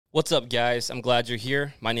What's up, guys? I'm glad you're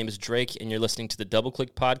here. My name is Drake, and you're listening to the Double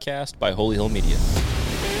Click Podcast by Holy Hill Media.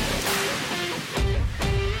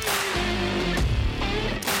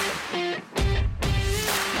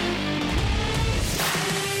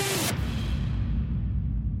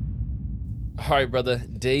 All right, brother.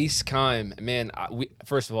 Dace Kime. Man,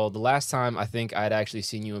 first of all, the last time I think I'd actually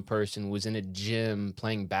seen you in person was in a gym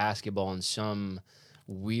playing basketball in some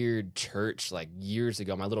weird church like years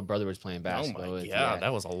ago. My little brother was playing basketball.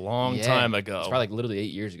 That was a long time ago. It's probably like literally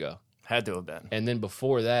 8 years ago. Had to have been. And then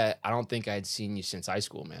before that, I don't think I'd seen you since high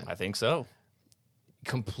school, man. I think so.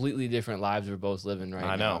 Completely different lives we're both living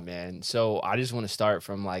right now, know. Man. So I just want to start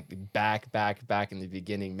from like back in the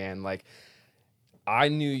beginning, man. Like I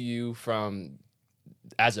knew you from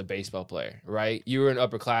as a baseball player, right? You were an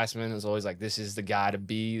upperclassman. It was always like, this is the guy to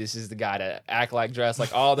be. This is the guy to act like, dress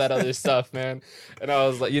like, all that other stuff, man. And I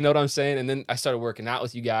was like, you know what I'm saying? And then I started working out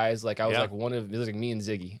with you guys. Like I was like it was like me and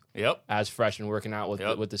Ziggy. Yep. As freshmen working out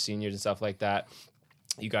with the seniors and stuff like that.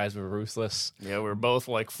 You guys were ruthless. Yeah, we were both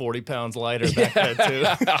like 40 pounds lighter back then, too.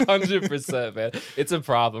 100%, man. It's a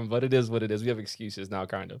problem, but it is what it is. We have excuses now,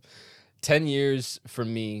 kind of. 10 years for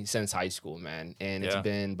me since high school, man. And it's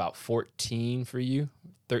been about 14 for you.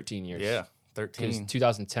 13 years. Yeah, 13.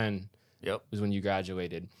 2010 was when you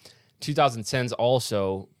graduated. 2010's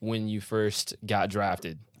also when you first got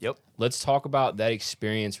drafted. Yep. Let's talk about that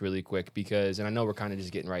experience really quick because, and I know we're kind of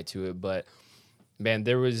just getting right to it, but man,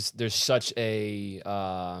 there's such an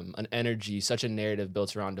energy, such a narrative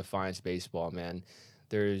built around Defiance baseball, man.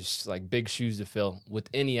 There's like big shoes to fill with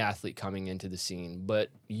any athlete coming into the scene, but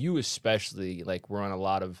you especially like were on a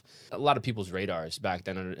lot of people's radars back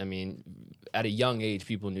then. I mean, at a young age,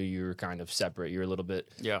 people knew you were kind of separate. You were a little bit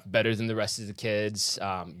better than the rest of the kids,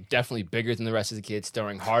 definitely bigger than the rest of the kids,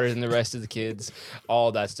 throwing harder than the rest of the kids,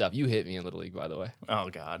 all that stuff. You hit me in Little League, by the way. Oh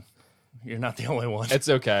God. You're not the only one. It's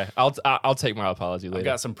okay. I'll take my apology later. I've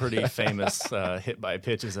got some pretty famous hit by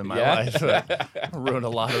pitches in my life that ruined a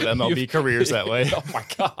lot of MLB careers that way. Oh my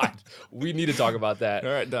God. We need to talk about that.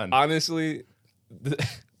 All right, done. Honestly,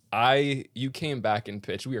 you came back and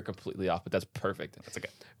pitched. We are completely off, but that's perfect. That's okay.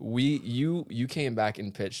 You came back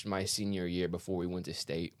and pitched my senior year before we went to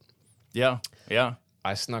state. Yeah.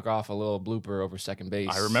 I snuck off a little blooper over second base.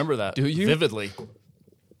 I remember that. Do you? Vividly.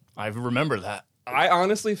 I remember that. I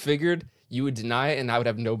honestly figured you would deny it, and I would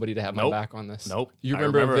have nobody to have my back on this. Nope. You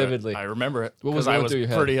remember it vividly. I remember it. What was I was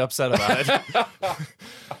pretty upset about it.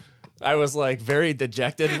 I was like very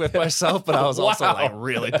dejected with myself, but I was also like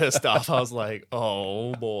really pissed off. I was like,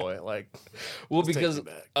 "Oh boy!" Like, well, because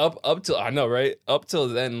up till I know, right? Up till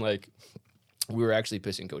then, like we were actually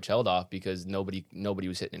pissing Coach Held off because nobody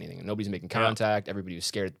was hitting anything. Nobody's making contact. Everybody was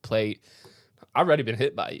scared at the plate. I've already been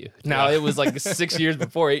hit by you. Now, it was like 8 years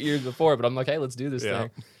before, but I'm like, hey, let's do this thing.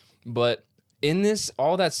 But in this,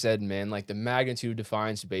 all that said, man, like the magnitude of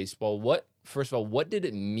Defiance baseball, first of all, what did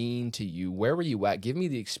it mean to you? Where were you at? Give me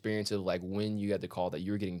the experience of like when you got the call that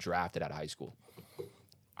you were getting drafted out of high school.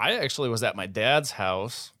 I actually was at my dad's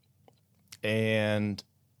house, and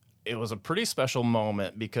it was a pretty special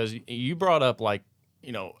moment because you brought up like,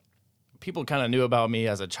 you know, people kind of knew about me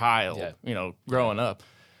as a child, you know, growing up.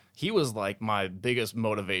 He was like my biggest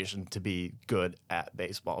motivation to be good at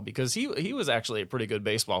baseball because he was actually a pretty good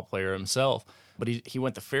baseball player himself, but he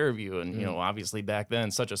went to Fairview and, you know, obviously back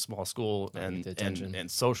then such a small school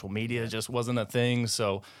and social media just wasn't a thing.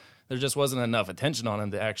 So there just wasn't enough attention on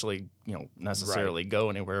him to actually, you know, necessarily go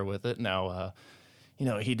anywhere with it. Now, you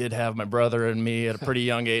know, he did have my brother and me at a pretty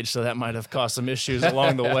young age, so that might have caused some issues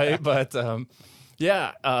along the way. But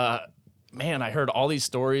man, I heard all these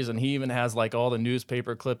stories, and he even has like all the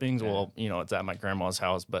newspaper clippings. Well, you know, it's at my grandma's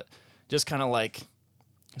house, but just kind of like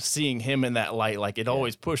seeing him in that light, like it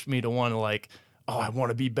always pushed me to want to like, oh, I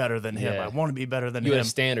want to be better than him. I want to be better than him. You had a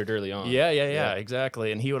standard early on. Yeah,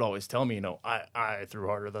 exactly. And he would always tell me, you know, I threw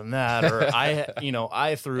harder than that, or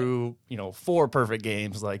I threw, 4 perfect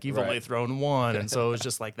games. Like you've only thrown 1, and so it was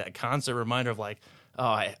just like that constant reminder of like, oh,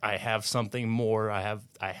 I have something more. I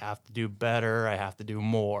have to do better. I have to do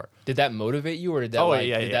more. Did that motivate you, or did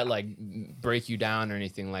that that like break you down or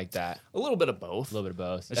anything like that? A little bit of both.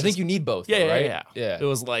 I think you need both. Yeah. It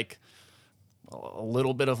was like a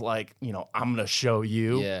little bit of like, I'm gonna show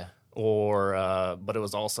you. Yeah. Or, but it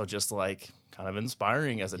was also just like kind of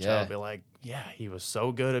inspiring as a child. Be like, yeah, he was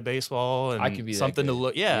so good at baseball, and I can be something to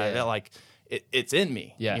look. Yeah. Like it's in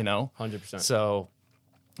me. Yeah. 100%. So,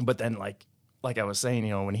 but then like I was saying,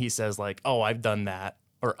 when he says like, "Oh, I've done that,"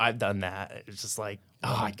 or "I've done that," it's just like,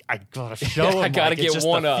 "Oh, I gotta show him." I gotta get it's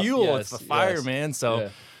one the up. Fuel, Yes, it's the fire, yes. man.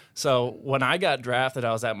 So when I got drafted,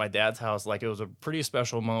 I was at my dad's house. Like it was a pretty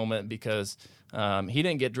special moment because he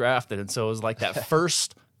didn't get drafted, and so it was like that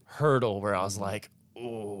first hurdle where I was like,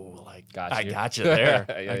 "Ooh, like I you. got you there,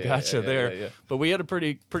 Yeah, I got you there." yeah. But we had a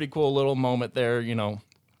pretty cool little moment there, you know.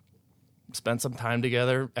 Spent some time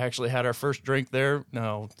together. Actually had our first drink there.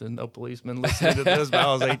 No policemen listening to this, but I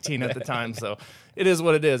was 18 at the time, so it is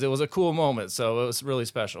what it is. It was a cool moment, so it was really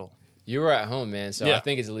special. You were at home, man, so Yeah. I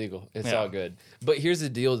think it's illegal. It's all good. But here's the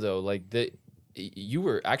deal, though. Like, you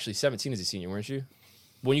were actually 17 as a senior, weren't you?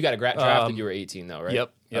 When you got drafted, you were 18, though, right?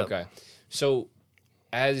 Yep. Okay. So,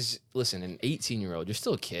 an 18-year-old, you're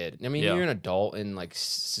still a kid. I mean, you're an adult in, like,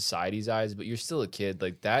 society's eyes, but you're still a kid.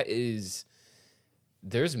 Like, that is...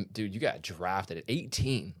 Dude, you got drafted at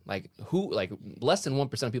 18. Like, who, like, less than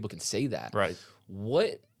 1% of people can say that. Right.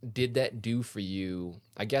 What did that do for you?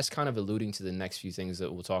 I guess kind of alluding to the next few things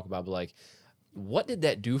that we'll talk about, but, like, what did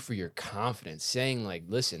that do for your confidence? Saying, like,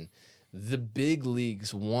 listen, the big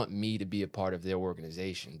leagues want me to be a part of their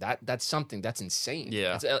organization. That's something that's insane.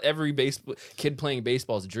 Yeah. It's every kid playing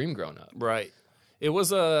baseball's dream growing up. Right. It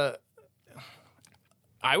was I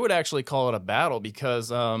would actually call it a battle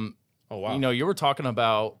because, Oh, wow. you know, you were talking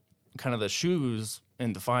about kind of the shoes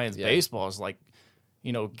in Defiance baseball. Is like,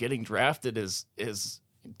 you know, getting drafted is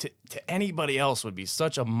to anybody else would be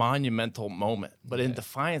such a monumental moment. But in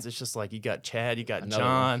Defiance, it's just like you got Chad, you got Another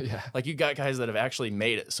John. one. Yeah. Like you got guys that have actually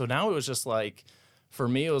made it. So now it was just like, for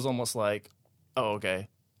me, it was almost like, oh, okay.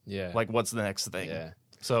 Yeah. Like, what's the next thing? Yeah.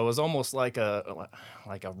 So it was almost like a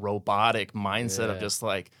robotic mindset of just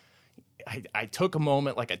like, I took a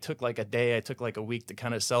moment, like I took like a day, I took like a week to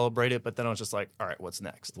kind of celebrate it, but then I was just like, all right, what's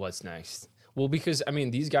next? What's next? Well, because, I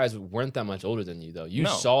mean, these guys weren't that much older than you, though. You No.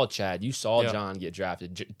 saw Chad. You saw John get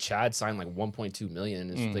drafted. Chad signed like $1.2 million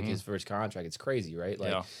in like his first contract. It's crazy, right?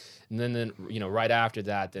 Like, and then, you know, right after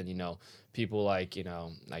that, then, you know, people like, you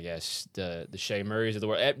know, I guess the Shea Murrays of the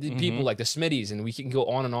world, people like the Smitties, and we can go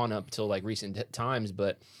on and on up till like recent times,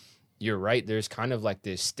 but you're right. There's kind of like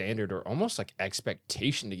this standard or almost like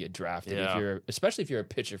expectation to get drafted, especially if you're a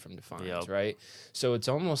pitcher from Defiance, right? So it's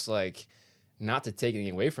almost like, not to take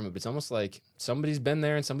anything away from it, but it's almost like somebody's been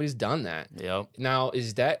there and somebody's done that. Yep. Now,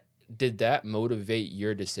 did that motivate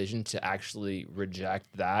your decision to actually reject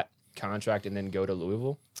that contract and then go to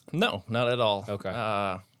Louisville? No, not at all. Okay.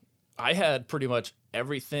 I had pretty much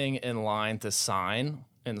everything in line to sign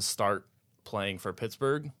and start playing for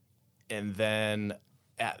Pittsburgh. And then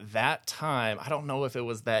at that time, I don't know if it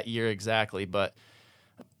was that year exactly, but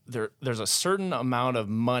there's a certain amount of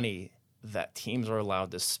money that teams are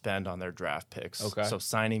allowed to spend on their draft picks. Okay. So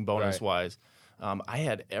signing bonus wise, I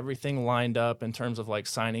had everything lined up in terms of like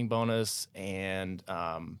signing bonus and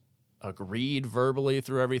agreed verbally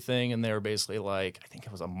through everything. And they were basically like, I think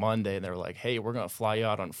it was a Monday, and they were like, hey, we're going to fly you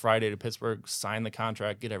out on Friday to Pittsburgh, sign the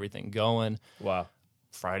contract, get everything going. Wow.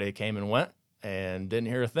 Friday came and went and didn't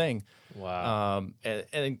hear a thing. Wow.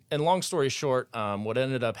 And long story short, what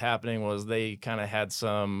ended up happening was they kind of had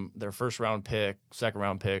their first round pick, second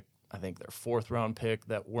round pick, I think their fourth round pick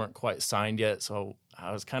that weren't quite signed yet. So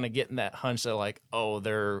I was kind of getting that hunch that like, oh,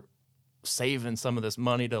 they're saving some of this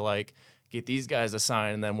money to like get these guys to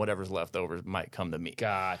sign, and then whatever's left over might come to me.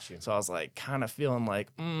 Got you. So I was like kind of feeling like,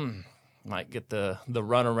 might get the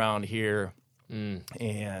run around here.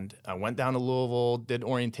 And I went down to Louisville, did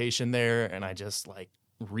orientation there, and I just like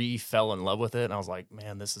fell in love with it. And I was like,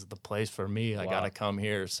 man, this is the place for me. I got to come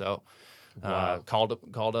here. So called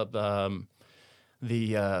up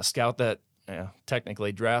the scout that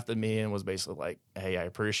technically drafted me and was basically like, hey, I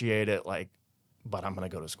appreciate it, like, but I'm going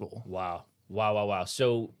to go to school. Wow.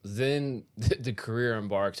 So then the career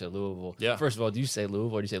embarks at Louisville. Yeah. First of all, do you say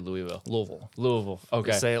Louisville or do you say Louisville? Louisville.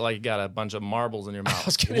 Okay. You say it like you got a bunch of marbles in your mouth. I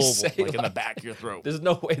was gonna say, like in the back of your throat. There's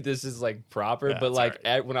no way this is like proper, but like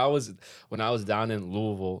right. when I was down in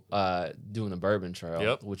Louisville doing a bourbon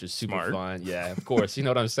trail, which is super fun. Yeah, of course. You know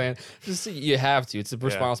what I'm saying? Just you have to. It's a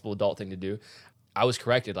responsible adult thing to do. I was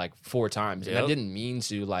corrected like 4 times, and I didn't mean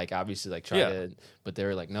to like obviously like try to, but they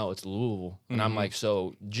were like, no, it's Louisville, and I'm like,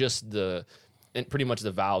 so just and pretty much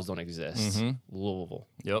the vowels don't exist. Louisville.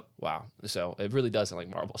 Yep. Wow. So it really does sound like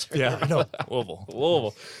marbles. Yeah, I know.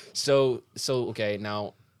 Louisville. So okay,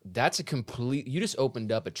 now that's you just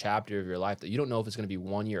opened up a chapter of your life that you don't know if it's going to be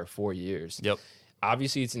 1 year or 4 years. Yep.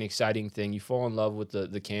 Obviously, it's an exciting thing. You fall in love with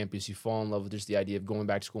the campus. You fall in love with just the idea of going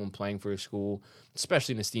back to school and playing for a school,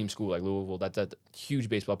 especially in a STEAM school like Louisville. That's a huge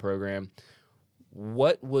baseball program.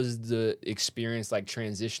 What was the experience like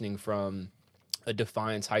transitioning from a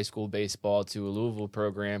Defiance High School baseball to a Louisville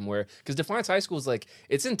program because Defiance High School is like,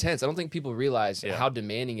 it's intense. I don't think people realize how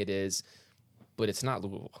demanding it is, but it's not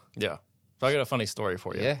Louisville. Yeah. So I got a funny story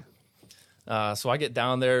for you. Yeah. So I get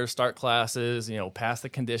down there, start classes, pass the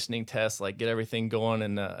conditioning test, like get everything going.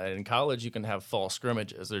 And in college, you can have fall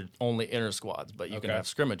scrimmages. They're only inter squads, but you can have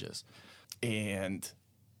scrimmages. And,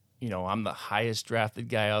 I'm the highest drafted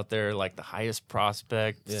guy out there, like the highest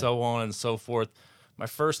prospect, so on and so forth. My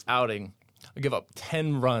first outing, I give up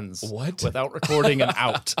 10 runs without recording an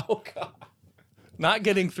out. Oh, God. Not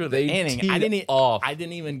getting through the inning. I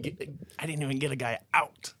didn't even get a guy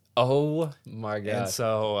out. Oh, my God. And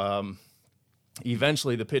so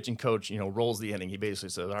eventually the pitching coach, rolls the inning. He basically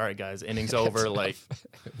says, all right, guys, inning's over. Like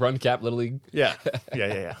run cap Little League. Yeah.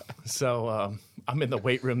 So I'm in the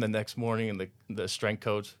weight room the next morning, and the strength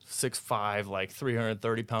coach, 6'5", like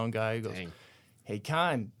 330-pound guy, goes, Dang. Hey,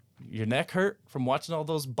 Kime, your neck hurt from watching all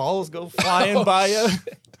those balls go flying by you?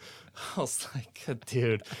 I was like,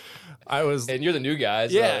 dude, and you're the new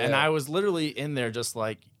guys. Yeah, and I was literally in there just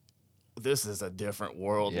like, this is a different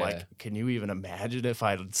world. Yeah. Like, can you even imagine if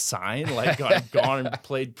I'd signed? Like, I'd gone and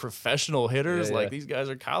played professional hitters. Like, these guys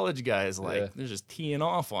are college guys. Like, they're just teeing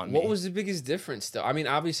off on me. What was the biggest difference, though? I mean,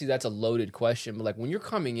 obviously, that's a loaded question. But, like, when you're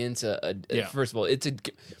coming into first of all,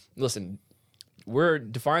 listen, we're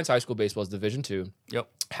Defiance High School baseball is Division II. Yep.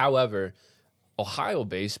 However, Ohio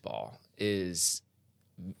baseball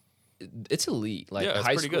it's elite. Like it's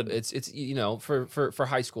high pretty school, good. It's for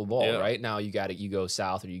high school ball, right? Now you go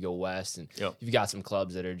south or you go west, and you've got some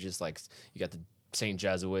clubs that are just like you got the St.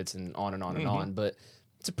 Jesuits and on and on and on. But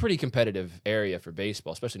it's a pretty competitive area for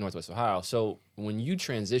baseball, especially Northwest Ohio. So when you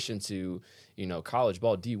transition to college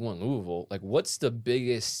ball, D1 Louisville, like what's the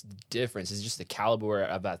biggest difference? Is it just the caliber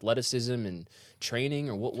of athleticism and training,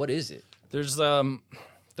 or what is it? There's the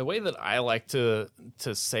way that I like to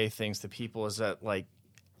say things to people is that like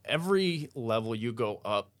every level you go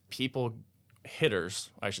up, hitters,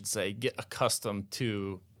 I should say, get accustomed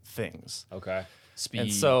to things. Okay. Speed.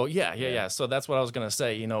 And so, yeah. So that's what I was going to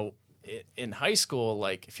say. In high school,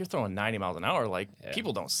 like if you're throwing 90 miles an hour, like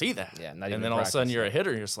people don't see that. Yeah. And then all of a sudden you're a hitter,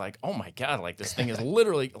 and you're just like, oh my God, like this thing is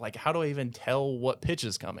literally like, how do I even tell what pitch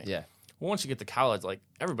is coming? Yeah. Well, once you get to college, like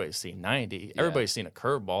everybody's seen 90, everybody's seen a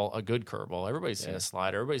curveball, a good curveball, everybody's seen a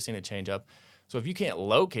slider, everybody's seen a changeup. So if you can't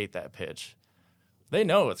locate that pitch, they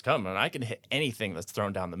know it's coming, and I can hit anything that's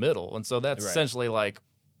thrown down the middle. And so that's essentially like,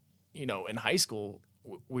 in high school,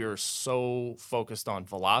 we were so focused on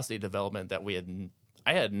velocity development that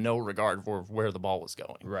I had no regard for where the ball was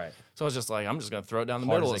going. Right. So I was just like, I'm just going to throw it down the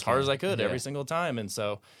middle as hard as I could every single time. And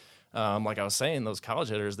so, like I was saying, those college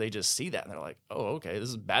hitters, they just see that, and they're like, oh, okay, this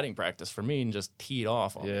is batting practice for me, and just tee it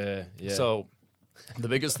off on me. Yeah. So the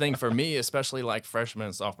biggest thing for me, especially like freshman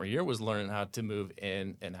and sophomore year, was learning how to move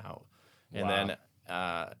in and out. And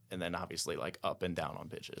then obviously like up and down on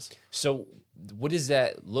pitches. So what does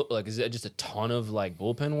that look like? Is that just a ton of like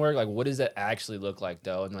bullpen work? Like what does that actually look like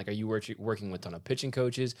though? And like, are you working with a ton of pitching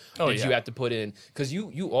coaches? Did you have to put in, because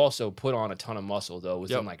you also put on a ton of muscle though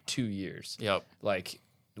within like 2 years. Yep. Like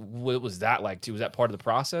what was that like too? Was that part of the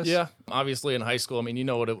process? Yeah. Obviously in high school, I mean,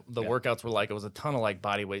 what the workouts were like. It was a ton of like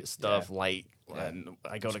body weight stuff, light. And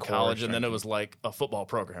I go to college, and then it was like a football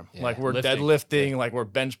program. Yeah. Like we're deadlifting, like we're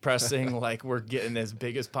bench pressing, like we're getting as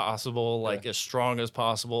big as possible, like as strong as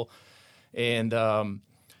possible. And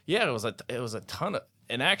it was a ton of.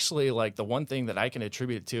 And actually, like the one thing that I can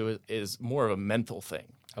attribute to is more of a mental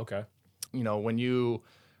thing. Okay. When you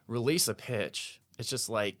release a pitch, it's just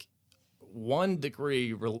like 1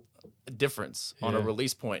 degree difference on a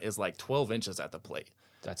release point is like 12 inches at the plate.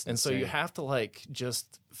 That's and insane. So you have to like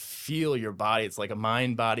just feel your body. It's like a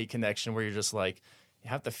mind-body connection where you're just like,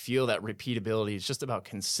 you have to feel that repeatability. It's just about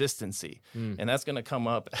consistency. And that's going to come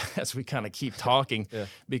up as we kind of keep talking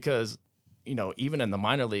because, even in the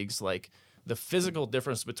minor leagues, like the physical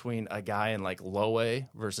difference between a guy in like low A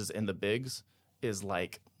versus in the bigs is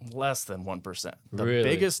like less than 1%. The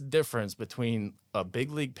biggest difference between a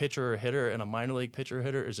big league pitcher or hitter and a minor league pitcher or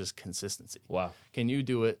hitter is just consistency. Wow. Can you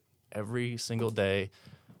do it every single day,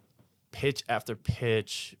 pitch after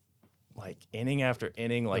pitch, like inning after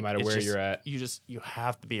inning, like no matter where you're at, you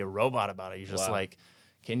have to be a robot about it. You're just like,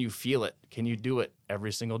 can you feel it? Can you do it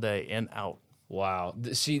every single day in out? Wow.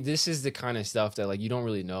 See, this is the kind of stuff that like you don't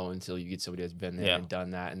really know until you get somebody that's been there and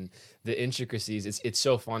done that, and the intricacies. It's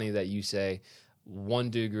so funny that you say 1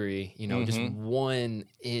 degree, just 1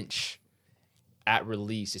 inch at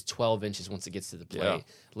release is 12 inches once it gets to the plate. Yeah.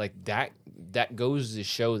 Like that goes to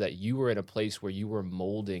show that you were in a place where you were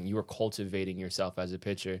molding, you were cultivating yourself as a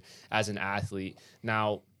pitcher, as an athlete.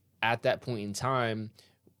 Now, at that point in time,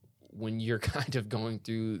 when you're kind of going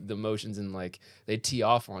through the motions and like they tee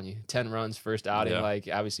off on you, 10 runs first outing, like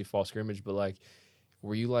obviously fall scrimmage, but like,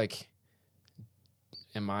 were you like,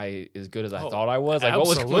 am I as good as I thought I was? Like,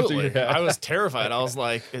 absolutely. what was going through your head? I was terrified. I was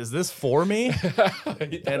like, is this for me?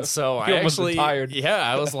 And so I almost actually, retired.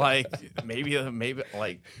 I was like, maybe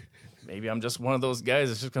I'm just one of those guys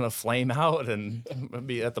that's just going to flame out and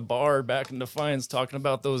be at the bar back in Defiance talking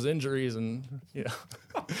about those injuries and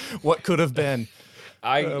what could have been.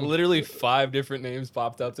 I literally 5 different names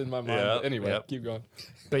popped up in my mind. Yeah, Anyway, keep going.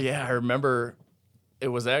 But yeah, I remember it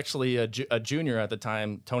was actually a junior at the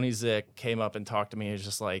time. Tony Zick came up and talked to me. He was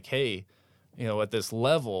just like, hey, at this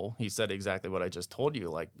level, he said exactly what I just told you.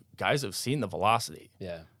 Like, guys have seen the velocity.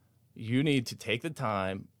 Yeah. You need to take the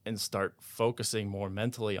time and start focusing more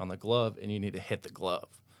mentally on the glove, and you need to hit the glove.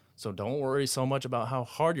 So don't worry so much about how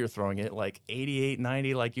hard you're throwing it, like 88,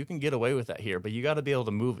 90, like you can get away with that here, but you got to be able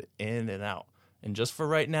to move it in and out. And just for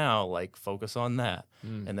right now, like focus on that.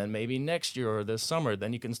 And then maybe next year or this summer,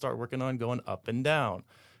 then you can start working on going up and down.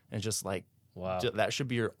 And just like, wow, that should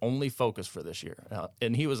be your only focus for this year.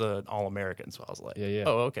 And he was an All-American, so I was like,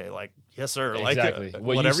 oh, okay, like, yes, sir. Exactly. Like,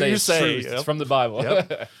 what whatever you say. It's from the Bible.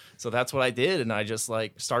 Yep. So that's what I did. And I just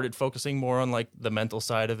like started focusing more on like the mental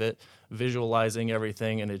side of it, visualizing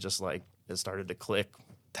everything. And it just like, it started to click.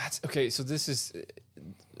 That's okay. So this is,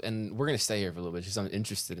 and we're going to stay here for a little bit because I'm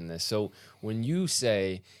interested in this. So when you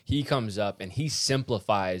say he comes up and he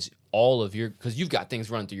simplifies all of your, because you've got things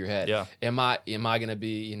running through your head. Yeah. Am I going to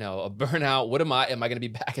be, a burnout? What am I going to be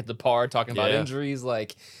back at the bar talking about injuries?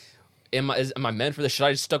 Like, am I meant for this? Should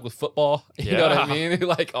I just stuck with football? You know what I mean?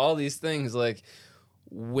 Like all these things, like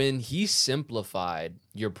when he simplified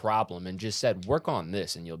your problem and just said, work on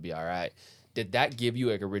this and you'll be all right. Did that give you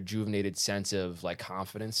like a rejuvenated sense of like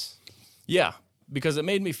confidence? Yeah, because it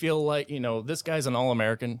made me feel like, this guy's an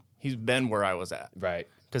All-American. He's been where I was at. Right.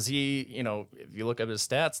 Because he, if you look at his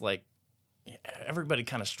stats, like everybody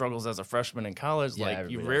kind of struggles as a freshman in college. Yeah,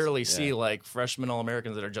 like you rarely see like freshman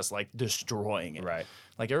All-Americans that are just like destroying it. Right.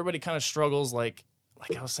 Like everybody kind of struggles like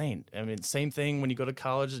I was saying. I mean, same thing when you go to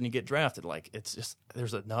college and you get drafted. Like it's just,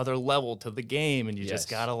 there's another level to the game and you just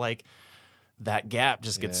got to like, that gap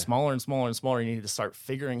just gets smaller and smaller and smaller. You need to start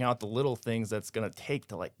figuring out the little things that's going to take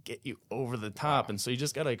to like get you over the top. And so you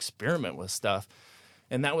just got to experiment with stuff.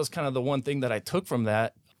 And that was kind of the one thing that I took from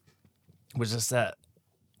that was just that,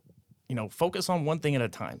 focus on one thing at a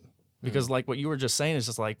time. Because like what you were just saying is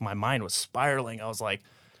just like my mind was spiraling. I was like,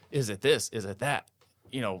 is it this? Is it that?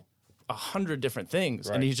 100 different things.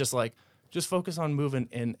 Right. And he's just like, just focus on moving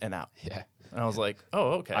in and out. Yeah. And I was like, oh,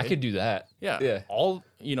 okay. I could do that. Yeah. All,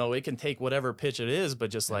 it can take whatever pitch it is,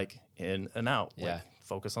 but just like in and out. Yeah. Like,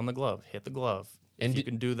 focus on the glove, hit the glove. And if you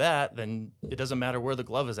can do that, then it doesn't matter where the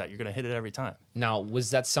glove is at. You're going to hit it every time. Now,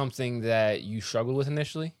 was that something that you struggled with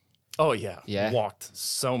initially? Oh, yeah. Yeah. Walked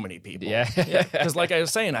so many people. Yeah. Because like I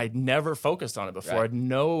was saying, I'd never focused on it before. Right. I had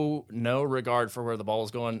no regard for where the ball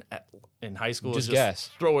was going in high school. Just guess.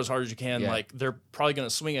 Throw as hard as you can. Yeah. Like they're probably going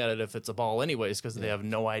to swing at it if it's a ball anyways because they have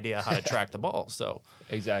no idea how to track the ball. So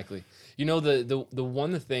Exactly. The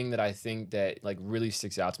one thing that I think that like really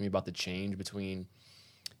sticks out to me about the change between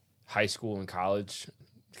high school and college,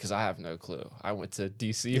 because I have no clue. I went to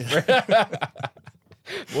DC for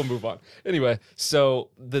we'll move on. Anyway, so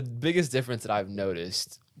the biggest difference that I've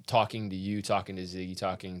noticed talking to you, talking to Ziggy,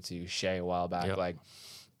 talking to Shay a while back, like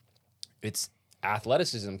it's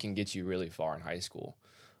athleticism can get you really far in high school,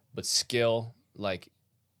 but skill, like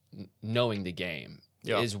knowing the game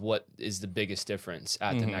is what is the biggest difference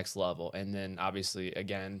at the next level. And then obviously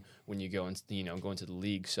again, when you go into, go into the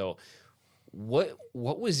league. So what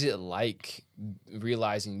was it like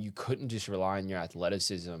realizing you couldn't just rely on your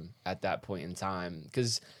athleticism at that point in time?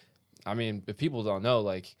 Because, I mean, if people don't know,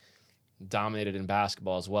 like, dominated in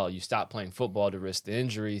basketball as well. You stopped playing football to risk the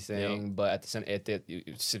injury thing, but at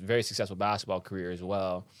the very successful basketball career as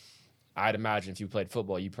well. I'd imagine if you played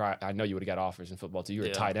football, I know you would have got offers in football too. You were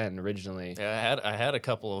a tight end originally. Yeah, I had a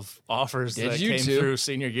couple of offers that you came too? through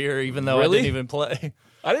senior year, even though Really? I didn't even play.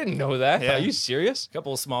 I didn't know that. Yeah. Are you serious? A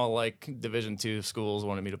couple of small like Division II schools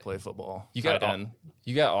wanted me to play football. You got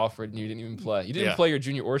offered and you didn't even play. You didn't play your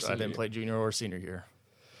junior or senior. I didn't play junior or senior year.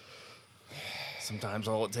 Sometimes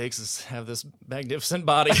all it takes is have this magnificent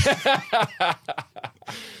body.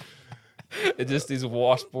 It's just these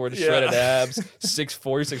washboard shredded abs. 6'4",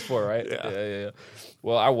 you're 6'4", right? Yeah.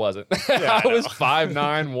 Well, I wasn't. I was 5'9",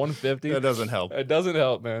 150. That doesn't help. It doesn't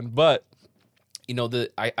help, man. But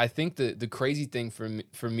I think the crazy thing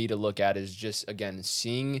for me to look at is just again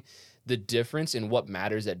seeing the difference in what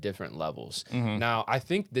matters at different levels. Mm-hmm. Now, I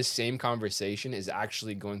think this same conversation is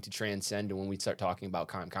actually going to transcend when we start talking about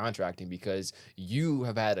Kime Contracting, because you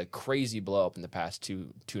have had a crazy blow up in the past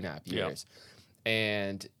two and a half years. Yeah.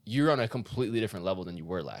 And you're on a completely different level than you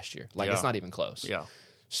were last year. Like, it's not even close. Yeah.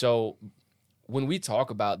 So when we talk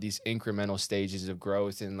about these incremental stages of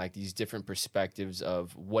growth and like these different perspectives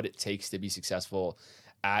of what it takes to be successful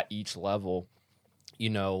at each level, you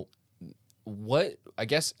know, what I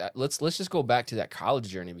guess let's just go back to that college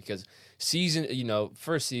journey, because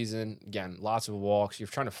first season, again, lots of walks. You're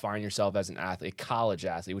trying to find yourself as an athlete, a college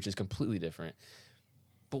athlete, which is completely different.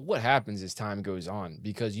 But what happens as time goes on?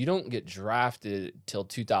 Because you don't get drafted till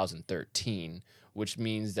 2013, which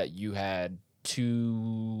means that you had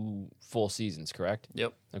 2 full seasons, correct?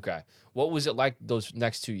 Yep. Okay. What was it like those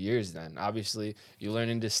next 2 years then? Obviously, you learn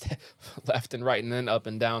into left and right and then up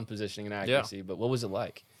and down positioning and accuracy. Yeah. But what was it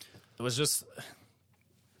like? It was just,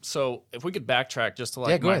 so if we could backtrack just to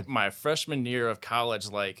like my freshman year of college,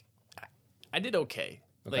 like I did okay.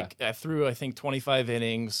 Like I threw, I think, 25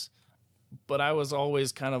 innings, but I was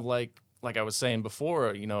always kind of like I was saying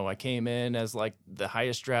before, you know, I came in as like the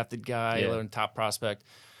highest drafted guy, top prospect.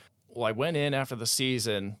 Well, I went in after the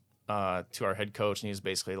season to our head coach, and he was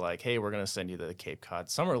basically like, hey, we're going to send you to the Cape Cod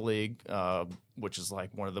Summer League, which is like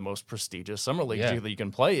one of the most prestigious summer leagues that you can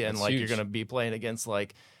play in. That's like huge. You're going to be playing against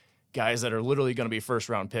like guys that are literally going to be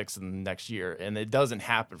first-round picks in the next year, and it doesn't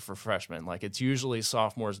happen for freshmen. Like, it's usually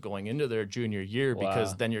sophomores going into their junior year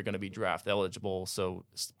because then you're going to be draft eligible, so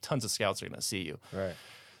tons of scouts are going to see you. Right.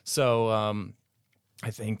 So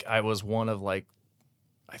I think I was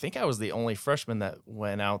I was the only freshman that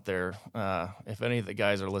went out there. If any of the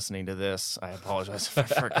guys are listening to this, I apologize if I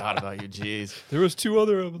forgot about you. Jeez. There was 2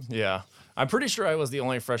 other of them. Yeah. I'm pretty sure I was the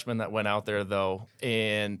only freshman that went out there, though,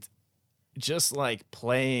 and just like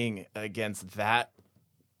playing against that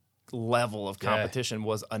level of competition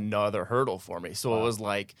was another hurdle for me. So it was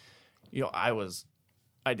like, you know,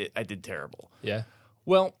 I did terrible. Yeah.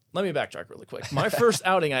 Well, let me backtrack really quick. My first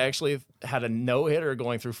outing, I actually had a no-hitter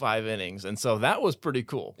going through 5 innings, and so that was pretty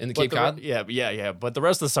cool. In the Cape Cod? Yeah. But the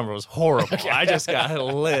rest of the summer was horrible. Okay. I just got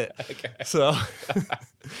lit. Okay. So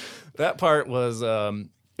that part was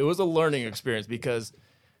it was a learning experience because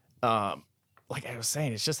like I was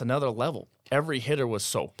saying, it's just another level. Every hitter was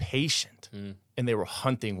so patient, and they were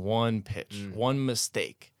hunting one pitch, one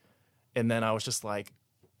mistake. And then I was just like,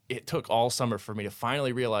 it took all summer for me to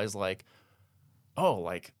finally realize, like, oh,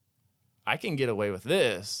 like, I can get away with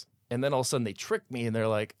this. And then all of a sudden they tricked me, and they're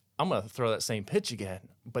like, I'm going to throw that same pitch again.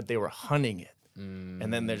 But they were hunting it.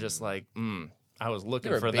 And then they're just like, I was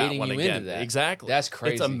looking for that one again. That. Exactly. That's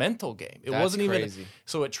crazy. It's a mental game. It wasn't crazy. Even,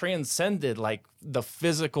 so it transcended, like, the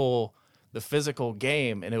physical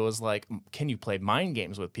game, and it was like, can you play mind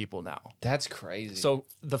games with people now? That's crazy. So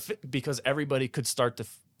because everybody could start to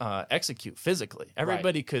execute physically,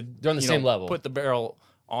 everybody could they're on the same level, put the barrel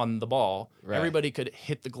on the ball, everybody could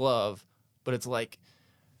hit the glove, but it's like,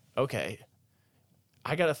 okay,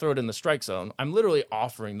 I got to throw it in the strike zone. I'm literally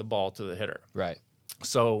offering the ball to the hitter, right?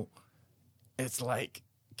 So it's like,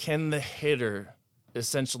 can the hitter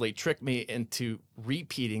essentially trick me into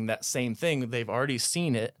repeating that same thing? They've already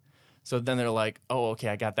seen it. So then they're like, oh, okay,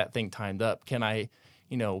 I got that thing timed up. Can I,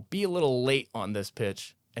 be a little late on this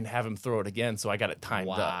pitch and have him throw it again so I got it timed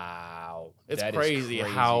up? Wow. It's crazy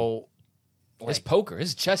how... It's poker.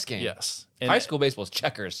 It's a chess game. Yes. And high school baseball is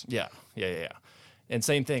checkers. Yeah. And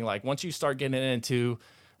same thing, like once you start getting into...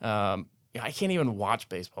 I can't even watch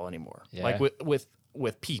baseball anymore. Yeah. Like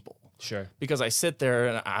with people. Sure. Because I sit there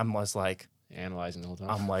and I'm just like... analyzing the whole time.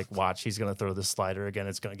 I'm like, watch, he's going to throw this slider again.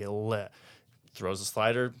 It's going to get lit. Throws a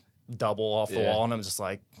slider... double off the wall, and I'm just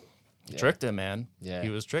like, tricked him, man. Yeah. He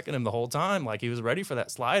was tricking him the whole time. Like, he was ready for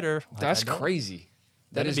that slider. Like, that's crazy.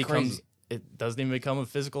 That is crazy. It doesn't even become a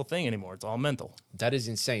physical thing anymore. It's all mental. That is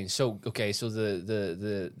insane. So, okay, so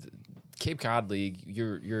the Cape Cod League,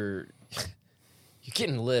 you're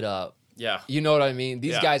getting lit up. Yeah. You know what I mean?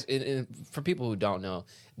 These guys, and for people who don't know,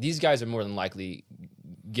 these guys are more than likely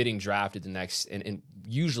getting drafted the next, and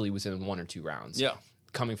usually within 1 or 2 rounds. Yeah.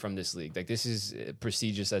 Coming from this league. Like, this is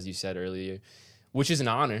prestigious, as you said earlier, which is an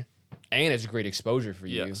honor, and it's great exposure for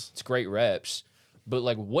you. Yes. It's great reps. But,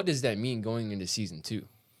 like, what does that mean going into season 2?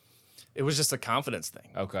 It was just a confidence thing.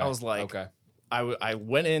 Okay. I was like, I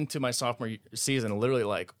went into my sophomore season literally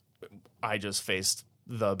like, I just faced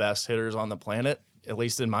the best hitters on the planet, at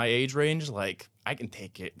least in my age range. Like, I can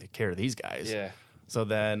take care of these guys. Yeah. So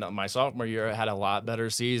then my sophomore year, I had a lot better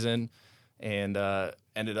season, and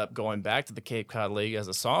ended up going back to the Cape Cod League as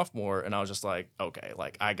a sophomore, and I was just like, okay,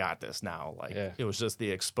 like, I got this now. Like, It was just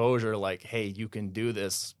the exposure, like, hey, you can do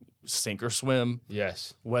this, sink or swim.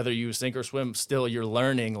 Yes. Whether you sink or swim, still you're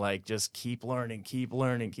learning, like, just keep learning,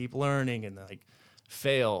 and, like,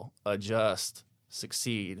 fail, adjust,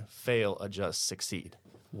 succeed, fail, adjust, succeed.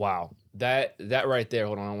 Wow. That right there,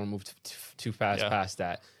 hold on, I don't want to move too fast past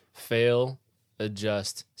that. Fail,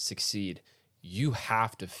 adjust, succeed. You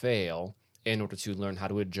have to fail in order to learn how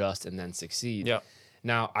to adjust and then succeed. Yeah.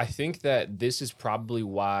 Now, I think that this is probably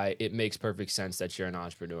why it makes perfect sense that you're an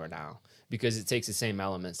entrepreneur now, because it takes the same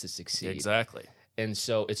elements to succeed. Exactly. And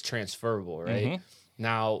so it's transferable, right? Mm-hmm.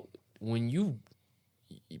 Now,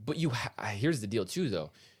 here's the deal too, though.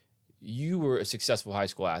 You were a successful high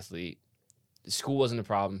school athlete. School wasn't a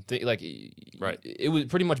problem. Right. It was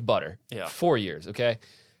pretty much butter. Yeah. 4 years, okay?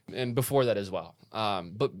 And before that as well.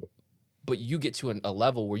 But you get to a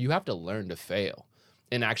level where you have to learn to fail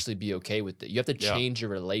and actually be okay with it. You have to change your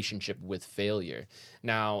relationship with failure.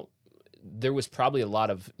 Now, there was probably a lot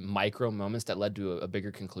of micro moments that led to a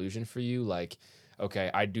bigger conclusion for you, like,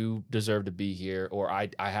 okay, I do deserve to be here, or I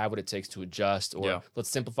have what it takes to adjust, or let's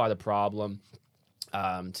simplify the problem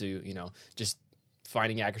to, just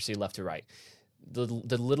finding accuracy left to right. The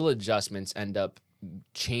little adjustments end up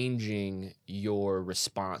changing your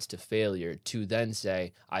response to failure to then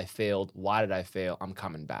say, I failed. Why did I fail? I'm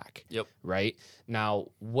coming back. Yep. Right? Now,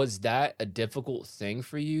 was that a difficult thing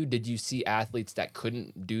for you? Did you see athletes that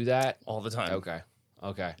couldn't do that? All the time.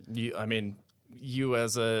 Okay. You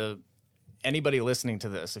as anybody listening to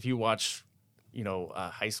this, if you watch, a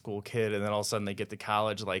high school kid and then all of a sudden they get to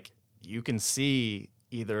college, like, you can see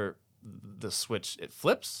either the switch, it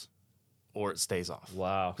flips, or it stays off.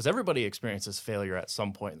 Wow. Because everybody experiences failure at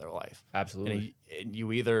some point in their life. Absolutely. And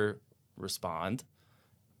you either respond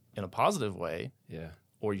in a positive way,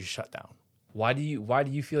 or you shut down. Why do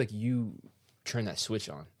you feel like you turn that switch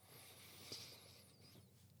on?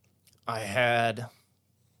 I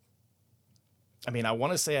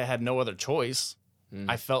want to say I had no other choice.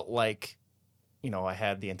 I felt like, I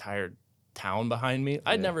had the entire town behind me.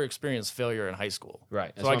 I'd never experienced failure in high school.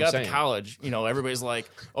 Right. So I got to college, everybody's like,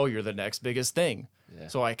 oh, you're the next biggest thing. Yeah.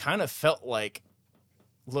 So I kind of felt like,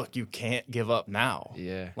 look, you can't give up now.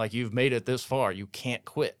 Yeah. Like, you've made it this far. You can't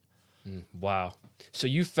quit. Wow. So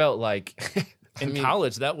you felt like in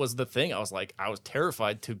college, that was the thing. I was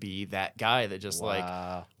terrified to be that guy that just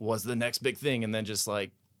was the next big thing, and then just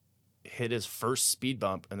hit his first speed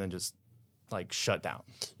bump and then just shut down.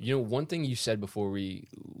 One thing you said before we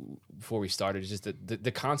started is just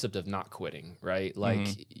the concept of not quitting, right? Like,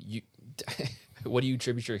 you, what do you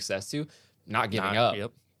attribute your success to? Not giving up.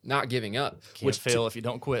 Yep. Not giving up. Can't fail if you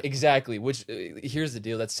don't quit. Exactly. Which here's the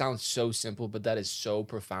deal. That sounds so simple, but that is so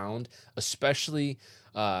profound, especially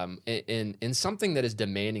in something that is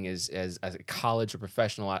demanding as a college or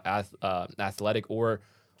professional athletic or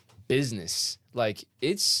business. Like,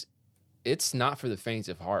 it's not for the faint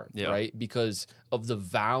of heart, right? Because of the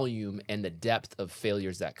volume and the depth of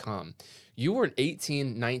failures that come. You were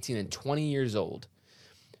 18, 19, and 20 years old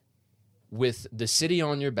with the city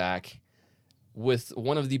on your back, with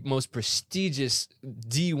one of the most prestigious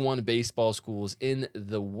D1 baseball schools in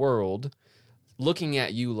the world, looking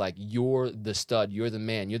at you like you're the stud, you're the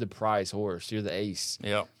man, you're the prize horse, you're the ace.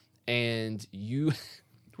 Yeah. And you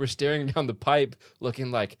were staring down the pipe looking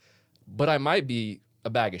like, but I might be a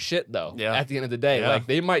bag of shit, though, at the end of the day. Like,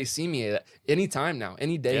 they might see me at any time now,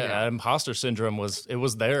 any day now. Yeah, imposter syndrome was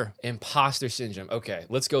there. Imposter syndrome. Okay,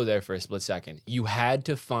 let's go there for a split second. You had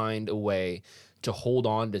to find a way to hold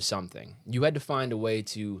on to something. You had to find a way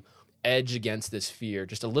to edge against this fear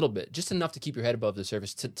just a little bit, just enough to keep your head above the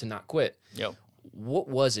surface to not quit. Yep. What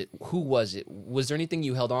was it? Who was it? Was there anything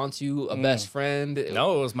you held on to? A best friend?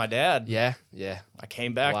 No, it was my dad. Yeah. I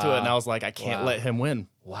came back to it, and I was like, I can't let him win.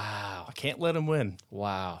 Wow. I can't let him win.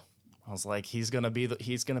 Wow. I was like, he's gonna be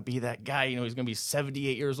that guy. He's gonna be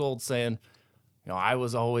 78 years old, saying, I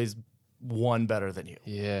was always one better than you.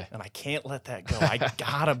 Yeah. And I can't let that go. I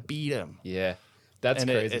gotta beat him. Yeah. That's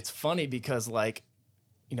crazy. It's funny because, I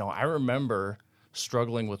remember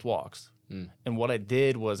struggling with walks, and what I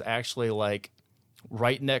did was actually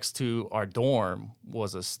right next to our dorm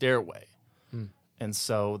was a stairway. And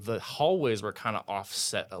so the hallways were kind of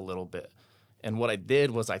offset a little bit. And what I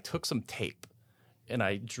did was I took some tape and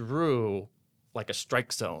I drew a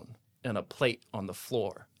strike zone and a plate on the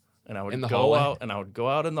floor. And I would go out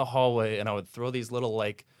in the hallway and I would throw these little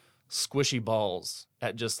squishy balls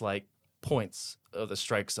at just points of the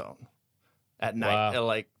strike zone at night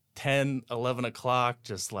at 10, 11 o'clock.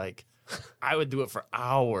 Just I would do it for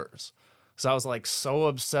hours. So I was so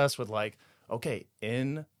obsessed with okay,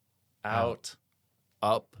 in, out,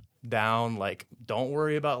 up, down. Don't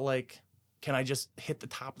worry about can I just hit the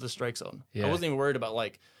top of the strike zone? Yeah. I wasn't even worried about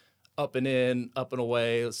up and in, up and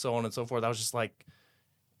away, so on and so forth. I was just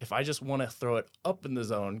if I just want to throw it up in the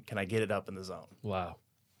zone, can I get it up in the zone? Wow.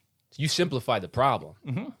 You simplify the problem.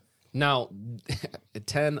 Now,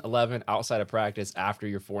 10, 11 outside of practice, after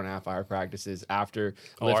your 4.5-hour practices, after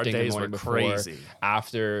lifting our the days morning were before, crazy.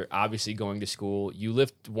 after obviously going to school, you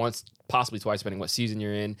lift once, possibly twice, depending what season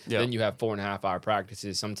you're in. Yep. Then you have 4.5-hour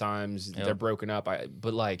practices. Sometimes they're broken up,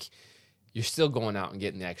 but like you're still going out and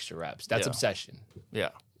getting the extra reps. That's obsession.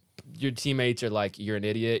 Yeah. Your teammates are like, you're an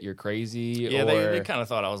idiot, you're crazy. Yeah, or... they kind of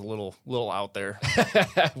thought I was a little out there.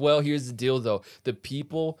 Well, here's the deal, though. The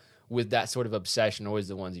people with that sort of obsession are always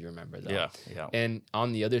the ones you remember, though. Yeah. And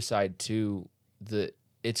on the other side, too,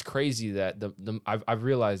 it's crazy that I've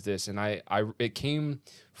realized this, and it came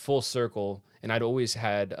full circle, and I'd always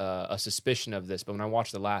had a suspicion of this, but when I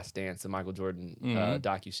watched The Last Dance, the Michael Jordan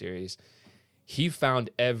docuseries, he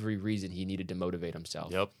found every reason he needed to motivate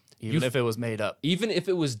himself. Yep. Even if it was made up. Even if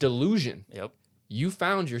it was delusion. Yep. You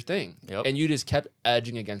found your thing. Yep. And you just kept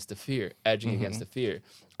edging against the fear, against the fear.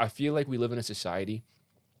 I feel like we live in a society.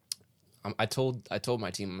 I told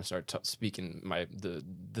my team I'm gonna start speaking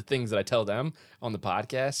the things that I tell them on the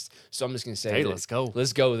podcast. So I'm just gonna say, hey, let's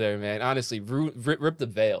go there, man. Honestly, rip the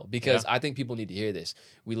veil, because I think people need to hear this.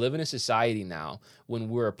 We live in a society now when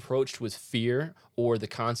we're approached with fear or the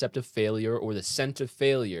concept of failure or the scent of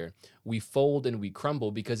failure, we fold and we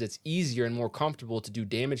crumble because it's easier and more comfortable to do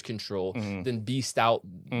damage control than beast out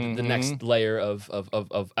the next layer of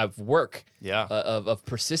work, of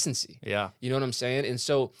persistency. Yeah, you know what I'm saying? And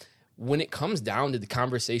so, when it comes down to the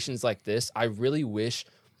conversations like this, I really wish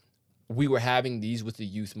we were having these with the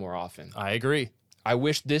youth more often. I agree. I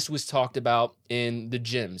wish this was talked about in the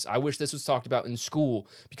gyms. I wish this was talked about in school,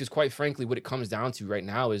 because quite frankly, what it comes down to right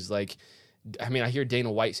now is like, I mean, I hear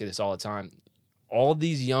Dana White say this all the time. All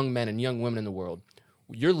these young men and young women in the world,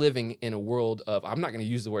 you're living in a world of, I'm not going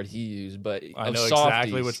to use the word he used, but I know softies.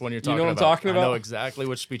 exactly which one you're talking about. You know what I'm talking about? I know exactly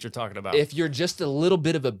which speech you're talking about. If you're just a little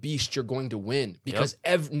bit of a beast, you're going to win, because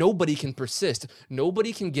nobody can persist.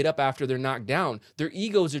 Nobody can get up after they're knocked down. Their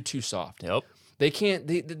egos are too soft. Yep. They can't,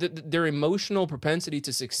 their emotional propensity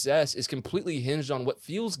to success is completely hinged on what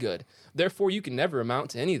feels good. Therefore, you can never amount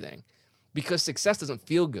to anything, because success doesn't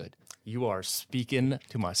feel good. You are speaking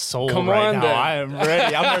to my soul Come right on, now. then. I am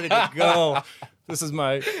ready. I'm ready to go. This is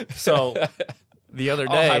the other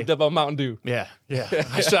day. All hyped up on Mountain Dew. Yeah.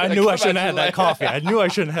 I knew I shouldn't have had that coffee. I knew I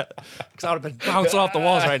shouldn't have, because I would have been bouncing off the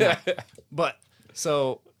walls right now. But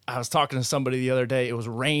so I was talking to somebody the other day. It was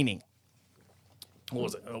raining. What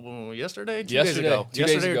was it? Yesterday? 2 days ago.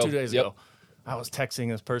 Yesterday or 2 days ago. I was texting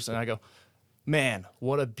this person. I go, man,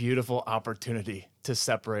 what a beautiful opportunity to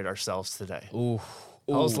separate ourselves today. Ooh.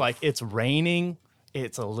 I was like, it's raining.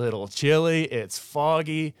 It's a little chilly. It's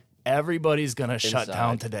foggy. Everybody's going to shut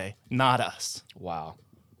down today. Not us. Wow.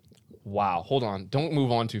 Hold on. Don't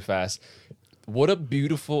move on too fast. What a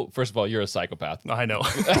beautiful, first of all, you're a psychopath. I know.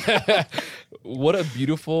 What a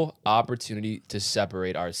beautiful opportunity to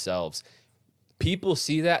separate ourselves. People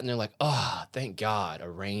see that and they're like, oh, thank God, a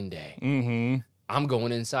rain day. Mm-hmm. I'm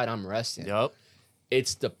going inside. I'm resting. Yep.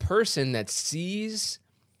 It's the person that sees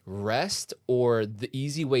rest or the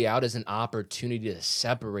easy way out as an opportunity to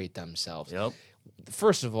separate themselves. Yep.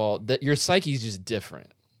 First of all, your psyche is just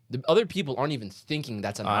different. The other people aren't even thinking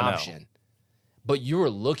that's an option, but you're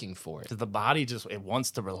looking for it. The body it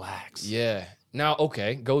wants to relax. Yeah. Now,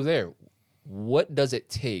 okay, go there. What does it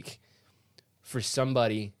take for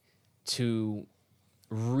somebody to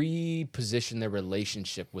reposition their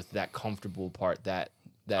relationship with that comfortable part, that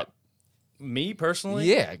Me personally?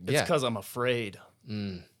 Yeah. It's because I'm afraid.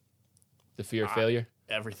 The fear of failure?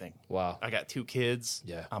 Everything. Wow. I got 2 kids.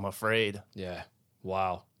 Yeah. I'm afraid. Yeah.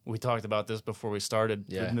 Wow. We talked about this before we started.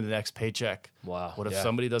 Yeah. The next paycheck. Wow. What if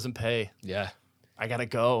somebody doesn't pay? Yeah. I gotta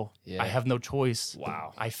go. Yeah. I have no choice.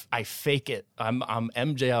 Wow. I fake it. I'm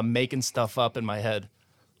MJ. I'm making stuff up in my head.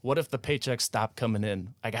 What if the paychecks stop coming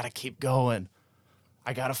in? I gotta keep going.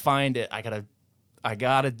 I gotta find it. I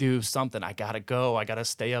gotta do something. I gotta go. I gotta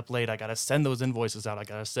stay up late. I gotta send those invoices out. I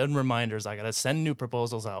gotta send reminders. I gotta send new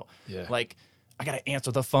proposals out. Yeah. Like, I gotta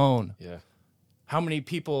answer the phone. Yeah. How many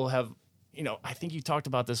people have, I think you talked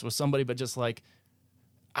about this with somebody, but just like,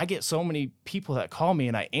 I get so many people that call me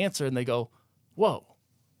and I answer and they go, whoa,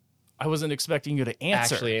 I wasn't expecting you to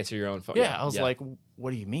answer. Actually answer your own phone. Yeah. I was like, what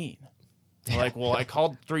do you mean? They're like, well, I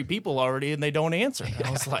called 3 people already and they don't answer. And I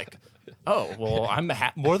was like, oh, well, I'm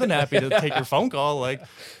more than happy to take your phone call. Like,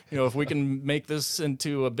 if we can make this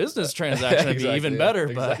into a business transaction, it'd be even better.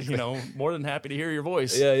 Exactly. But, more than happy to hear your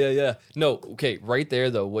voice. Yeah. No, okay, right there,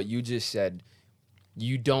 though, what you just said,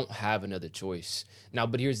 you don't have another choice. Now,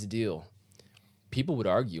 but here's the deal. People would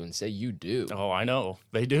argue and say you do. Oh, I know.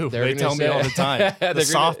 They do. They tell me all the time. The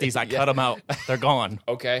softies, I cut them out. They're gone.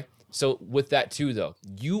 Okay. So with that too, though,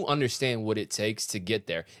 you understand what it takes to get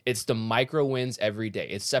there. It's the micro wins every day.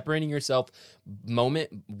 It's separating yourself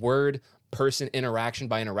moment, word, person, interaction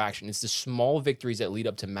by interaction. It's the small victories that lead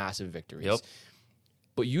up to massive victories. Yep.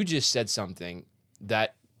 But you just said something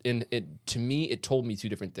that to me, it told me two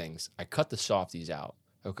different things. I cut the softies out.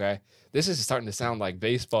 Okay. This is starting to sound like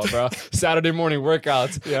baseball, bro. Saturday morning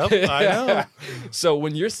workouts. Yep, I know. So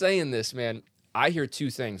when you're saying this, man, I hear two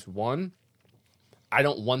things. One, I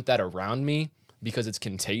don't want that around me because it's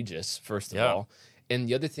contagious, first of all. And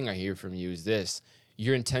the other thing I hear from you is this.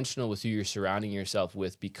 You're intentional with who you're surrounding yourself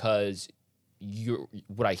with because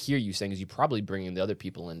what I hear you saying is you probably bringing the other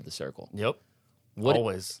people into the circle. Yep.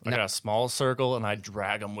 Always. I got a small circle and I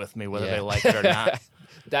drag them with me whether they like it or not.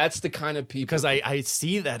 That's the kind of people. Because I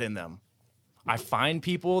see that in them. I find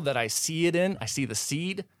people that I see it in. I see the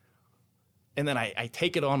seed. And then I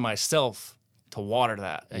take it on myself to water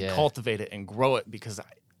that and cultivate it and grow it because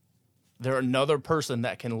they're another person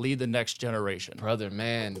that can lead the next generation. Brother,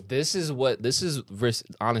 man,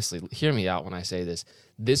 honestly, hear me out when I say this.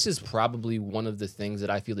 This is probably one of the things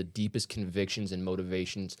that I feel the deepest convictions and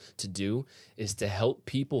motivations to do is to help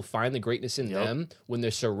people find the greatness in them when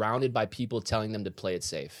they're surrounded by people telling them to play it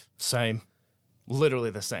safe. Same.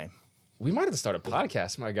 Literally the same. We might have to start a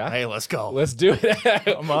podcast, my guy. Hey, let's go. Let's do it.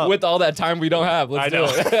 I'm up. With all that time we don't have. Let's do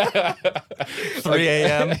it. 3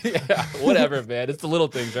 a.m. Yeah, whatever, man. It's the little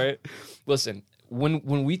things, right? Listen,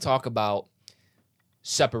 when we talk about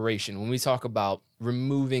separation, when we talk about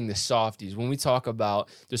removing the softies, when we talk about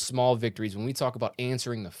the small victories, when we talk about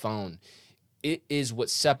answering the phone, it is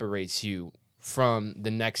what separates you from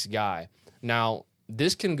the next guy. Now,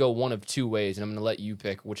 this can go one of two ways, and I'm going to let you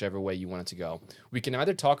pick whichever way you want it to go. We can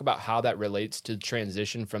either talk about how that relates to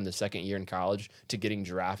transition from the second year in college to getting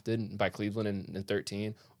drafted by Cleveland in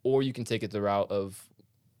 13, or you can take it the route of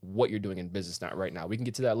what you're doing in business right now. We can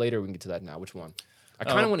get to that later. We can get to that now. Which one? I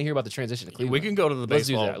kind of want to hear about the transition to Cleveland. We can go to the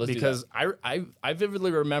baseball. Let's do that. Because I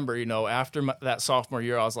vividly remember, after that sophomore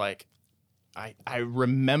year, I was like, I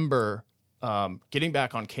remember getting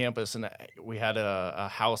back on campus, and we had a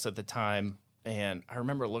house at the time. And I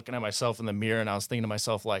remember looking at myself in the mirror and I was thinking to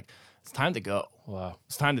myself, like, it's time to go. Wow.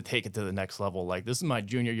 It's time to take it to the next level. Like, this is my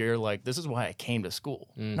junior year. Like, this is why I came to school.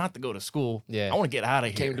 Not to go to school. Yeah. I want to get out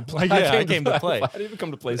of here. Came to play. I came to play. I didn't even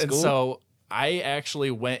come to play school. And so I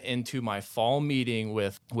actually went into my fall meeting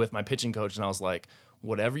with my pitching coach and I was like,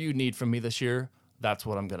 whatever you need from me this year, that's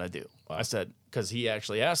what I'm going to do. Wow. I said, because he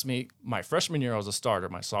actually asked me, my freshman year I was a starter,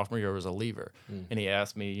 my sophomore year I was a reliever. And he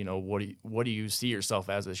asked me, what do you see yourself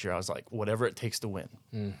as this year? I was like, whatever it takes to win.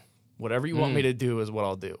 Whatever you want me to do is what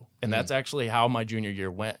I'll do. And that's actually how my junior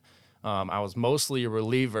year went. I was mostly a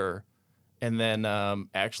reliever. And then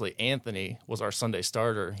actually Anthony was our Sunday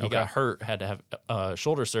starter. He got hurt, had to have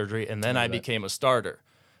shoulder surgery. And then I became a starter.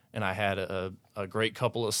 And I had a great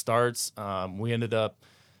couple of starts. We ended up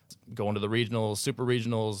going to the regionals, super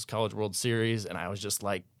regionals, College World Series, and I was just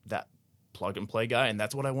like that plug and play guy, and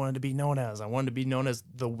that's what I wanted to be known as. I wanted to be known as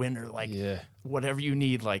the winner, like whatever you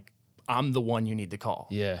need, like I'm the one you need to call.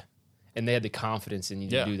 Yeah. And they had the confidence in you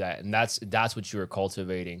to do that. And that's what you were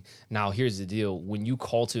cultivating. Now, here's the deal. When you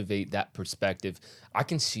cultivate that perspective, I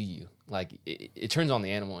can see you. Like, it turns on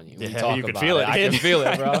the animal in you. Yeah, you can feel it. I can feel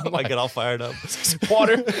it, bro. I get all fired up.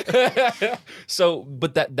 Water. So,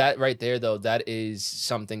 but that right there, though, that is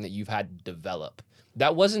something that you've had to develop.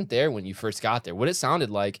 That wasn't there when you first got there. What it sounded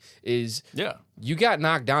like is you got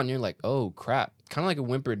knocked down and you're like, oh, crap. Kind of like a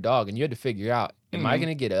whimpered dog. And you had to figure out, am I going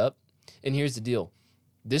to get up? And here's the deal.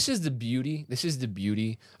 This is the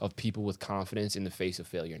beauty of people with confidence in the face of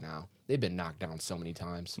failure now. They've been knocked down so many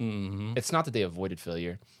times. It's not that they avoided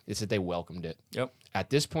failure. It's that they welcomed it. Yep.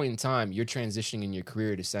 At this point in time, you're transitioning in your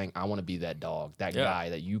career to saying, I want to be that dog, that guy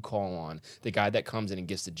that you call on, the guy that comes in and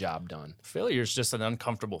gets the job done. Failure is just an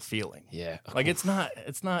uncomfortable feeling. Yeah. Like it's not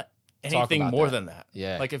anything more than that.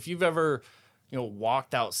 Yeah. Like if you've ever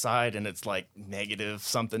walked outside and it's like negative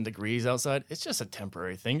something degrees outside, it's just a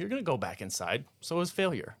temporary thing. You're going to go back inside. So is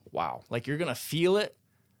failure. Wow. Like you're going to feel it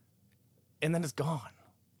and then it's gone.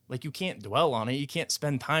 Like you can't dwell on it. You can't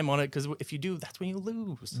spend time on it because if you do, that's when you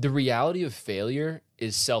lose. The reality of failure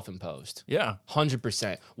is self-imposed. Yeah.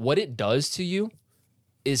 100%. What it does to you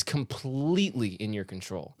is completely in your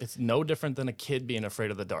control. It's no different than a kid being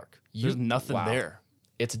afraid of the dark. There's nothing there.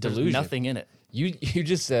 It's a delusion. There's nothing in it. You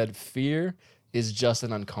just said fear is just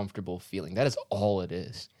an uncomfortable feeling. That is all it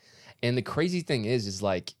is. And the crazy thing is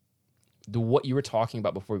like what you were talking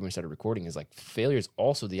about before we started recording is like failure is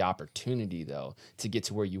also the opportunity, though, to get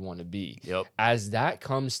to where you want to be. Yep. As that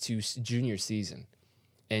comes to junior season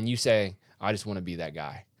and you say, I just want to be that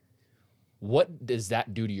guy, what does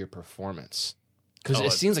that do to your performance? Because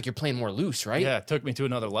it seems like you're playing more loose, right? Yeah, it took me to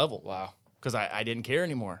another level. Wow. Because I didn't care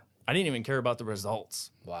anymore. I didn't even care about the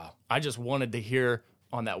results. Wow. I just wanted to hear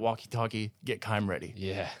on that walkie-talkie, get Kime ready.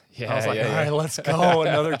 Yeah. I was like, all right, let's go.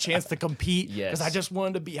 Another chance to compete. Yes. Because I just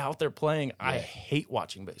wanted to be out there playing. I hate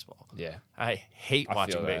watching baseball. Yeah. I hate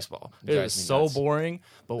watching that. baseball. It It drives is me so nuts. boring.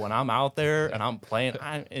 But when I'm out there and I'm playing,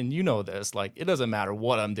 and you know this, like, it doesn't matter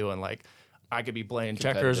what I'm doing. Like, I could be playing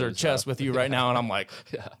checkers or Competitive chess stuff. with you right now, and I'm like,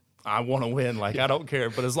 I want to win. Like, I don't care.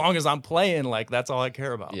 But as long as I'm playing, like, that's all I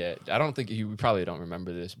care about. Yeah, I don't think you probably don't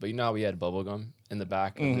remember this, but you know how we had bubble gum in the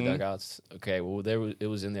back of the dugouts? Okay, well, it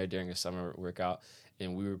was in there during a summer workout,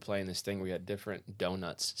 and we were playing this thing. We had different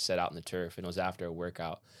donuts set out in the turf, and it was after a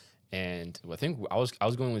workout. And I think I was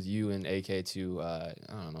going with you and AK to, I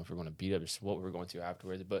don't know if we're going to beat up or what we were going to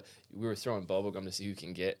afterwards, but we were throwing bubble gum to see who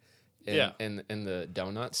can get in the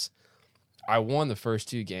donuts. I won the first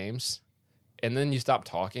 2 games, and then you stopped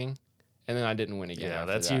talking. And then I didn't win again. Yeah,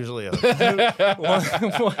 after that's that. usually that's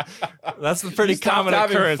the pretty You stopped common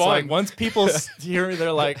having occurrence. fun. Like once people hear,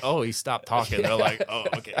 they're like, "Oh, he stopped talking." They're like, "Oh,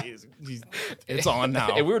 okay, it's on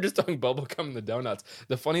now." And we were just throwing bubble gum in the donuts.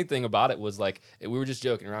 The funny thing about it was like we were just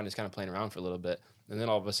joking around, just kind of playing around for a little bit, and then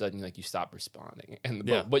all of a sudden, like you stopped responding, and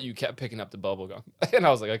but you kept picking up the bubble gum, and I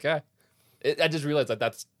was like, okay. I just realized that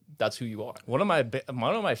that's who you are. One of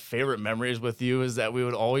my favorite memories with you is that we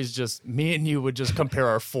would always me and you would just compare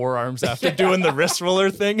our forearms after doing the wrist roller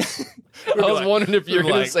thing. I was wondering if you were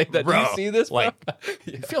going to say that. Bro, do you see this? Bro? Like,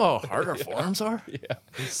 you feel how hard our forearms are? Yeah,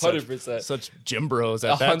 100%. Such gym bros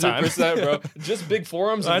at that time. 100%, bro. Just big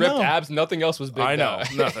forearms and ripped abs. Nothing else was big. I know,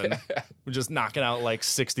 now. nothing. We're just knocking out like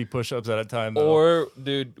 60 push-ups at a time. Though. Or,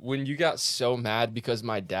 dude, when you got so mad because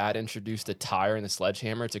my dad introduced the tire and the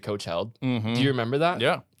sledgehammer to Coach Held. Do you remember that?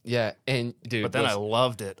 Yeah. Yeah, and dude, But then I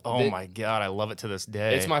loved it. Oh my God, I love it to this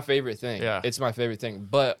day. it's my favorite thing. Yeah. It's my favorite thing.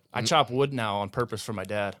 But I chop wood now on purpose for my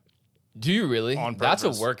dad. do you really? On That's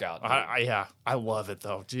purpose. a workout. Dude. I love it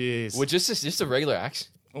though. Jeez. Which is just a regular axe.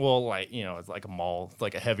 Well, like, it's like a maul, it's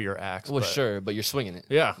like a heavier axe. Well, but sure, but you're swinging it.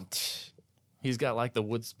 Yeah. He's got like the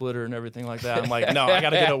wood splitter and everything like that. I'm like, no, I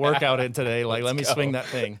got to get a workout in today. Like, let me swing that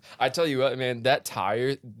thing. I tell you what, man, that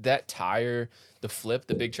tire, the flip,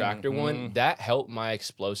 the big tractor one, that helped my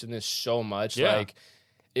explosiveness so much. Yeah. Like,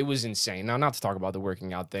 it was insane. Now, not to talk about the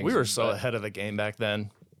working out things. We were so but- ahead of the game back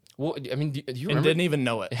then Well, I mean, do you and remember? didn't even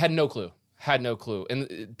know it. Had no clue.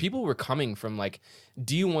 And people were coming from like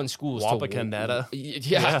D1 schools Wapakoneta.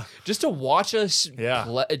 Yeah, just to watch us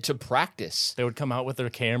to practice. They would come out with their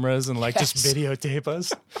cameras and like just videotape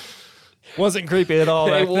us. Wasn't creepy at all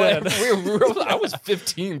back then. I was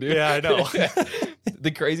 15, dude. Yeah, I know. The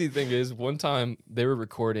crazy thing is, one time they were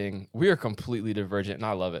recording. We are completely divergent, and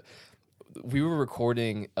I love it. We were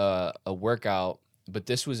recording a workout, but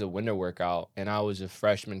this was a winter workout, and I was a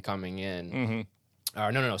freshman coming in.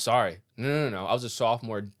 Sorry. No. I was a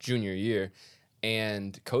sophomore, junior year,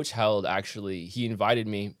 and Coach Held actually, he invited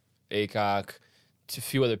me, Acock, to a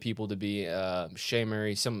few other people to be Shea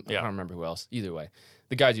Murray, I don't remember who else. Either way,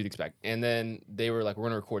 the guys you'd expect. And then they were like, we're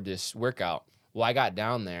going to record this workout. Well, I got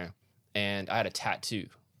down there, and I had a tattoo,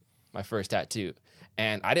 my first tattoo.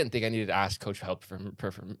 And I didn't think I needed to ask Coach Held for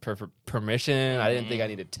permission. I didn't think I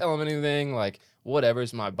needed to tell him anything. Like, whatever,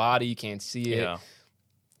 it's my body. You can't see it. Yeah.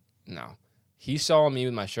 No. He saw me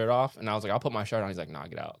with my shirt off, and I was like, I'll put my shirt on. He's like, nah,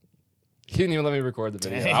 get out. He didn't even let me record the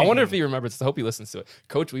video. Dang. I wonder if he remembers. I hope he listens to it.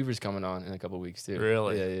 Coach Weaver's coming on in a couple of weeks, too.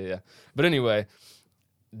 Really? Yeah. But anyway,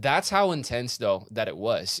 that's how intense, though, that it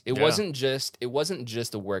was. It wasn't just the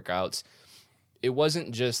workouts. It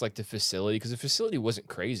wasn't just like the facility, because the facility wasn't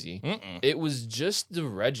crazy. It was just the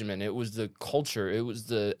regimen. It was the culture. It was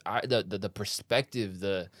the perspective.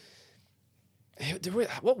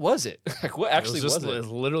 What was it? Like, what actually was it? It was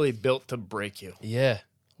literally built to break you. Yeah.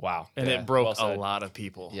 Wow. And Yeah, it broke well a said. lot of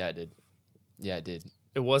people. Yeah, it did.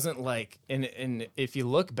 It wasn't like, and if you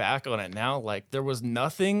look back on it now, like there was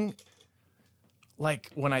nothing. Like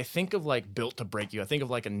when I think of like built to break you, I think of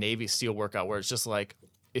like a Navy SEAL workout where it's just like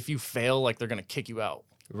if you fail, like they're gonna kick you out.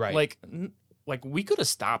 Right. Like we could have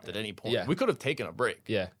stopped at any point. Yeah. We could have taken a break.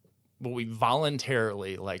 Yeah. But we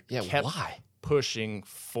voluntarily kept why? pushing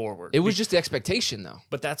forward. It was just the expectation, though.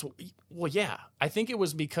 But yeah. I think it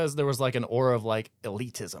was because there was like an aura of like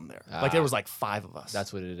elitism there. Like there was like 5 of us.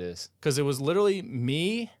 That's what it is. Because it was literally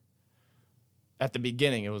me at the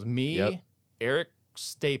beginning. It was me, Eric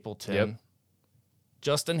Stapleton,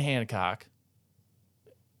 Justin Hancock,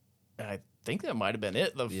 and I think that might have been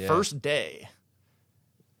it the first day.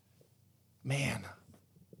 Man,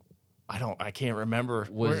 I can't remember.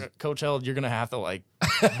 Coach Held, you're going to have to like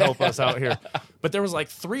help us out here. But there was like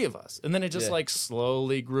 3 of us. And then it just like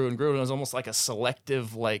slowly grew and grew. And it was almost like a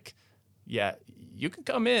selective, like, you you can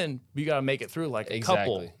come in, but you got to make it through like a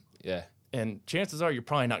Exactly. couple. Yeah. And chances are you're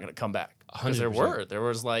probably not going to come back. Because 100%. there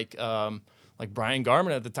was like Brian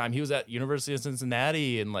Garman at the time. He was at University of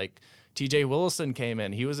Cincinnati, and like TJ Willison came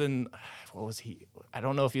in. He was in, what was he? I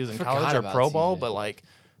don't know if he was in college or pro ball, but like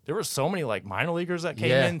there were so many like minor leaguers that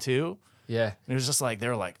came in too. Yeah. And it was just like, they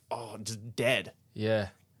were like, oh, just dead. Yeah.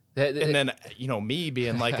 And then, me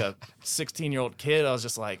being like a 16-year-old kid, I was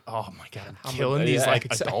just like, oh my God, I'm killing these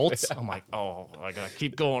adults. I'm like, oh, I got to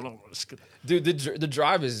keep going. Dude, the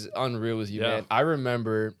drive is unreal with you, Yeah. man. I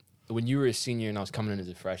remember when you were a senior and I was coming in as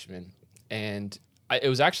a freshman, and it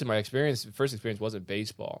was actually my first experience wasn't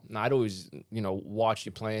baseball. Now, I'd always, watch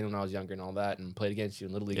you playing when I was younger and all that, and played against you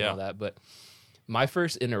in Little League and all that, but my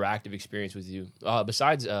first interactive experience with you,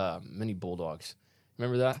 besides mini Bulldogs,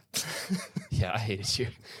 remember that? Yeah, I hated you.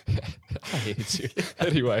 I hated you.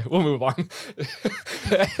 Anyway, we'll move on.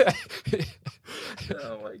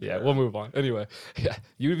 Oh my God. Yeah, we'll move on. Anyway, yeah,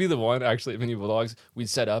 you would be the one actually at Mini Bulldogs. We'd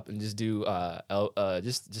set up and just do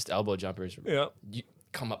just elbow jumpers. Yeah, you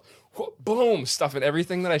come up, boom, stuffing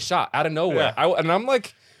everything that I shot out of nowhere. Yeah. And I'm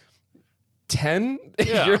like 10.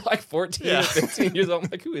 Yeah. You're like 14 or 15 years old. I'm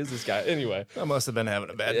like, who is this guy? Anyway, I must have been having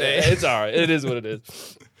a bad day. It's all right. It is what it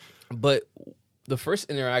is. But the first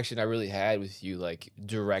interaction I really had with you, like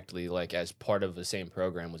directly, like as part of the same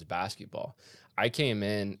program, was basketball. I came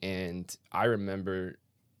in and I remember,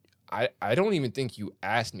 I don't even think you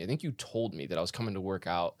asked me. I think you told me that I was coming to work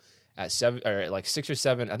out at 7 or like 6 or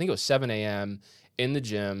 7. I think it was 7 a.m. in the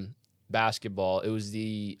gym, basketball. It was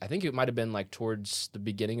I think it might have been like towards the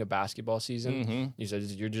beginning of basketball season. Mm-hmm. You said,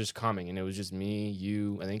 you're just coming. And it was just me,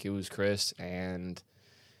 you, I think it was Chris, and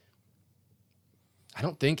I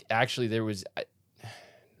don't think actually there was,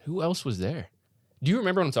 who else was there? Do you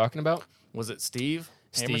remember what I'm talking about? Was it Steve?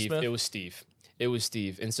 Steve. It was Steve. It was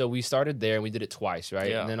Steve. And so we started there and we did it twice, right?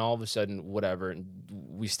 Yeah. And then all of a sudden, whatever,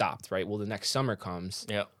 we stopped, right? Well, the next summer comes.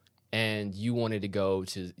 Yeah. And you wanted to go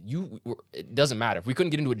to it doesn't matter. If we couldn't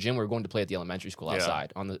get into a gym, we were going to play at the elementary school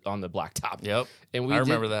outside on the blacktop. Yep. And I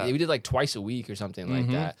remember that. We did like twice a week or something like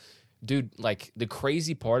that. Dude, like the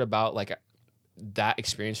crazy part about like that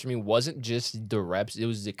experience for me wasn't just the reps. It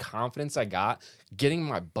was the confidence I got getting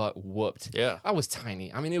my butt whooped. Yeah. I was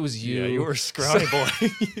tiny. I mean, it was you. Yeah, you were a scrawny boy.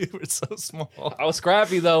 You were so small. I was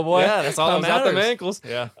scrappy though, boy. Yeah, that's all that matters. Out the ankles.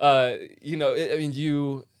 Yeah.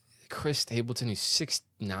 You, Chris Stapleton, who's 6'9",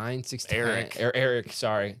 6'10". Eric,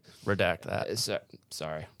 sorry. Redact that.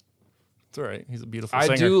 Sorry. It's all right. He's a beautiful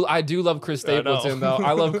singer. I do love Chris Stapleton, though.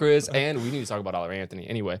 I love Chris, and we need to talk about Oliver Anthony.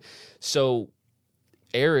 Anyway, so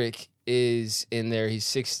Eric is in there. He's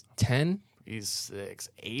 6'10". He's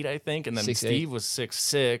 6'8", I think, and then 6'8". Steve was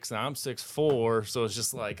 6'6", and I'm 6'4", so it's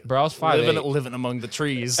just like bro, I was 5'8". living among the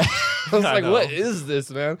trees. I was like, what is this,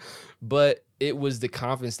 man? But it was the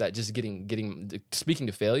confidence that just getting speaking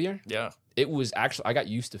to failure. Yeah, it was actually, I got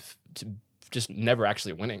used to just never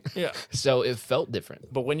actually winning. Yeah, so it felt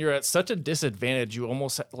different. But when you're at such a disadvantage, you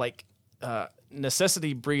almost like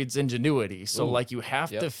necessity breeds ingenuity. So like you have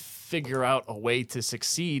to figure out a way to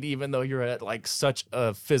succeed, even though you're at like such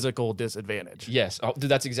a physical disadvantage. Yes, dude,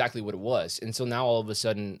 that's exactly what it was. And so now all of a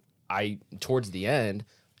sudden, towards the end,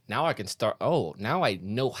 now I can start. Oh, now I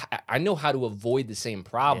know how to avoid the same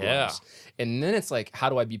problems. Yeah. And then it's like, how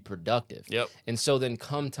do I be productive? Yep. And so then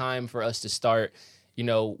come time for us to start,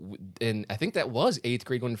 and I think that was 8th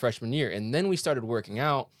grade going to freshman year. And then we started working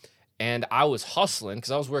out. And I was hustling because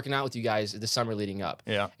I was working out with you guys the summer leading up.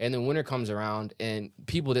 Yeah. And then winter comes around and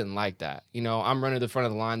people didn't like that. I'm running to the front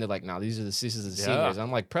of the line. They're like, no, these are the seniors.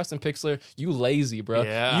 I'm like, Preston Pixler, you lazy, bro.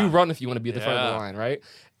 Yeah. You run if you want to be at the front of the line, right?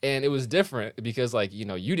 And it was different because, like,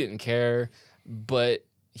 you didn't care, but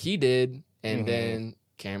he did. And then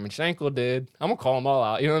Cameron Schenkel did. I'm going to call them all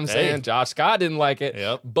out. You know what I'm saying? Josh Scott didn't like it.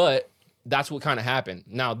 Yep. But that's what kind of happened.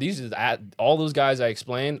 Now, these are all those guys I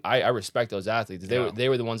explained. I respect those athletes. They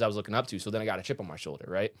were the ones I was looking up to. So then I got a chip on my shoulder,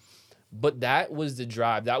 right? But that was the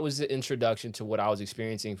drive. That was the introduction to what I was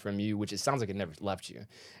experiencing from you, which it sounds like it never left you.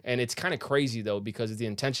 And it's kind of crazy, though, because of the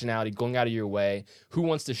intentionality, going out of your way. Who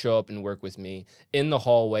wants to show up and work with me in the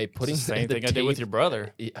hallway, putting the same thing I did with your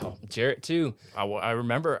brother. Jarrett, too.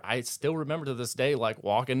 I still remember to this day, like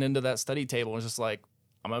walking into that study table and just like,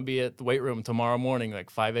 I'm going to be at the weight room tomorrow morning,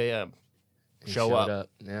 like 5 a.m. Show up.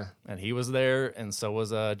 Yeah. And he was there, and so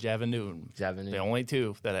was Javin Newton. The only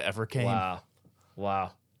two that ever came.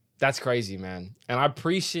 Wow. That's crazy, man. And I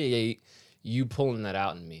appreciate you pulling that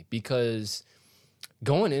out in me because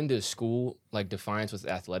going into school like Defiance with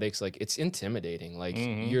athletics, like it's intimidating. Like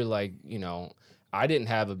you're like, I didn't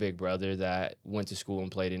have a big brother that went to school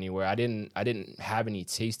and played anywhere. I didn't have any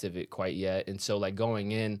taste of it quite yet. And so like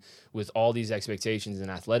going in with all these expectations in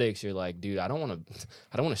athletics, you're like, dude, I don't want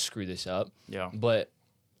to screw this up. Yeah. But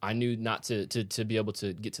I knew not to be able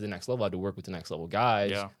to get to the next level, I had to work with the next level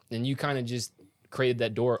guys. Yeah. And you kind of just created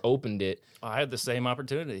that door, opened it. I had the same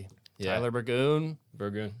opportunity. Yeah. Tyler Burgoon.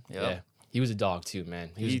 Yep. Yeah. He was a dog too, man.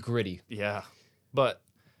 He was gritty. Yeah. But,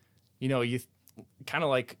 you kind of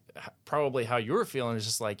like probably how you were feeling is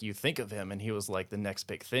just like you think of him and he was like the next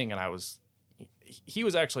big thing. And he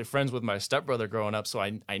was actually friends with my stepbrother growing up. So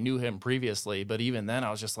I knew him previously. But even then I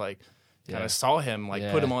was just like, kind of saw him, like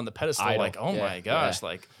put him on the pedestal, Idol. like, oh my gosh,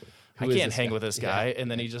 like I can't hang with this guy. Yeah. And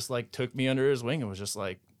then he just like took me under his wing and was just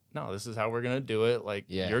like, no, this is how we're going to do it. Like,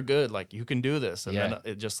 you're good. Like you can do this. And then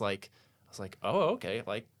it just like, I was like, oh, okay.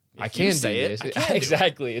 Like, I can say it.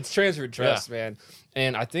 Exactly. It's transfer trust, man.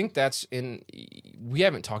 And I think we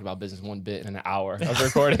haven't talked about business one bit in an hour of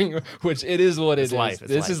recording, which it is what it is. Life.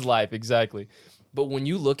 This is life. Exactly. But when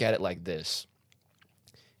you look at it like this,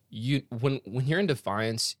 when you're in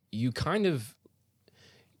Defiance, you kind of,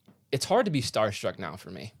 it's hard to be starstruck now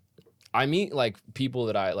for me. I meet like people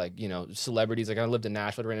that I like, celebrities. Like I lived in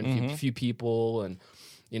Nashville, ran into a few people, and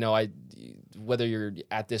whether you're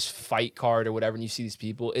at this fight card or whatever, and you see these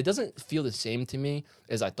people, it doesn't feel the same to me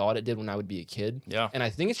as I thought it did when I would be a kid. Yeah. And I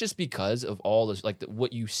think it's just because of all this, like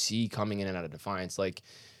what you see coming in and out of Defiance. Like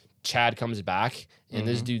Chad comes back, and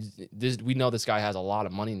this dude, we know this guy has a lot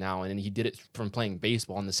of money now, and he did it from playing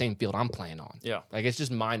baseball on the same field I'm playing on. Yeah. Like it's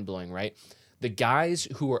just mind blowing, right? The guys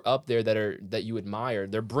who are up there that you admire,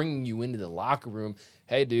 they're bringing you into the locker room.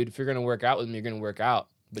 Hey, dude, if you're going to work out with me, you're going to work out.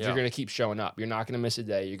 But you're going to keep showing up. You're not going to miss a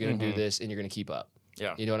day. You're going to do this, and you're going to keep up.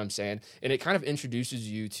 Yeah. You know what I'm saying? And it kind of introduces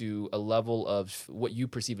you to a level of what you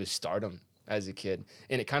perceive as stardom as a kid.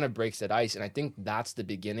 And it kind of breaks that ice. And I think that's the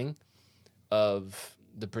beginning of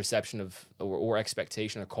the perception of or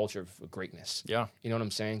expectation, a culture of greatness. Yeah. You know what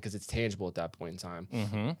I'm saying? Because it's tangible at that point in time.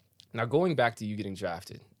 Mm-hmm. Now, going back to you getting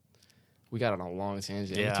drafted, we got on a long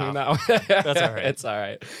tangent between that one. That's all right. It's all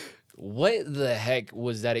right. What the heck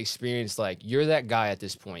was that experience like? You're that guy at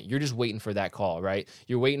this point. You're just waiting for that call, right?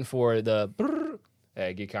 You're waiting for the,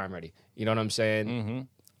 hey, get Kime ready. You know what I'm saying? Mm-hmm.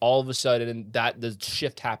 All of a sudden, the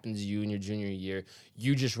shift happens to you in your junior year.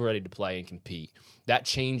 You just ready to play and compete. That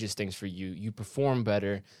changes things for you. You perform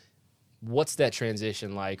better. What's that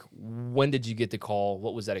transition like? When did you get the call?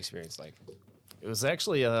 What was that experience like? It was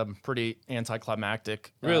actually pretty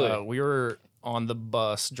anticlimactic. Really? We were on the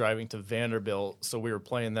bus driving to Vanderbilt, so we were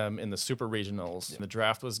playing them in the Super Regionals. The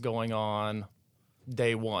draft was going on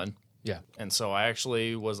day one. Yeah. And so I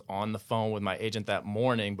actually was on the phone with my agent that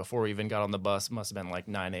morning before we even got on the bus. It must have been like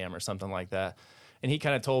 9 a.m. or something like that. And he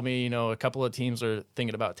kind of told me, a couple of teams are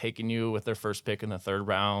thinking about taking you with their first pick in the third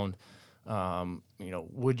round.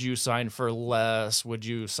 Would you sign for less? Would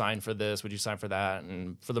you sign for this? Would you sign for that?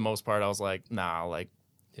 And for the most part, I was like, nah, like,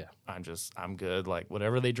 yeah, I'm good. Like,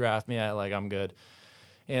 whatever they draft me at, like, I'm good.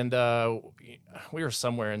 And we were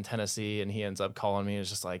somewhere in Tennessee, and he ends up calling me. It's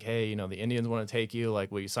just like, hey, the Indians want to take you.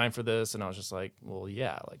 Like, will you sign for this? And I was just like, well,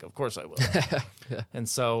 yeah, like, of course I will. Yeah. And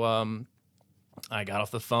so I got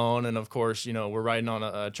off the phone, and of course, we're riding on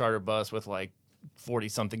a charter bus with like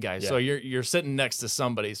 40-something guys. Yeah. So you're sitting next to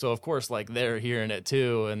somebody. So of course, like they're hearing it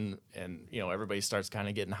too, and everybody starts kind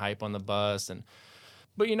of getting hype on the bus.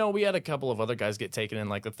 But we had a couple of other guys get taken in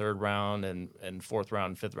like the third round and fourth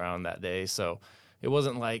round, fifth round that day. So it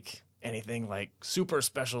wasn't like anything like super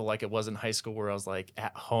special like it was in high school where I was like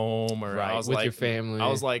at home or I was with like your family. I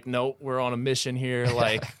was like, nope, we're on a mission here.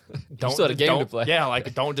 Like, don't still had a game to play. Yeah,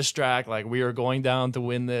 like don't distract. Like we are going down to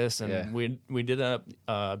win this, and we did end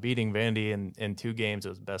up beating Vandy in 2 games. It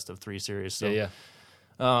was best of 3 series. So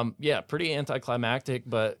pretty anticlimactic,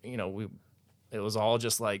 but it was all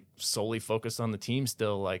just like solely focused on the team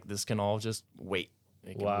still. Like this can all just wait.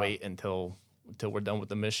 It can wait until we're done with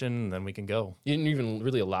the mission, and then we can go. You didn't even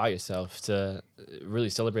really allow yourself to really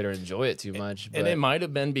celebrate or enjoy it too much. And it might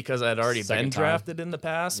have been because I'd already been drafted in the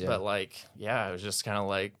past, Yeah. but like, it was just kind of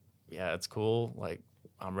like, yeah, it's cool. Like,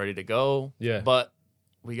 I'm ready to go. Yeah. But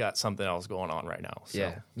we got something else going on right now. So.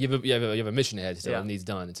 Yeah. You have a mission ahead still. Yeah. It needs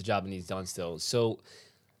done. It's a job that needs done still. So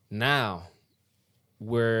now,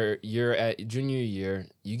 where you're at junior year,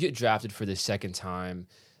 you get drafted for the second time.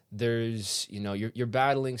 There's, you're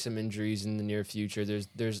battling some injuries in the near future.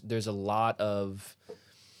 There's a lot of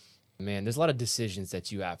decisions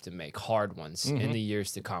that you have to make, hard ones in the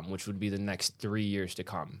years to come, which would be the next 3 years to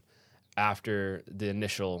come after the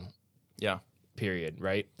initial period,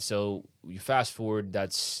 right? So you fast forward,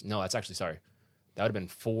 that would have been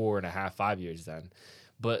 4.5, 5 years then.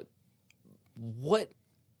 But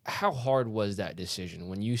how hard was that decision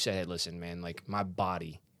when you said, hey, listen, man, like my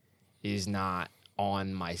body is not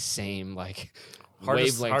on my same like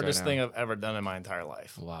Hardest wavelength thing I've ever done in my entire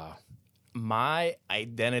life. Wow. My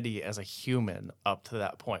identity as a human up to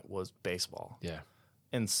that point was baseball. Yeah.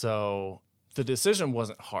 And so the decision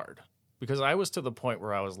wasn't hard because I was to the point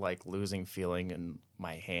where I was like losing feeling in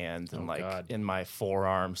my hand and in my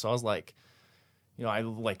forearm. So I was like, you know, I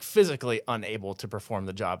like physically unable to perform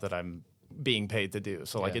the job that I'm being paid to do.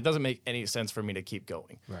 So like it doesn't make any sense for me to keep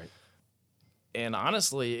going. Right. And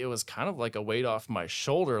honestly, it was kind of like a weight off my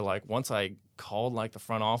shoulder. Like once I called like the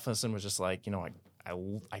front office and was just like, you know,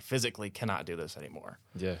 I physically cannot do this anymore.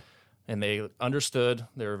 Yeah. And they understood.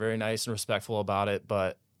 They were very nice and respectful about it.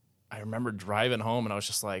 But I remember driving home and I was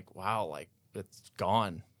just like, wow, like it's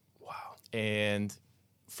gone. Wow. And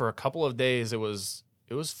for a couple of days, it was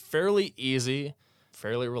fairly easy,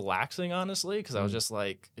 fairly relaxing, honestly, because I was just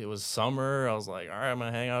like, it was summer. I was like, all right, I'm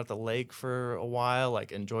going to hang out at the lake for a while,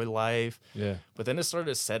 like enjoy life. Yeah. But then it started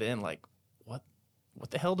to set in like, what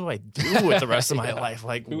the hell do I do with the rest of my life?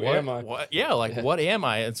 Like, Who what am I? What, yeah, like, what am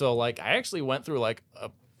I? And so, like, I actually went through, like,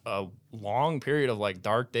 a long period of, like,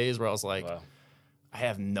 dark days where I was like, Wow. I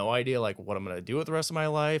have no idea, like, what I'm going to do with the rest of my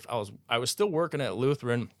life. I was still working at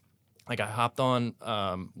Lutheran. Like, I hopped on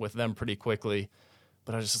with them pretty quickly.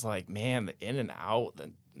 But I was just like, man, the in and out,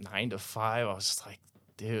 the 9 to 5, I was just like,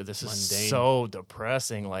 dude, this is so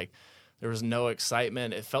depressing. Like, there was no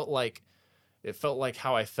excitement. It felt like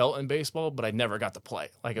how I felt in baseball, but I never got to play.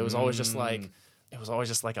 Like it was always just like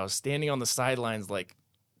I was standing on the sidelines. Like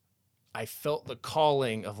I felt the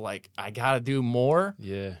calling of like, I got to do more.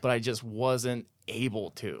 Yeah. But I just wasn't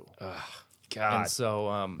able to. God. And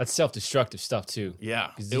so, that's self-destructive stuff too.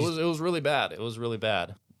 Yeah, it was really bad. It was really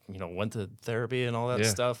bad. You know, went to therapy and all that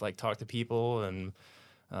stuff, like talked to people and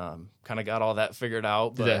kind of got all that figured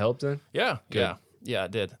out. Did that help then? Yeah. Good. Yeah,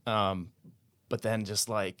 it did. But then just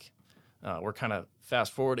like, we're kind of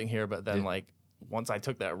fast forwarding here, but then like once I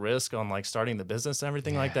took that risk on like starting the business and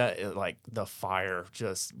everything like that, it, like the fire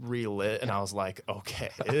just relit, and I was like, okay,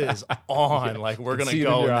 it is on. Like we're gonna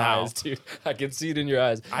go now. Eyes, dude. I can see it in your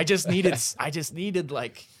eyes. I just needed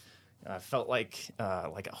like. I felt like a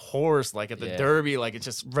horse, like at the Derby, like it's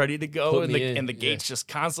just ready to go, and the gate's just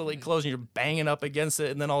constantly closing. You're banging up against it,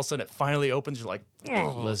 and then all of a sudden it finally opens. You're like,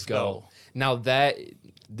 let's go. Now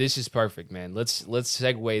this is perfect, man. Let's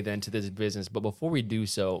segue then to this business. But before we do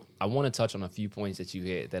so, I want to touch on a few points that you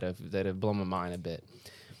hit that have blown my mind a bit.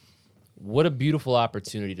 What a beautiful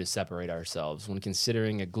opportunity to separate ourselves when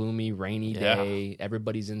considering a gloomy, rainy day.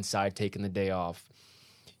 Everybody's inside taking the day off.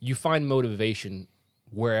 You find motivation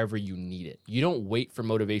wherever you need it. You don't wait for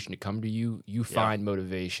motivation to come to you. You find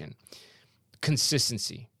motivation.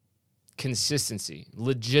 Consistency.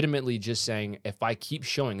 Legitimately just saying, if I keep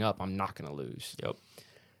showing up, I'm not going to lose. Yep.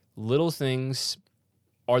 Little things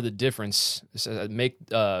are the difference.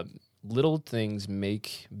 Little things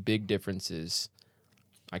make big differences.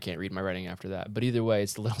 I can't read my writing after that. But either way,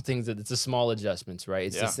 it's the little things it's the small adjustments, right?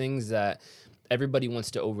 It's the things that everybody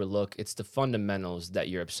wants to overlook. It's the fundamentals that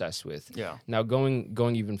you're obsessed with. Yeah. Now,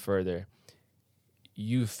 going even further,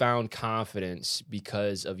 you found confidence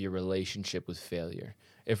because of your relationship with failure.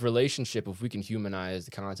 If we can humanize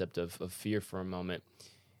the concept of fear for a moment,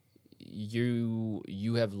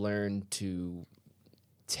 you have learned to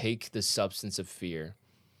take the substance of fear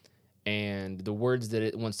and the words that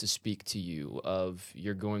it wants to speak to you of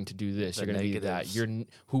you're going to do this, you're going to do that.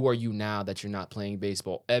 Who are you now that you're not playing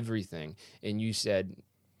baseball? Everything. And you said,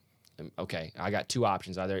 okay, I got two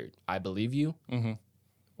options. Either I believe you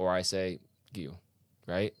or I say you,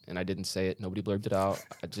 right? And I didn't say it. Nobody blurted it out.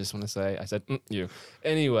 I just want to say, I said you.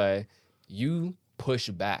 Anyway, you push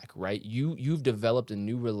back, right? You've developed a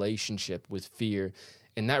new relationship with fear.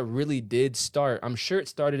 And that really did start. I'm sure it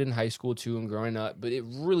started in high school too and growing up, but it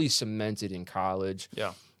really cemented in college.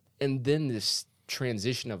 Yeah. And then this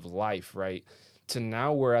transition of life, right? To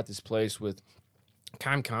now we're at this place with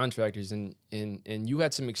Kime Contractors and you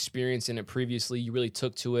had some experience in it previously. You really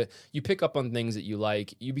took to it. You pick up on things that you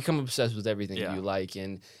like. You become obsessed with everything that you like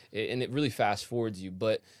and it really fast forwards you.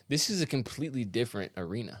 But this is a completely different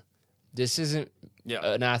arena. This isn't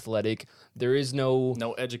an athletic. There is no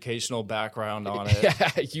educational background on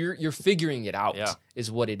it. You're figuring it out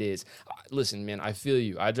is what it is. Listen, man, I feel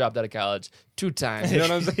you. I dropped out of college 2 times. You know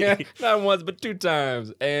what I'm saying? Not once, but 2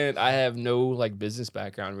 times. And I have no like business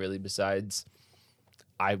background really besides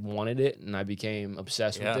I wanted it and I became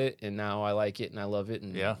obsessed with it and now I like it and I love it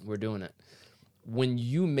and we're doing it. When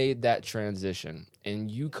you made that transition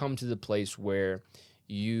and you come to the place where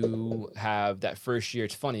you have that first year.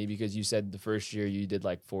 It's funny because you said the first year you did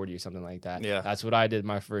like 40 or something like that. Yeah. That's what I did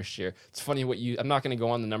my first year. It's funny I'm not going to go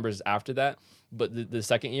on the numbers after that, but the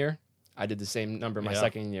second year, I did the same number my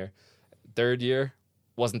second year. Third year,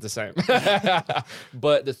 wasn't the same.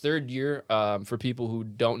 But the third year, for people who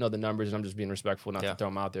don't know the numbers, and I'm just being respectful not to throw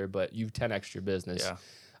them out there, but you've 10x your business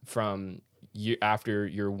from after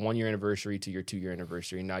your 1 year anniversary to your 2 year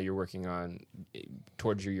anniversary. Now you're working on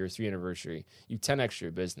towards your year 3 anniversary. You 10x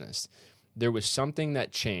your business. There was something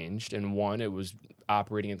that changed, and one, it was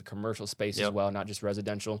operating in the commercial space as well, not just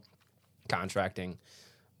residential contracting.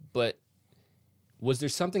 But was there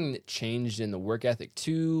something that changed in the work ethic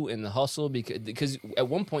too, in the hustle? Because at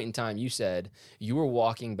one point in time, you said you were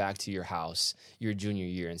walking back to your house your junior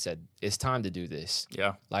year and said, it's time to do this.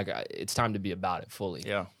 Yeah. Like, it's time to be about it fully.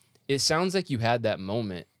 Yeah. It sounds like you had that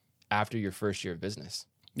moment after your first year of business.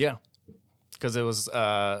 Yeah. Because it was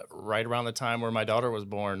right around the time where my daughter was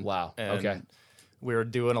born. Wow. And okay. we were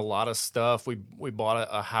doing a lot of stuff. We bought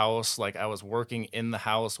a house. Like, I was working in the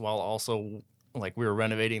house while also, like, we were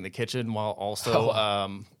renovating the kitchen while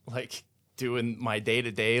also, like, doing my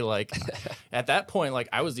day-to-day. Like, at that point, like,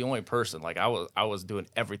 I was the only person. Like, I was doing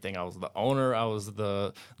everything. I was the owner. I was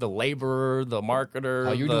the laborer, the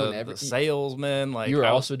marketer, the salesman. Like, you were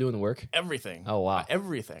also doing the work? Everything. Oh, wow.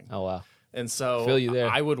 Everything. Oh, wow. And so feel you there.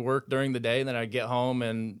 I would work during the day, and then I'd get home,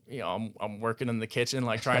 and I'm working in the kitchen,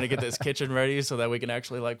 like trying to get this kitchen ready so that we can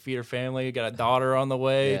actually like feed our family. Got a daughter on the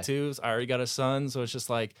way too. So I already got a son, so it's just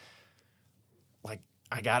like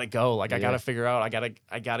I gotta go. Like I gotta figure out.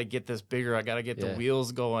 I gotta get this bigger. I gotta get the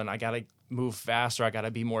wheels going. I gotta move faster. I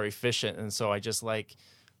gotta be more efficient. And so I just like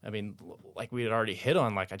we had already hit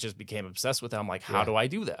on, like, I just became obsessed with it. I'm like, how do I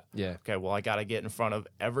do that? Yeah. Okay, well, I got to get in front of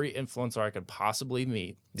every influencer I could possibly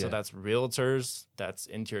meet. So that's realtors, that's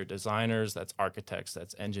interior designers, that's architects,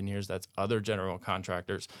 that's engineers, that's other general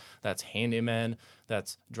contractors, that's handymen,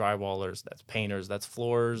 that's drywallers, that's painters, that's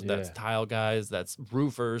floors, that's tile guys, that's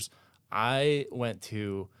roofers. I went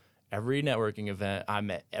to every networking event. I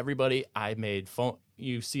met everybody. I made phone.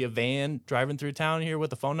 You see a van driving through town here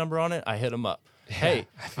with a phone number on it, I hit them up. Hey,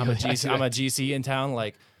 I'm a GC in town.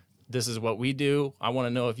 Like, this is what we do. I want to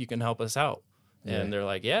know if you can help us out. And they're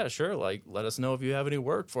like, yeah, sure. Like, let us know if you have any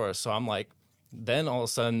work for us. So I'm like, then all of a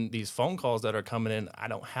sudden, these phone calls that are coming in, I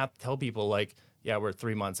don't have to tell people, like, yeah, we're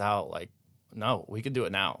 3 months out. Like, no, we can do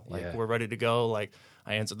it now. Like, we're ready to go. Like,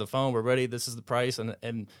 I answered the phone. We're ready. This is the price.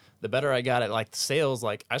 And the better I got at, like, sales,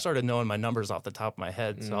 like, I started knowing my numbers off the top of my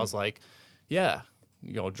head. So I was like, yeah.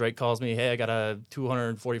 Drake calls me, hey, I got a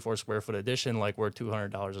 244 square foot addition, like, we're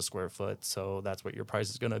 $200 a square foot, so that's what your price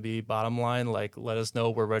is going to be. Bottom line, like, let us know,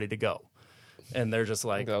 we're ready to go. And they're just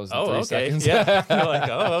like, that was oh, 3 okay. seconds. Yeah. They're like,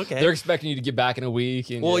 oh, okay. They're expecting you to get back in a week.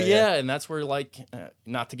 And well, and that's where, like,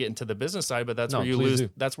 not to get into the business side, but that's where you lose.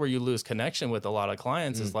 That's where you lose connection with a lot of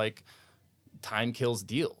clients. Is like, time kills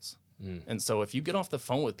deals. And so if you get off the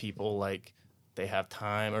phone with people, like, they have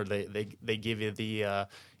time, or they give you the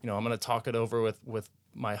I'm going to talk it over with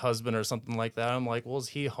my husband or something like that. I'm like, well, is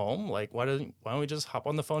he home? Like, why don't we just hop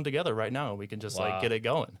on the phone together right now? We can just like get it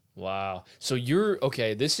going. Wow. So you're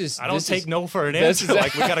okay. I don't take no for an answer.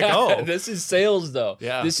 Like, we gotta go. This is sales though.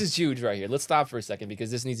 Yeah. This is huge right here. Let's stop for a second because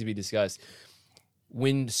this needs to be discussed.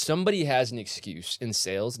 When somebody has an excuse in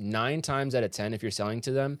sales, 9 times out of 10, if you're selling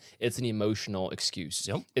to them, it's an emotional excuse.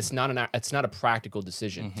 Yep. It's not a practical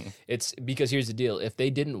decision. It's because here's the deal. If they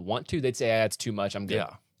didn't want to, they'd say, it's too much. I'm good.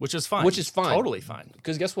 Yeah. Which is fine. Totally fine.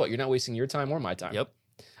 Because guess what? You're not wasting your time or my time. Yep.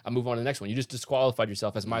 I'll move on to the next one. You just disqualified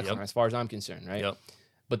yourself as my client as far as I'm concerned, right? Yep.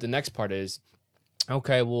 But the next part is,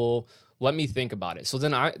 okay, well, let me think about it. So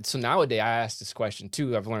nowadays I ask this question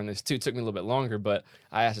too. I've learned this too. It took me a little bit longer, but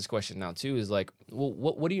I ask this question now too, is like, well,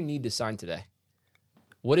 what do you need to sign today?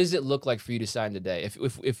 What does it look like for you to sign today?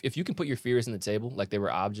 If you can put your fears on the table like they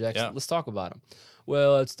were objects, let's talk about them.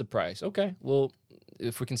 Well, it's the price. Okay, well,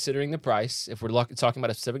 if we're considering the price, if we're talking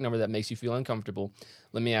about a specific number that makes you feel uncomfortable,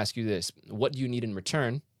 let me ask you this. What do you need in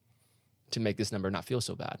return to make this number not feel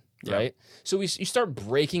so bad, right? So you start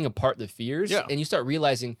breaking apart the fears, and you start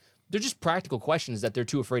realizing they're just practical questions that they're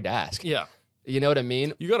too afraid to ask. Yeah. You know what I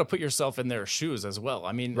mean? You got to put yourself in their shoes as well.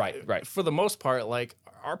 I mean, right. For the most part, like,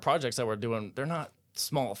 our projects that we're doing, they're not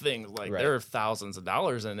small things. Like, there are thousands of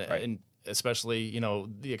dollars in it. Right. And especially,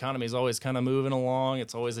 the economy is always kind of moving along.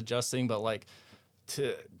 It's always adjusting. But, like,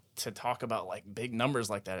 to talk about, like, big numbers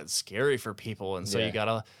like that, it's scary for people. And so you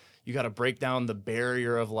got to break down the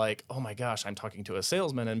barrier of, like, oh my gosh, I'm talking to a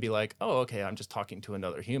salesman, and be like, oh, okay, I'm just talking to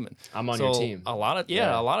another human. I'm on your team. A lot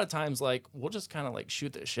of times, like, we'll just kind of, like,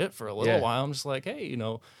 shoot this shit for a little while. I'm just like, hey,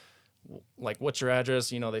 like, what's your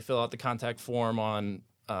address? They fill out the contact form on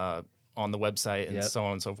on the website and so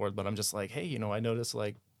on and so forth. But I'm just like, hey, you know, I noticed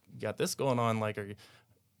like you got this going on. Like, are you,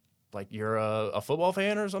 like you're a football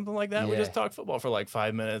fan or something like that? We just talk football for like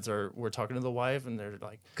 5 minutes, or we're talking to the wife and they're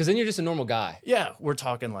like, because then you're just a normal guy. Yeah, we're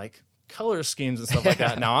talking like color schemes and stuff like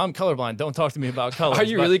that. Now I'm colorblind. Don't talk to me about colors. Are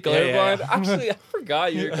you really colorblind? Yeah. Actually, I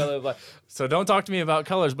forgot you're colorblind. So don't talk to me about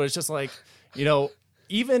colors. But it's just like, you know,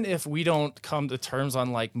 even if we don't come to terms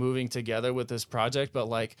on like moving together with this project, but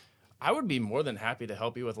like I would be more than happy to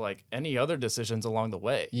help you with like any other decisions along the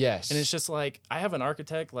way. Yes. And it's just like, I have an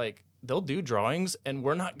architect, like they'll do drawings, and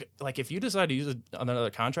we're not like, if you decide to use another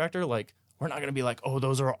contractor, like we're not going to be like, oh,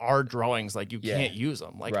 those are our drawings. Like you can't use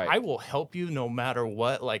them. Like I will help you no matter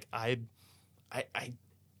what. Like I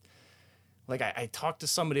talked to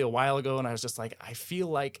somebody a while ago and I was just like, I feel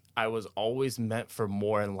like I was always meant for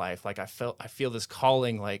more in life. Like I feel this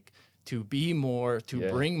calling, like to be more, to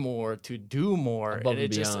bring more, to do more. Above and it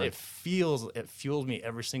and just, beyond. it fuels me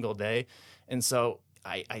every single day. And so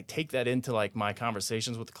I take that into like my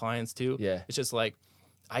conversations with the clients too. Yeah. It's just like,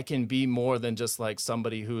 I can be more than just like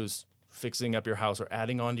somebody who's fixing up your house or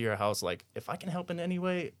adding on to your house. Like if I can help in any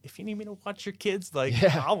way, if you need me to watch your kids, like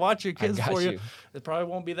I'll watch your kids for you. It probably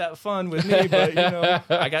won't be that fun with me, but you know,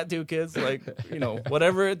 I got 2 kids, like, you know,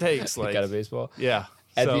 whatever it takes. Like, got a baseball? Yeah.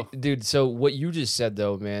 So, dude, so what you just said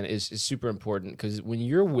though, man, is super important, because when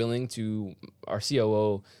you're willing to, our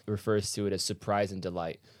COO refers to it as surprise and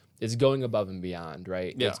delight. It's going above and beyond,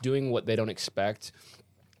 right? Yeah. It's doing what they don't expect,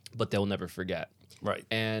 but they'll never forget. Right.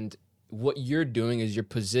 And what you're doing is your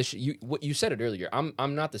position. You said it earlier. I'm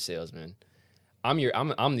not the salesman. I'm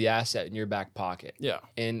the asset in your back pocket. Yeah.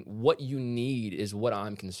 And what you need is what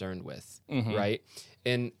I'm concerned with, right?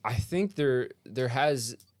 And I think the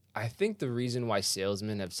reason why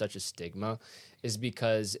salesmen have such a stigma is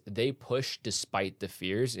because they push despite the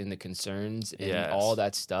fears and the concerns and all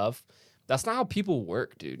that stuff. That's not how people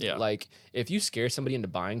work, dude. Yeah. Like, if you scare somebody into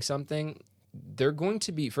buying something, they're going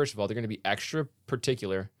to be, first of all, they're going to be extra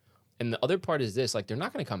particular. And the other part is this, like, they're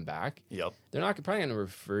not going to come back. Yep. They're not probably going to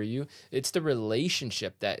refer you. It's the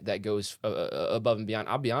relationship that goes above and beyond.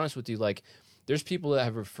 I'll be honest with you, like, there's people that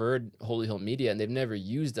have referred Holy Hill Media and they've never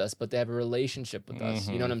used us, but they have a relationship with us.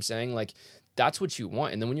 You know what I'm saying? Like, that's what you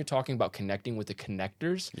want. And then when you're talking about connecting with the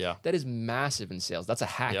connectors, that is massive in sales. That's a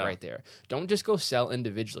hack right there. Don't just go sell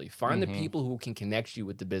individually. Find the people who can connect you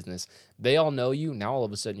with the business. They all know you. Now all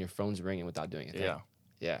of a sudden your phone's ringing without doing it.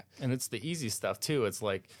 Yeah. And it's the easy stuff too. It's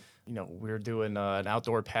like, you know, we're doing an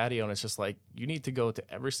outdoor patio, and it's just like, you need to go to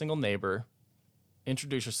every single neighbor,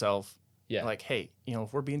 introduce yourself. Yeah. Like, hey, you know,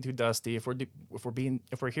 if we're being too dusty, if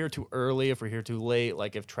we're here too early, if we're here too late,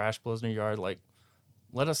 like if trash blows in your yard, like,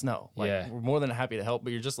 let us know. Like, we're more than happy to help.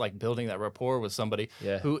 But you're just like building that rapport with somebody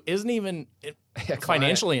who isn't even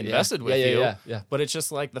financially invested with you. Yeah. But it's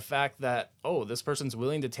just like the fact that, oh, this person's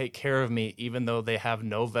willing to take care of me, even though they have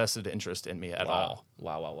no vested interest in me at all.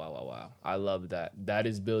 Wow. I love that. That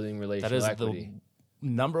is building relational equity. The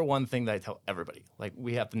number one thing that I tell everybody. Like,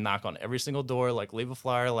 we have to knock on every single door, like leave a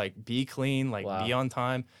flyer, like be clean, like be on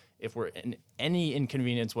time. If we're in any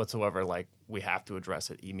inconvenience whatsoever, like, we have to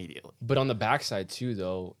address it immediately. But on the backside too,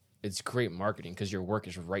 though, it's great marketing because your work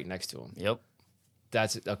is right next to them. Yep.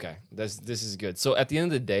 That's it. Okay. This is good. So at the end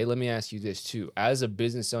of the day, let me ask you this too. As a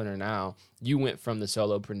business owner now, you went from the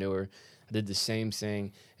solopreneur, did the same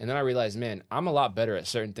thing, and then I realized, man, I'm a lot better at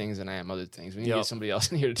certain things than I am other things. We need to get somebody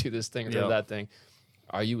else in here to do this thing or do that thing.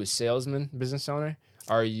 Are you a salesman, business owner?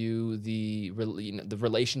 Are you the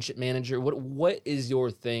relationship manager? What is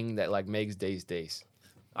your thing that like makes Dace?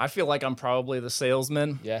 I feel like I'm probably the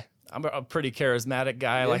salesman. Yeah. I'm a pretty charismatic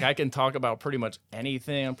guy. Like, I can talk about pretty much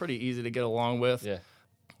anything. I'm pretty easy to get along with. Yeah.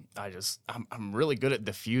 I'm really good at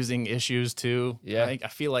diffusing issues too. Yeah. I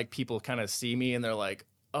feel like people kind of see me and they're like,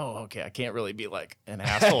 oh, okay, I can't really be like an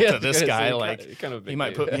asshole to this guy. Like, he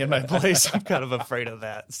might put me in my place. I'm kind of afraid of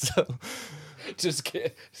that. So just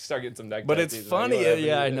start getting some neck. But it's funny.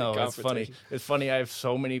 I know. It's funny. It's funny. I have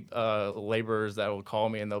so many laborers that will call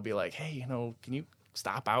me and they'll be like, hey, you know, can you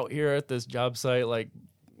stop out here at this job site? Like,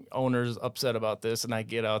 owner's upset about this. And I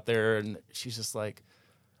get out there and she's just like,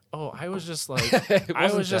 oh, I was just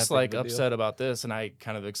like, upset about this. And I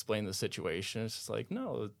kind of explain the situation. It's just like,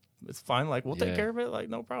 no, it's fine. Like, we'll take care of it. Like,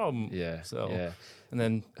 no problem. Yeah. So, and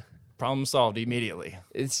then problem solved immediately.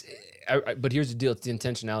 But here's the deal. It's the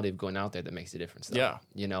intentionality of going out there that makes the difference. Though, yeah.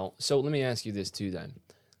 You know? So let me ask you this too then.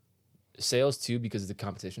 Sales too because of the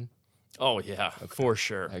competition? Oh, yeah, for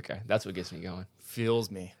sure. Okay. That's what gets me going.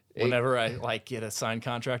 Feels me. Whenever I like get a signed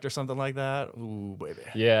contract or something like that, ooh, baby.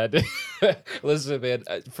 Yeah. Listen, man,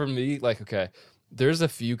 for me, like, okay, There's a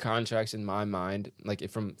few contracts in my mind, like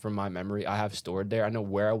from my memory, I have stored there. I know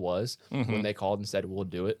where I was when they called and said, we'll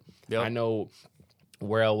do it. Yep. I know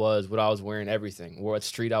where I was, what I was wearing, everything, what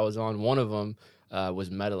street I was on. One of them was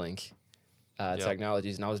Metalink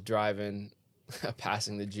Technologies, and I was driving,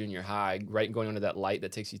 passing the junior high, right, going under that light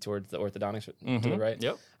that takes you towards the orthodontics, to the right.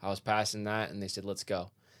 Yep. I was passing that, and they said, let's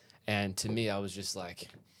go. And to me, I was just like...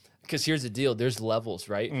 Because here's the deal, there's levels,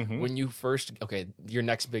 right? When you first, your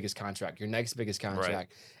next biggest contract, right.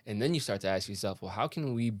 And then you start to ask yourself, well, how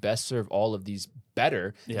can we best serve all of these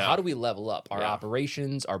better? Yeah. How do we level up our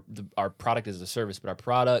operations, our product as a service, but our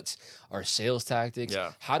products, our sales tactics?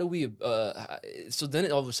 Yeah. How do we, so then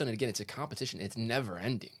all of a sudden, again, it's a competition. It's never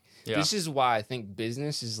ending. Yeah. This is why I think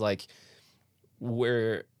business is like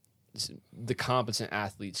where the competent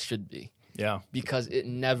athletes should be. Yeah. Because it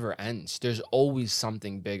never ends. There's always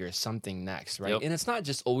something bigger, something next, right? Yep. And it's not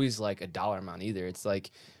just always like a dollar amount either. It's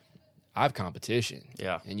like, I have competition.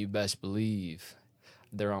 Yeah. And you best believe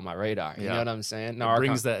they're on my radar. You know what I'm saying? No,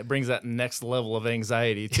 it brings that next level of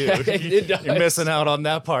anxiety too. It does. You're missing out on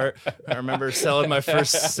that part. I remember selling my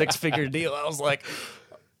first 6-figure deal. I was like,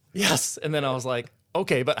 yes. And then I was like,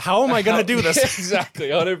 okay, but how am I going to do this? Exactly.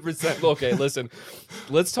 100%. Okay, listen,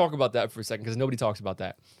 let's talk about that for a second because nobody talks about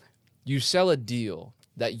that. You sell a deal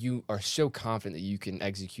that you are so confident that you can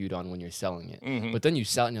execute on when you're selling it. But then you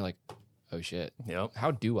sell it and you're like, oh shit, how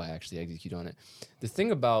do I actually execute on it? The thing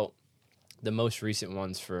about the most recent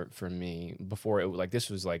ones for me, before it, like this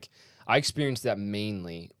was like, I experienced that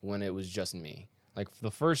mainly when it was just me. Like the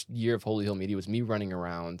first year of Holy Hill Media was me running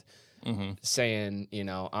around saying, you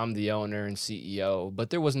know, I'm the owner and CEO, but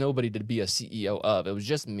there was nobody to be a CEO of. It was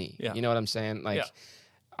just me. Yeah. You know what I'm saying? Like,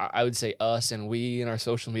 I would say us and we in our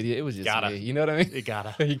social media, it was just me. You know what I mean? You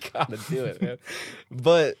gotta do it, man.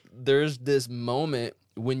 But there's this moment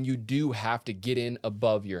when you do have to get in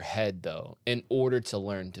above your head, though, in order to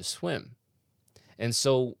learn to swim. And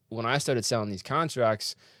so when I started selling these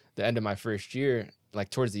contracts, the end of my first year, like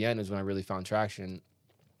towards the end is when I really found traction.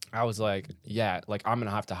 I was like, I'm going to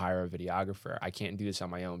have to hire a videographer. I can't do this on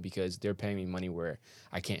my own because they're paying me money where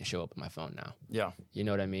I can't show up with my phone now. Yeah. You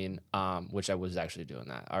know what I mean? Which I was actually doing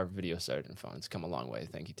that. Our video started in phone. It's come a long way.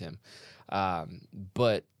 Thank you, Tim.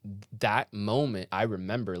 But that moment, I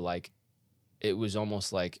remember, like, it was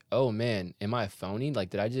almost like, oh, man, am I phony? Like,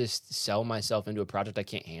 did I just sell myself into a project I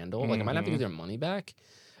can't handle? Like, am I going to have to give their money back?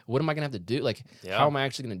 What am I going to have to do? Like, how am I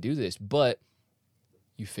actually going to do this? But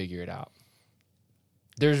you figure it out.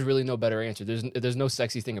 There's really no better answer. There's no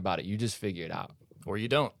sexy thing about it. You just figure it out, or you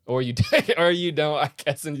don't, or you don't. I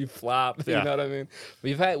guess, and you flop. You know what I mean?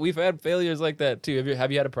 We've had failures like that too.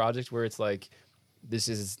 Have you had a project where it's like, this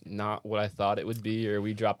is not what I thought it would be, or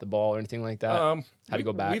we dropped the ball or anything like that? How do you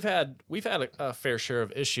go back? We've had a fair share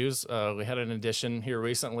of issues. We had an addition here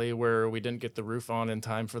recently where we didn't get the roof on in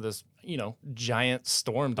time for this, giant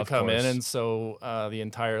storm to come in, and so the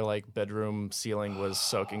entire bedroom ceiling was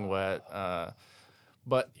soaking wet.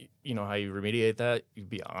 But you know how you remediate that? You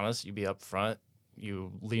be honest, you be upfront,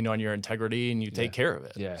 you lean on your integrity, and you take care of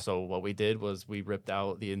it. Yeah. So what we did was we ripped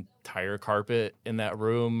out the entire carpet in that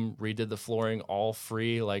room, redid the flooring all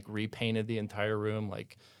free, repainted the entire room.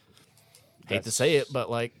 Hate to say it, but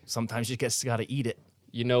sometimes you just got to eat it.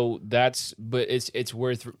 But it's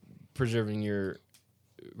worth preserving your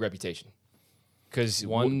reputation. Because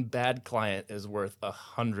one bad client is worth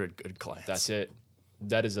 100 good clients. That's it.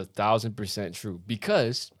 That is 1,000% true,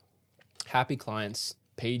 because happy clients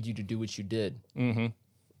paid you to do what you did. Mm-hmm.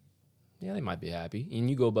 Yeah, they might be happy, and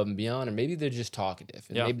you go above and beyond, or maybe they're just talkative,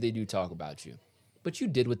 and maybe they do talk about you, but you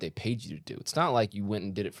did what they paid you to do. It's not like you went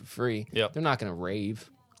and did it for free. Yep. They're not going to rave.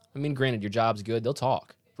 I mean, granted, your job's good. They'll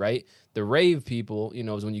talk, right? The rave people,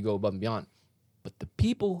 is when you go above and beyond. But the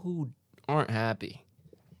people who aren't happy,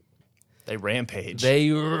 they rampage.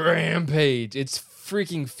 It's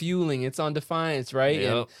freaking fueling. It's on Defiance, right?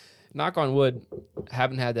 Yep. And knock on wood,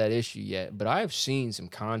 haven't had that issue yet, but I've seen some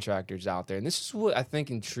contractors out there, and this is what I think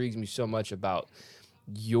intrigues me so much about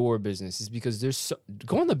your business, is because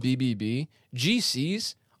go on the BBB,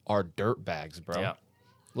 GCs are dirt bags, bro. Yeah.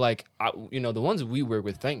 The ones that we work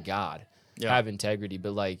with, thank God, have integrity,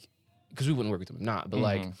 but because we wouldn't work with them if not,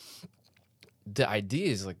 but the idea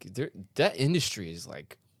is that industry is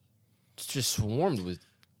just swarmed with.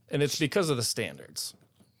 And it's because of the standards.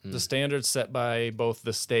 The standards set by both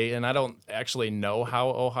the state, and I don't actually know how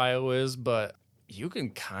Ohio is, but you can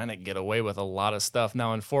kind of get away with a lot of stuff.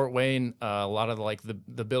 Now in Fort Wayne, a lot of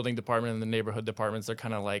the building department and the neighborhood departments, they're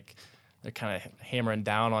kind of hammering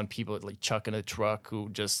down on people chucking a truck who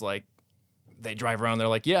just they drive around. They're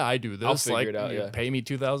like, yeah, I do this. I'll figure like, it out, you yeah. pay me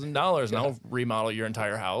 $2,000 and I'll remodel your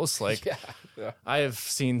entire house. Like, Yeah. I have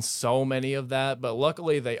seen so many of that, but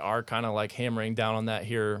luckily they are kind of like hammering down on that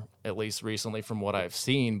here, at least recently from what I've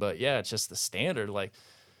seen. But yeah, it's just the standard. Like,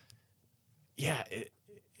 yeah,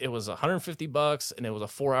 it was $150 and it was a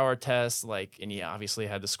 4-hour test. Like, and yeah, obviously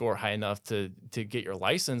had to score high enough to get your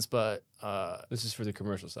license, but This is for the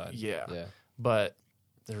commercial side. yeah. Yeah. But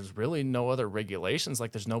there's really no other regulations.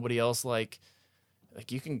 Like, there's nobody else like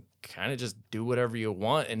you can kind of just do whatever you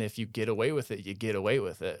want, and if you get away with it, you get away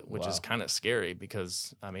with it, which is kind of scary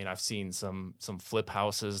because I mean, I've seen some flip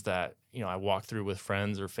houses that, you know, I walk through with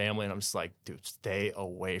friends or family, and I'm just like, dude, stay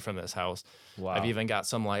away from this house. Wow. I've even got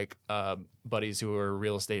some like buddies who are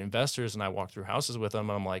real estate investors, and I walk through houses with them,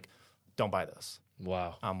 and I'm like, don't buy this.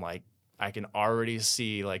 Wow. I'm like, I can already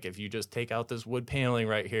see, like, if you just take out this wood paneling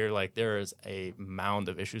right here, like, there is a mound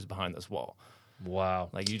of issues behind this wall. Wow.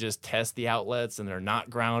 Like, you just test the outlets and they're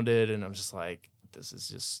not grounded, and I'm just like, this is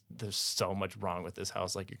just, there's so much wrong with this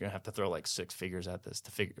house. Like, you're gonna have to throw like 6 figures at this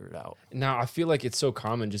to figure it out. Now, I feel like it's so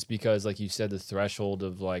common just because, like you said, the threshold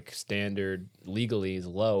of like standard legally is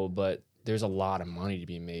low, but there's a lot of money to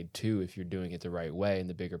be made too if you're doing it the right way in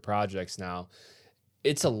the bigger projects. Now,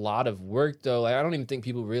 it's a lot of work though. Like, I don't even think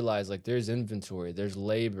people realize, like, there's inventory, there's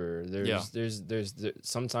labor, there's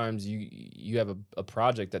sometimes you have a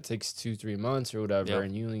project that takes 2-3 months or whatever,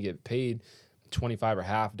 and you only get paid 25 or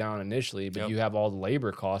half down initially, but you have all the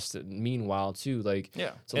labor costs that meanwhile too, like,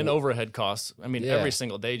 and overhead costs. I mean, every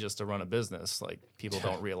single day just to run a business, like, people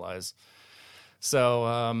don't realize. So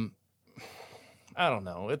I don't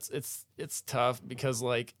know. It's tough because,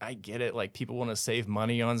 like, I get it. Like, people want to save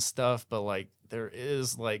money on stuff, but like, there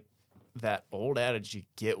is like that old adage, you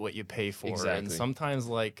get what you pay for. Exactly. And sometimes,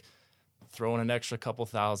 like, throwing an extra couple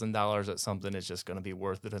 $1,000s at something is just going to be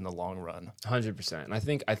worth it in the long run. 100%. And I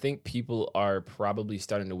think people are probably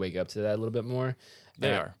starting to wake up to that a little bit more.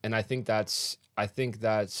 They are. And I think that's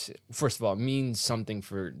first of all, means something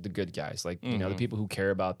for the good guys, like, you know, the people who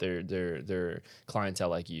care about their clientele,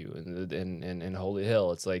 like you and Holy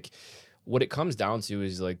Hill. It's like, what it comes down to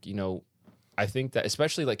is, like, you know, I think that,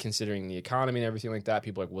 especially like considering the economy and everything like that,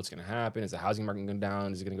 people are like, what's going to happen? Is the housing market going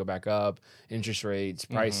down? Is it going to go back up? Interest rates,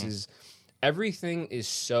 prices, everything is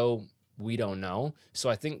so, we don't know. So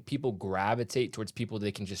I think people gravitate towards people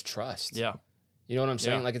they can just trust. Yeah. You know what I'm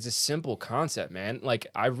saying? Yeah. Like, it's a simple concept, man. Like,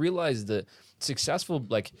 I realized the successful,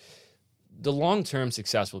 like, the long-term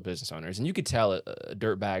successful business owners, and you could tell a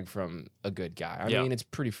dirtbag from a good guy. I mean, it's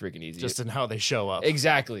pretty freaking easy. Just in how they show up.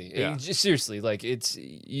 Exactly. Yeah. Just seriously, like,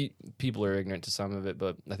 people are ignorant to some of it,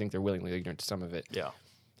 but I think they're willingly ignorant to some of it. Yeah.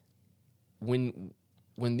 When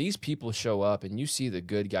these people show up and you see the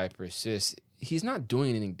good guy persist, he's not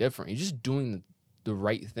doing anything different. He's just doing the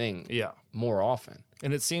right thing more often.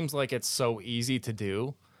 And it seems like it's so easy to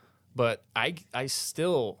do, but I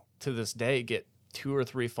still, to this day, get 2 or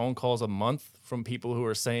 3 phone calls a month from people who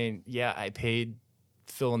are saying, yeah, I paid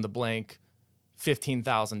fill in the blank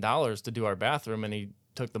 $15,000 to do our bathroom, and he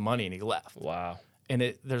took the money and he left. Wow.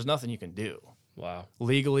 And there's nothing you can do. Wow.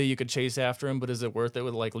 Legally, you could chase after him, but is it worth it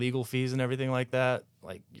with, like, legal fees and everything like that?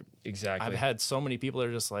 Like, Exactly. I've had so many people that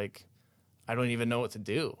are just like, I don't even know what to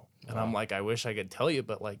do. And I'm like, I wish I could tell you,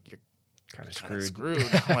 but, like, you're kind of screwed.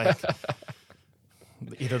 Like,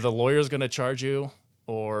 either the lawyer's going to charge you,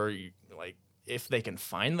 or like, if they can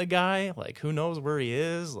find the guy, like, who knows where he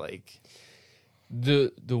is? Like,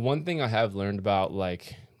 the one thing I have learned about,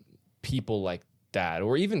 like, people like that,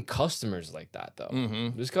 or even customers like that,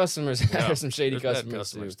 though, there's customers, there's some shady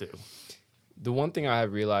customers too. The one thing I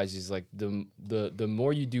have realized is, like, the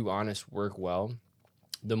more you do honest work well,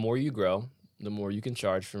 the more you grow, the more you can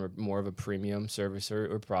charge for more of a premium service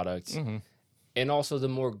or product. And also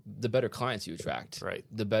the better clients you attract, right?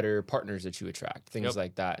 The better partners that you attract, things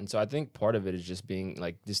like that. And so I think part of it is just being,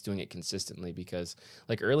 like, just doing it consistently, because,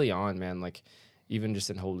 like, early on, man, like, even just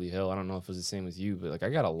in Holy Hill, I don't know if it was the same with you, but, like, I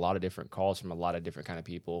got a lot of different calls from a lot of different kind of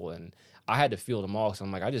people, and I had to field them all. So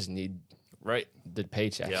I'm like, I just need the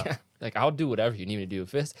paycheck. Yeah. Like, I'll do whatever you need me to do.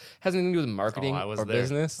 If it has anything to do with marketing or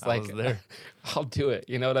business, like, I'll do it.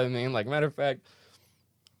 You know what I mean? Like, matter of fact,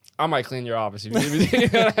 I might clean your office if you need me. You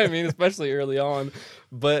know what I mean? Especially early on.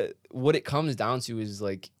 But what it comes down to is,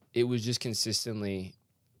 like, it was just consistently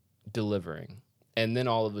delivering. And then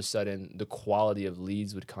all of a sudden, the quality of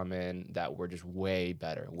leads would come in that were just way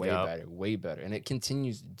better, way better. And it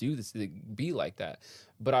continues to do this, to be like that.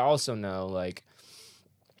 But I also know, like,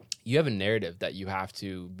 you have a narrative that you have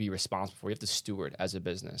to be responsible for. You have to steward as a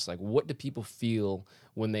business. Like, what do people feel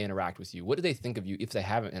when they interact with you? What do they think of you if they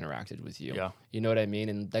haven't interacted with you? Yeah. You know what I mean?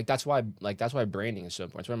 And that's why branding is so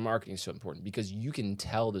important. That's why marketing is so important, because you can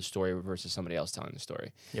tell the story versus somebody else telling the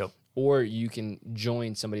story. Yep. Or you can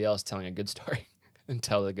join somebody else telling a good story and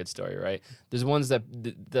tell a good story, right? There's ones that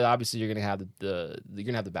obviously you're gonna have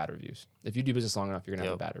the bad reviews. If you do business long enough, you're gonna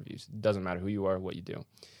have the bad reviews. It doesn't matter who you are, what you do.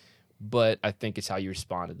 But I think it's how you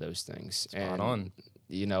respond to those things. Spot on.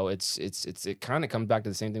 You know, it kind of comes back to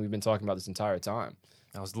the same thing we've been talking about this entire time.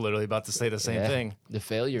 I was literally about to say the same thing. The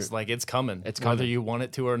failure. It's like it's coming. It's coming. Whether you want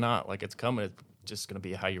it to or not. Like it's coming. It's just going to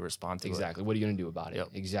be how you respond to it. Exactly. What are you going to do about it? Yep.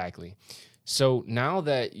 Exactly. So now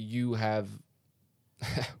that you have,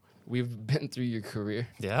 we've been through your career.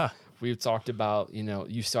 Yeah. We've talked about, you know,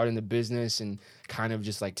 you starting the business and kind of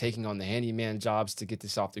just like taking on the handyman jobs to get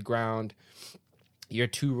this off the ground. Year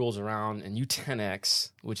 2 rolls around and you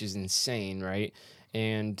 10X, which is insane, right?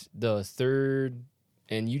 And the third,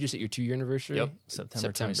 and you just hit your 2-year anniversary? Yep,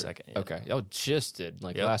 September 22nd. Yeah. Okay. Oh, just did,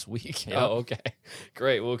 like last week. Yep. Oh, okay.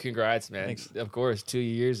 Great. Well, congrats, man. Thanks. Of course, 2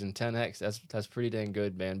 years and 10X. That's pretty dang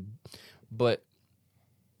good, man. But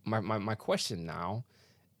my question now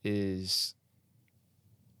is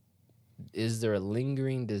there a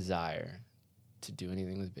lingering desire to do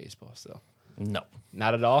anything with baseball still? No.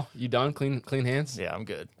 Not at all? You done? Clean hands? Yeah, I'm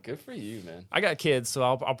good. Good for you, man. I got kids, so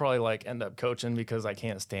I'll probably like end up coaching because I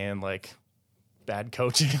can't stand like bad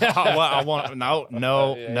coaching. I want no.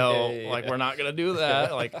 Like we're not gonna do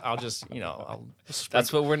that. Like I'll just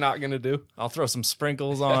That's what we're not gonna do. I'll throw some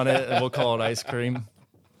sprinkles on it and we'll call it ice cream.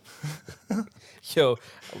 Yo,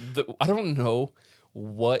 I don't know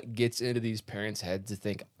what gets into these parents' heads to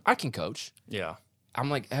think I can coach. Yeah.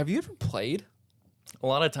 I'm like, have you ever played? A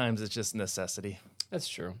lot of times it's just necessity. That's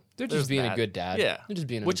true. They're There's just being that. a good dad. Yeah. They're just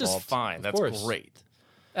being Which involved. is fine. Of That's course. great.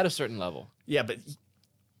 At a certain level. Yeah, but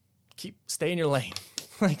stay in your lane.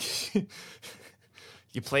 Like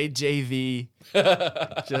you played JV,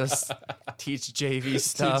 just teach JV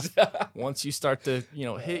stuff. Once you start to,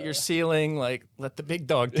 hit your ceiling, like let the big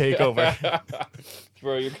dog take over.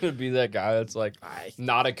 Bro, you're gonna be that guy that's like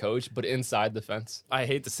not a coach, but inside the fence. I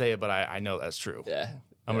hate to say it, but I know that's true. Yeah.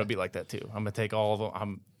 I'm going to be like that too. I'm going to take all of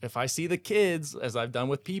them. If I see the kids, as I've done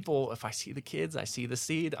with people, if I see the kids, I see the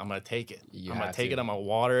seed, I'm going to take it. I'm going to take it. I'm going to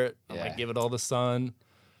water it. I'm going to give it all the sun.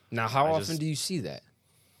 Now, how often do you see that?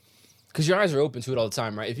 Because your eyes are open to it all the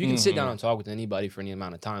time, right? If you can sit down and talk with anybody for any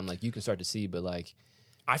amount of time, like you can start to see, but like...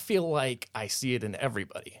 I feel like I see it in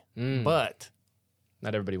everybody, but...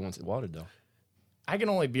 Not everybody wants it watered, though. I can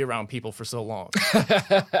only be around people for so long.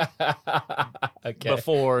 Okay.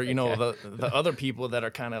 Before, the other people that are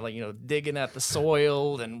kind of like, digging at the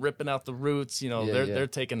soil and ripping out the roots, they're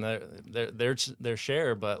taking their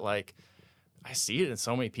share. But like, I see it in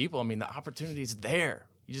so many people. I mean, the opportunity's there.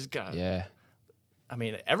 You just got to. Yeah. I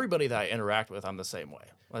mean, everybody that I interact with, I'm the same way.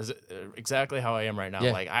 Exactly how I am right now.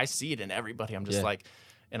 Yeah. Like, I see it in everybody. I'm just like,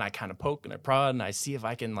 and I kind of poke and I prod and I see if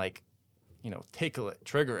I can like, tickle it,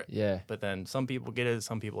 trigger it. Yeah. But then some people get it,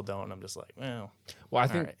 some people don't. I'm just like, well. Well, I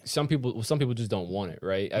think some people just don't want it,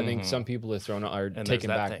 right? I think some people are taken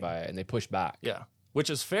back by it and they push back. Yeah. Which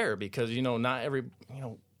is fair because, not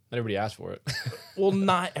everybody asks for it. Well,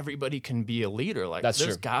 not everybody can be a leader. Like, That's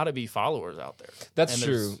there's true. got to be followers out there. That's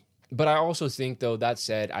true. But I also think, though, that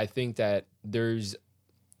said, I think that there's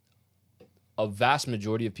a vast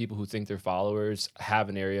majority of people who think they're followers have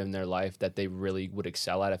an area in their life that they really would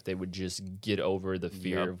excel at if they would just get over the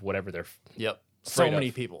fear of whatever they're So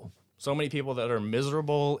many people. So many people that are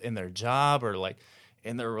miserable in their job or like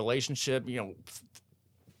in their relationship,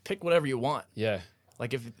 pick whatever you want. Yeah.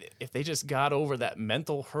 Like if they just got over that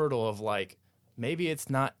mental hurdle of like, maybe it's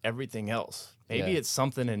not everything else. Maybe it's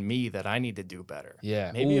something in me that I need to do better.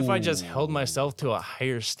 Yeah. Maybe if I just held myself to a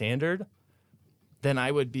higher standard, then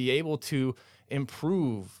I would be able to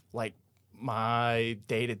improve like my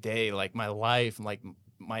day-to-day, like my life, like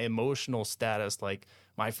my emotional status, like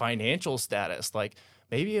my financial status. Like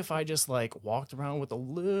maybe if I just like walked around with a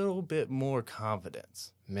little bit more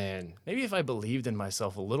confidence. Man. Maybe if I believed in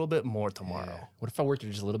myself a little bit more tomorrow. Yeah. What if I worked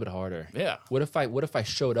just a little bit harder? Yeah. What if I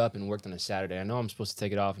showed up and worked on a Saturday? I know I'm supposed to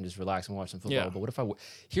take it off and just relax and watch some football, but what if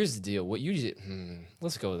here's the deal. What you did,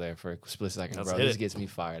 let's go there for a split second, bro. This gets me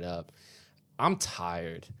fired up. I'm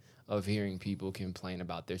tired of hearing people complain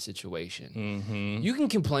about their situation. Mm-hmm. You can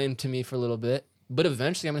complain to me for a little bit, but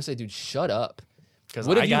eventually I'm going to say, dude, shut up. Because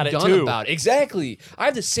what have you done about it? Exactly. I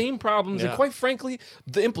have the same problems, and quite frankly,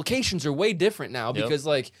 the implications are way different now because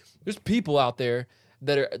like there's people out there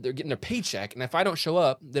they're getting their paycheck, and if I don't show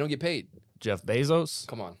up, they don't get paid. Jeff Bezos.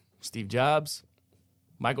 Come on. Steve Jobs.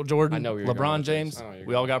 Michael Jordan, I know where you're going LeBron with this. James, I know where you're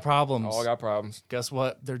we all got problems. All got problems. Guess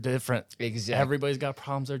what? They're different. Exactly. Everybody's got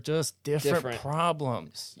problems. They're just different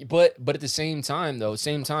problems. But at the same time,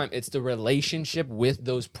 it's the relationship with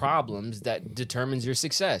those problems that determines your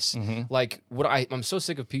success. Like I'm so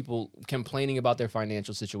sick of people complaining about their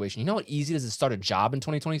financial situation. You know how easy it is to start a job in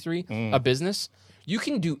 2023? A business? You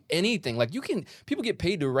can do anything. Like people get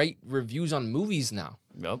paid to write reviews on movies now.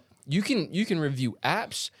 Yep. You can review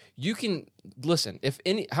apps. You can listen.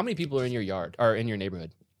 How many people are in your yard or in your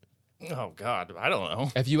neighborhood? Oh God, I don't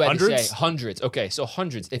know. If you had hundreds? to say hundreds, okay, so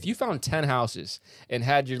hundreds. If you found 10 houses and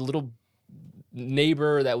had your little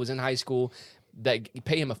neighbor that was in high school that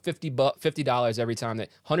pay him $50 every time, that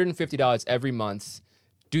 $150 every month,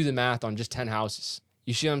 do the math on just 10 houses.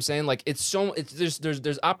 You see what I'm saying? Like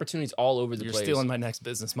there's opportunities all over the place. You're stealing my next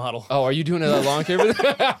business model. Oh, are you doing a lawn care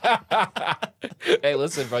business? Hey,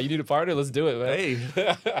 listen, bro, you need a partner? Let's do it, man. Hey,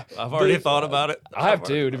 I've already thought about it. I have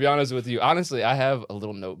too, to be honest with you. Honestly, I have a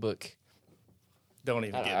little notebook. Don't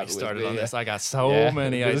even get me with started me, on yeah. this. I got so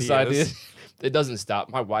many ideas. It doesn't stop.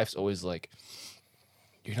 My wife's always like,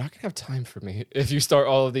 you're not going to have time for me if you start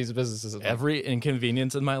all of these businesses. Every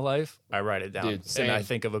inconvenience in my life, I write it down. Dude, same. And I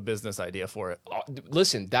think of a business idea for it.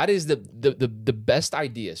 Listen, that is the best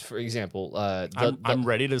ideas. For example, I'm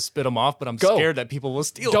ready to spit them off, but I'm Go. scared that people will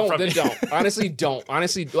steal it from me. Don't. Honestly, don't.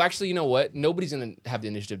 Honestly, actually, you know what? Nobody's going to have the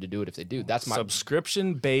initiative to do it if they do. That's my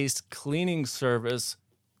subscription-based cleaning service.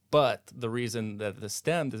 But the reason that this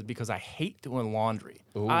stemmed is because I hate doing laundry.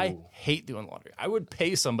 Ooh. I hate doing laundry. I would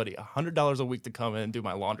pay somebody $100 a week to come in and do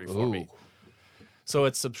my laundry for me. So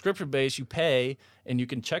it's subscription-based. You pay, and you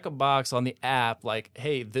can check a box on the app like,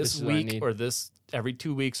 hey, this week or this every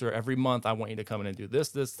 2 weeks or every month, I want you to come in and do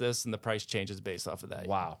this, and the price changes based off of that.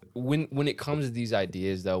 Wow. When it comes to these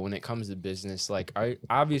ideas, though, when it comes to business, like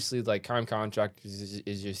obviously, like Kime Contractors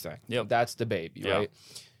is your thing. Yep. That's the baby, right?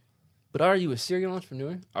 But are you a serial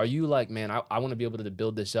entrepreneur? Are you like, man, I want to be able to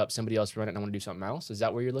build this up, somebody else run it, and I want to do something else? Is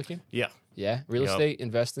that where you're looking? Yeah. Yeah? Real estate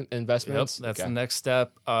investments? Yep, that's the next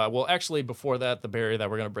step. Well, actually, before that, the area that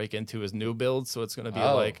we're going to break into is new builds. So it's going to be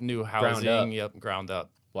like new housing. Ground up. Yep, ground up.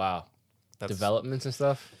 Wow. Developments and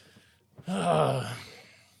stuff?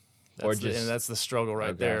 That's the struggle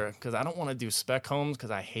right there. Because I don't want to do spec homes because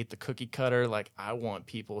I hate the cookie cutter. Like, I want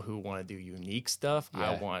people who want to do unique stuff. Yeah.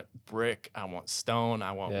 I want brick. I want stone.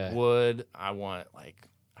 I want wood. I want,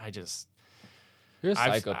 You're a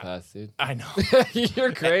psychopath, dude. I know.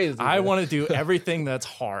 You're crazy. I want to do everything that's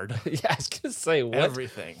hard. Yeah, I was going to say, what?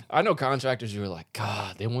 Everything. I know contractors who are like,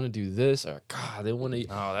 God, they want to do this, or God, they want to.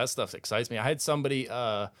 Oh, that stuff excites me. I had somebody,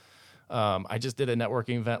 I just did a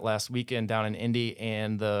networking event last weekend down in Indy,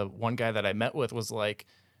 and the one guy that I met with was like,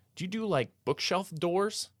 do you do like bookshelf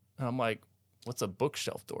doors? And I'm like, what's a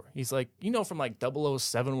bookshelf door? He's like, from like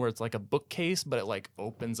 007 where it's like a bookcase, but it like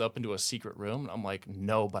opens up into a secret room. And I'm like,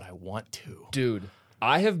 no, but I want to. Dude,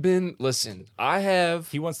 He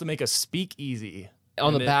wants to make a speakeasy.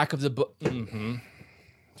 On the back of the book. Mm-hmm.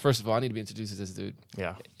 First of all, I need to be introduced to this dude.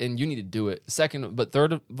 Yeah. And you need to do it.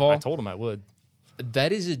 Third of all, I told him I would.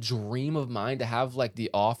 That is a dream of mine to have like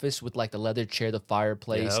the office with like the leather chair, the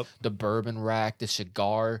fireplace, the bourbon rack, the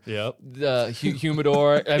cigar, the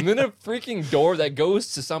humidor, and then a freaking door that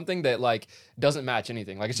goes to something that like doesn't match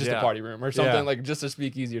anything. Like it's just a party room or something, like just a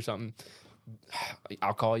speakeasy or something.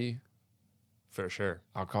 I'll call you. For sure.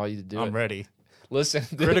 I'll call you to do it. I'm ready. Listen,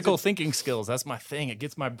 critical thinking skills. That's my thing. It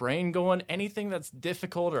gets my brain going. Anything that's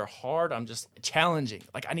difficult or hard, I'm just challenging.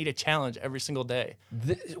 Like I need a challenge every single day.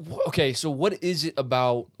 Okay, so what is it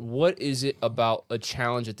about a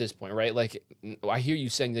challenge at this point, right? Like I hear you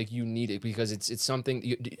saying like you need it because it's something.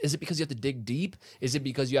 Is it because you have to dig deep? Is it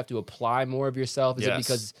because you have to apply more of yourself? Is it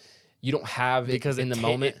because you don't have it in the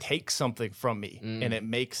moment? It takes something from me and it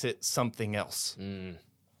makes it something else.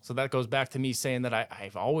 So that goes back to me saying that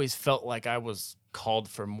I've always felt like I was called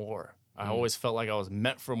for more. I always felt like I was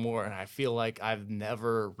meant for more, and I feel like I've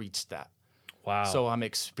never reached that. Wow. So I'm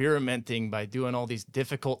experimenting by doing all these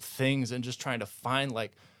difficult things and just trying to find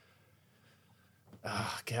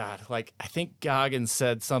oh, God. Like, I think Goggins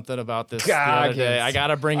said something about this the other day. I got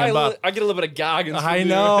to bring him up. I get a little bit of Goggins. I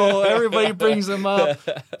know. Everybody brings him up.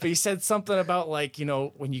 But he said something about, like,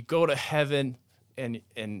 when you go to heaven and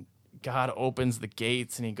God opens the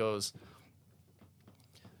gates and he goes,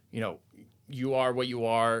 you are what you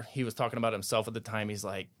are. He was talking about himself at the time. He's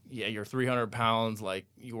like, yeah, you're 300 pounds. Like,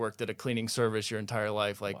 you worked at a cleaning service your entire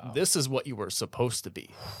life. Like, this is what you were supposed to be.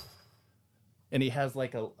 And he has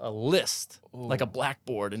like a list, like a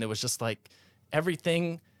blackboard. And it was just like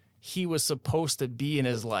everything he was supposed to be in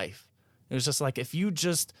his life. It was just like, if you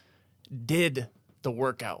just did the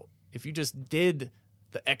workout, if you just did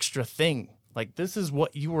the extra thing, Like, this is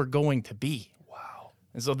what you are going to be. Wow.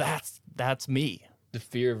 And so that's me. The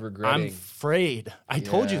fear of regretting. I'm afraid. I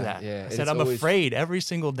told you that. Yeah. I said I'm afraid every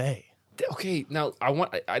single day. Okay, now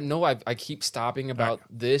I know I keep stopping about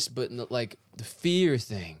this, but like the fear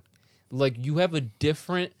thing, like you have a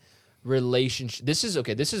different relationship. This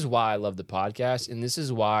is why I love the podcast, and this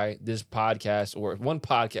is why this podcast or one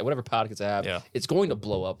podcast, whatever podcast I have, it's going to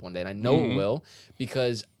blow up one day, and I know it will,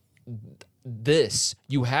 because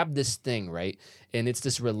you have this thing, right? And it's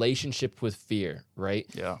this relationship with fear, right?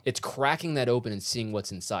 Yeah. It's cracking that open and seeing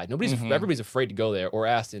what's inside. Everybody's afraid to go there or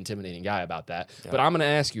ask the intimidating guy about that. Yeah. But I'm going to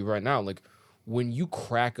ask you right now, like, when you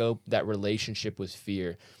crack up that relationship with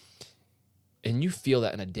fear and you feel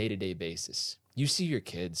that on a day-to-day basis, you see your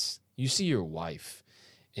kids, you see your wife,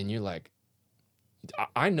 and you're like,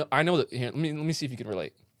 I know that, here, let me see if you can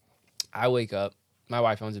relate. I wake up, my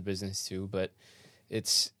wife owns a business too, but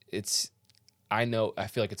it's I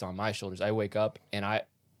feel like it's on my shoulders. I wake up and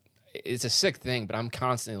it's a sick thing, but I'm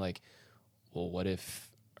constantly like, well, what if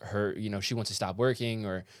her, she wants to stop working,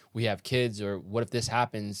 or we have kids, or what if this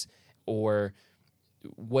happens, or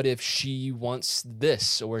what if she wants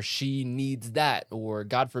this, or she needs that, or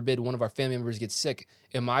God forbid one of our family members gets sick.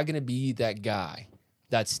 Am I going to be that guy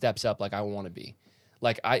that steps up like I want to be?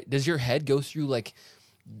 Like, does your head go through like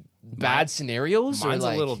bad scenarios? Mine's or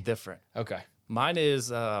like, a little different. Okay. Mine is,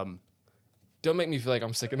 don't make me feel like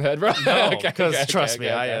I'm sick in the head, bro. No, because trust me,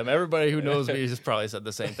 I am. Everybody who knows me has probably said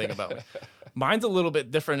the same thing about me. Mine's a little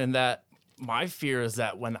bit different in that my fear is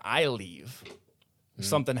that when I leave,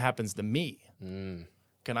 something happens to me.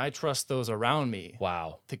 Can I trust those around me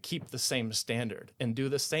to keep the same standard and do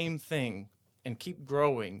the same thing and keep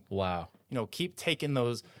growing? Wow. Keep taking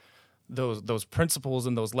those principles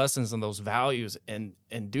and those lessons and those values and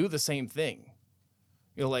do the same thing.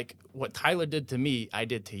 Like what Tyler did to me, I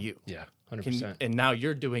did to you. Yeah. 100%. And now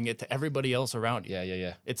you're doing it to everybody else around you.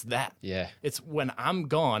 Yeah. It's that. Yeah. It's when I'm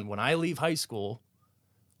gone, when I leave high school,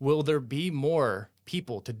 will there be more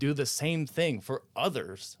people to do the same thing for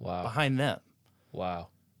others behind them? Wow.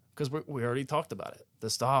 Because we already talked about it. The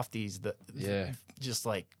softies, just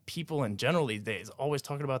like people in general these days, always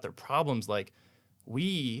talking about their problems. Like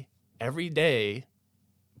every day,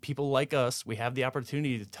 people like us, we have the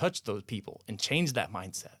opportunity to touch those people and change that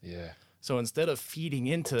mindset. Yeah. So instead of feeding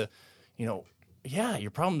into,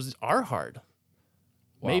 your problems are hard.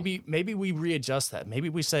 Wow. Maybe we readjust that. Maybe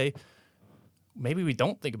we say, maybe we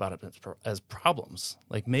don't think about it as problems.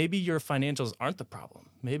 Like maybe your financials aren't the problem.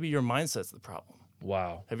 Maybe your mindset's the problem.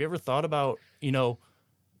 Wow. Have you ever thought about,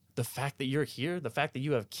 the fact that you're here, the fact that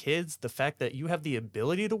you have kids, the fact that you have the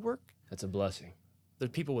ability to work? That's a blessing.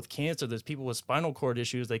 There's people with cancer. There's people with spinal cord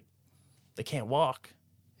issues. They can't walk.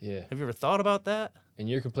 Yeah. Have you ever thought about that? And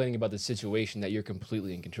you're complaining about the situation that you're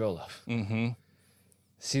completely in control of. Mm-hmm.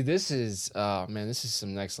 See, this is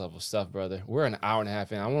some next level stuff, brother. We're an hour and a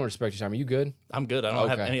half in. I want to respect your time. Are you good? I'm good. I don't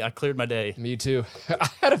have any. I cleared my day. Me too. I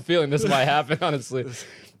had a feeling this might happen, honestly.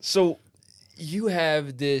 So you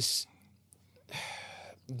have this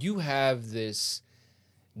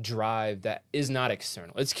drive that is not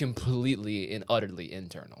external. It's completely and utterly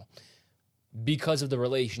internal because of the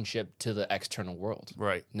relationship to the external world.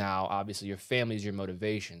 Right. Now, obviously, your family is your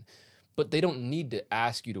motivation, but they don't need to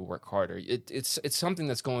ask you to work harder. It's something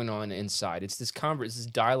that's going on inside. It's this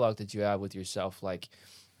dialogue that you have with yourself. Like,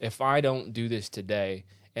 if I don't do this today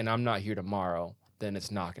and I'm not here tomorrow, then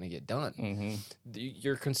it's not going to get done. Mm-hmm.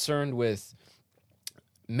 You're concerned with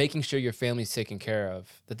making sure your family's taken care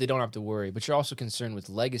of, that they don't have to worry, but you're also concerned with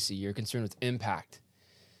legacy. You're concerned with impact.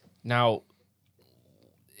 Now,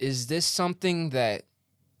 is this something that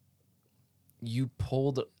you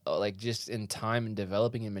pulled like just in time and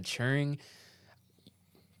developing and maturing?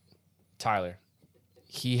 Tyler,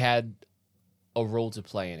 he had a role to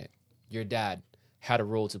play in it. Your dad had a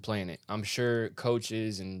role to play in it. I'm sure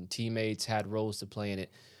coaches and teammates had roles to play in it.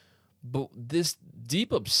 But this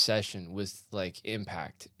deep obsession with like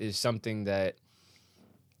impact is something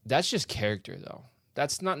that's just character, though.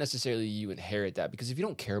 That's not necessarily you inherit that, because if you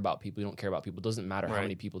don't care about people, you don't care about people. It doesn't matter how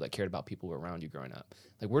many people that cared about people were around you growing up.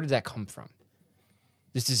 Like, where did that come from?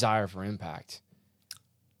 This desire for impact.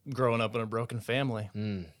 Growing up in a broken family.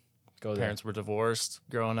 Go there. Parents were divorced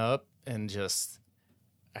growing up, and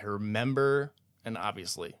I remember, and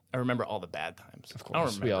obviously, I remember all the bad times. Of course, I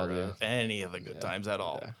don't we all remember do. any of the good times at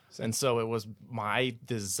all. Yeah. And so it was my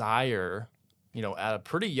desire, at a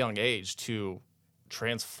pretty young age to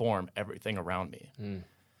transform everything around me.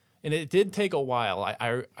 And it did take a while.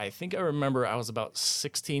 I think I remember I was about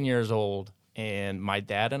 16 years old, and my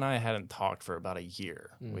dad and I hadn't talked for about a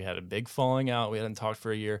year. We had a big falling out. We hadn't talked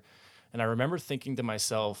for a year. And I remember thinking to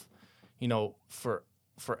myself,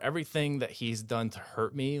 for everything that he's done to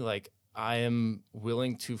hurt me, like I am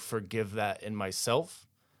willing to forgive that in myself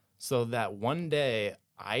so that one day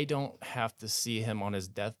I don't have to see him on his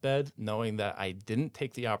deathbed knowing that I didn't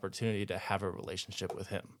take the opportunity to have a relationship with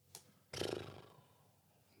him.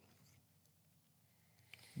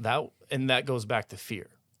 That goes back to fear.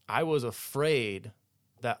 I was afraid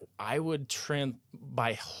that I would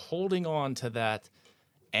by holding on to that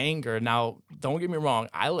anger. Now, don't get me wrong,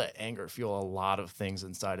 I let anger fuel a lot of things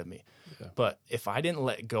inside of me. Yeah. But if I didn't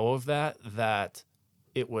let go of that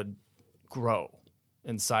it would grow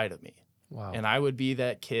inside of me. Wow. And I would be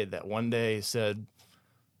that kid that one day said,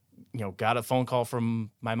 got a phone call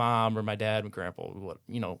from my mom or my dad, my grandpa,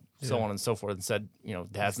 so on and so forth, and said,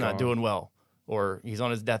 Dad's not doing well, or he's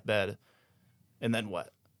on his deathbed. And then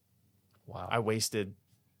what? Wow. I wasted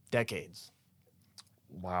decades.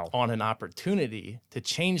 Wow. On an opportunity to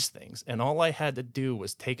change things. And all I had to do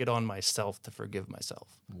was take it on myself to forgive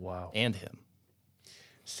myself. Wow. And him.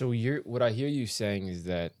 So what I hear you saying is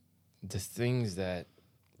that the things that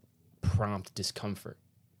prompt discomfort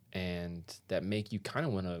and that make you kind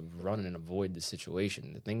of want to run and avoid the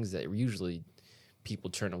situation, the things that usually people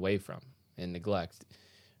turn away from and neglect,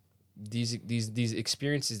 these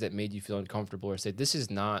experiences that made you feel uncomfortable or say, this is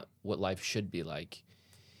not what life should be like,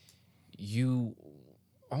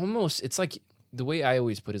 it's like the way I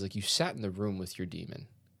always put it is like you sat in the room with your demon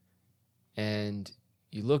and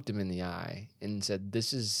you looked him in the eye and said,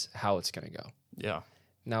 this is how it's going to go. Yeah.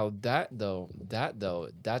 Now that's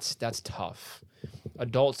tough.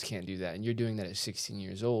 Adults can't do that. And you're doing that at 16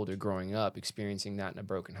 years old or growing up, experiencing that in a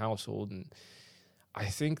broken household. And I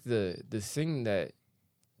think the thing that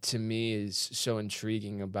to me is so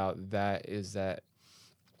intriguing about that is that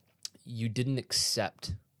you didn't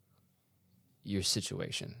accept your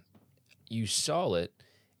situation. You saw it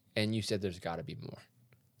and you said, there's got to be more.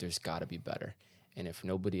 There's got to be better. And if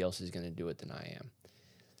nobody else is going to do it, then I am.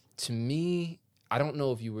 To me, I don't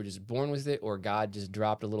know if you were just born with it or God just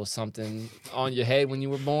dropped a little something on your head when you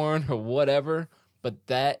were born or whatever, but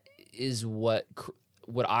that is what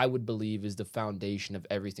I would believe is the foundation of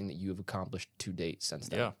everything that you have accomplished to date since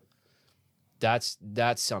then. Yeah.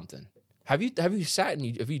 That's something. Have you sat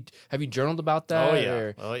and have you journaled about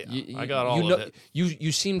that? Oh yeah. I got all of it.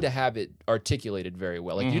 You seem to have it articulated very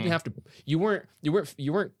well. Like you didn't have to. You weren't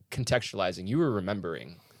contextualizing. You were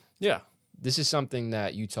remembering. Yeah. This is something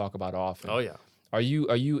that you talk about often. Oh yeah. Are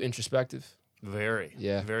you introspective? Very.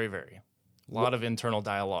 Yeah. Very, very. A lot of internal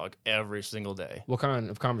dialogue every single day. What kind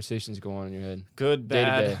of conversations go on in your head? Good,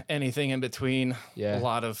 bad, anything in between. Yeah. A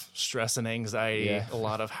lot of stress and anxiety. Yeah. A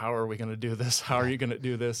lot of how are we going to do this? How are you going to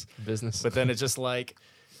do this? Business. But then it's just like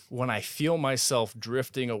when I feel myself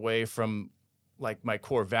drifting away from like my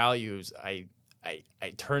core values, I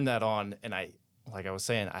turn that on and like I was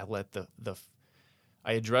saying, I let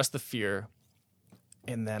I address the fear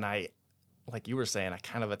and then like you were saying, I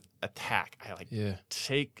kind of attack. I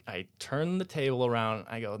turn the table around.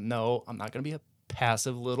 I go, no, I'm not going to be a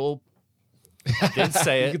passive little. Didn't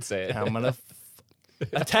say it. You could say it. I'm going to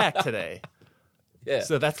attack today. Yeah.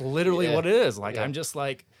 So that's literally what it is. Like I'm just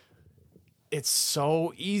like, it's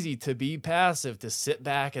so easy to be passive, to sit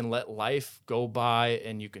back and let life go by,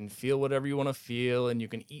 and you can feel whatever you want to feel, and you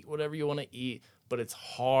can eat whatever you want to eat. But it's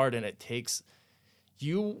hard, and it takes.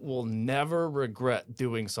 You will never regret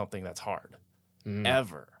doing something that's hard,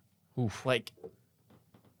 ever. Oof. Like,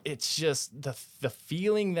 it's just the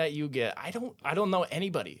feeling that you get. I don't know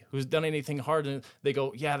anybody who's done anything hard and they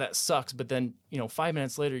go, yeah, that sucks. But then 5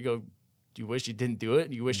 minutes later, you go, do you wish you didn't do it?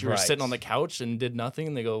 Do you wish you were sitting on the couch and did nothing?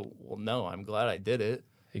 And they go, well, no, I'm glad I did it.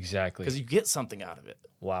 Exactly. Because you get something out of it.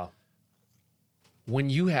 Wow. When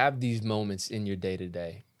you have these moments in your day to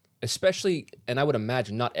day, especially, and I would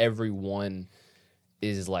imagine not everyone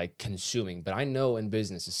is like consuming, but I know in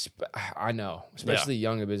business, especially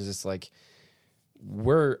younger business, like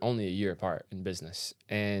we're only a year apart in business.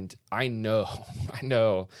 And I know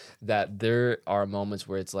that there are moments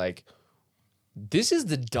where it's like, this is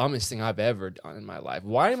the dumbest thing I've ever done in my life.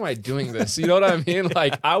 Why am I doing this? You know what I mean?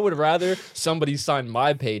 Like, I would rather somebody sign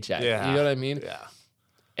my paycheck. Yeah. You know what I mean? Yeah.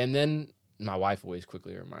 And then my wife always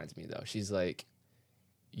quickly reminds me, though. She's like,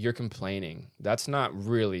 you're complaining. That's not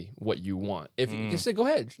really what you want. If you say, go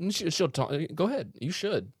ahead. She'll talk. Go ahead. You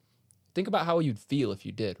should. Think about how you'd feel if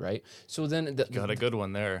you did, right? So then... Got a good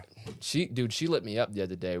one there. She lit me up the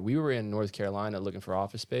other day. We were in North Carolina looking for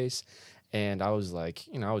office space, and I was like,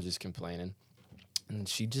 I was just complaining. And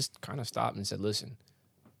she just kind of stopped and said, listen,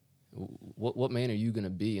 what man are you going to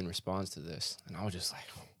be in response to this? And I was just like,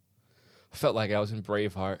 I felt like I was in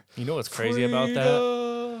Braveheart. You know what's crazy about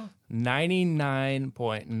that?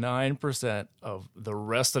 99.9% of the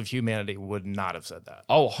rest of humanity would not have said that.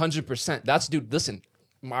 Oh, 100%. That's, dude, listen,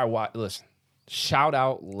 my wife, listen, shout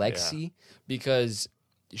out Lexi because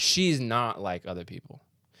she's not like other people.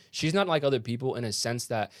 She's not like other people in a sense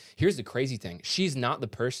that, here's the crazy thing. She's not the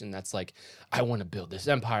person that's like, I want to build this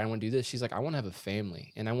empire. I want to do this. She's like, I want to have a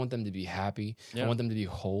family and I want them to be happy. Yeah. I want them to be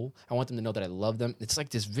whole. I want them to know that I love them. It's like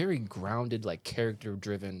this very grounded, like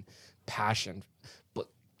character-driven passion. But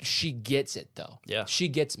she gets it though. Yeah. She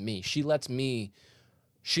gets me. She lets me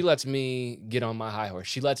get on my high horse.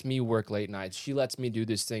 She lets me work late nights. She lets me do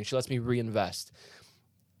this thing. She lets me reinvest.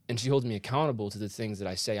 And she holds me accountable to the things that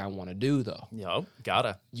I say I want to do, though. Yup,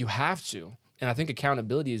 gotta. You have to. And I think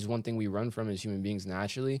accountability is one thing we run from as human beings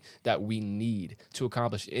naturally that we need to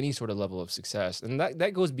accomplish any sort of level of success. And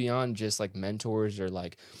that goes beyond just like mentors or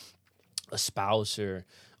like a spouse or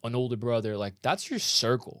an older brother. Like, that's your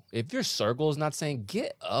circle. If your circle is not saying,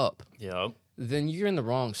 get up, then you're in the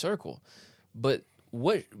wrong circle. But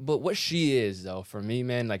what she is though, for me,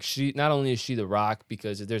 man, like she not only is she the rock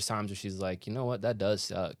because there's times where she's like, you know what, that does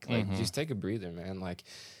suck. Like, just take a breather, man. Like,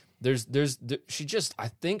 I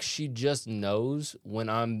think she just knows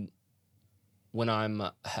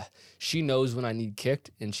she knows when I need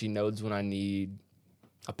kicked and she knows when I need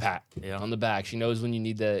a pat on the back. She knows when you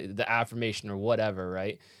need the affirmation or whatever,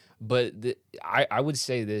 right? But I would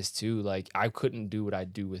say this too, like I couldn't do what I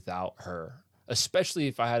do without her, especially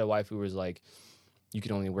if I had a wife who was like, you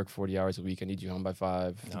can only work 40 hours a week. I need you home by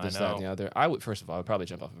 5. This, that, and the other. First of all, I would probably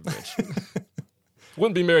jump off a bridge.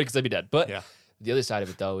 Wouldn't be married because I'd be dead. But the other side of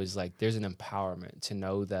it, though, is like there's an empowerment to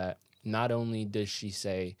know that not only does she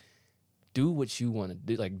say, do what you want to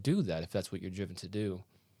do, like do that if that's what you're driven to do.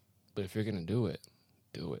 But if you're going to do it,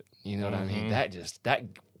 do it. You know what I mean? That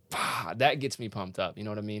gets me pumped up. You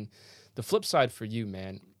know what I mean? The flip side for you,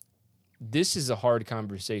 man, this is a hard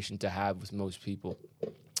conversation to have with most people.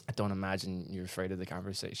 I don't imagine you're afraid of the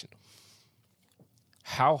conversation.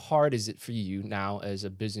 How hard is it for you now as a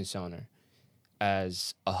business owner,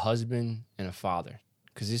 as a husband and a father?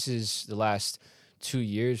 Because this is the last 2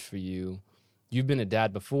 years for you. You've been a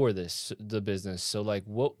dad before the business. So, like,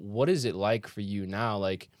 what is it like for you now?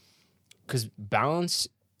 Like, because balance,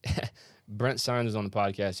 Brent Sines was on the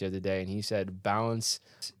podcast the other day, and he said balance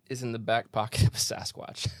is in the back pocket of a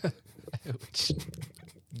Sasquatch. Which...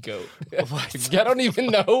 Goat. I don't even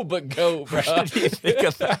know, but goat, bro. What did you think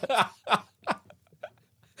of that?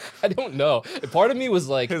 I don't know. Part of me was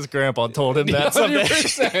like... His grandpa told him that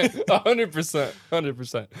 100%.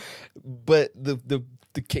 100%. But the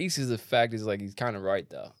case is the fact is, like, he's kind of right,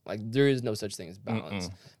 though. Like, there is no such thing as balance.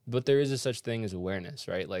 But there is a such thing as awareness,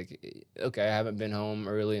 right? Like, okay, I haven't been home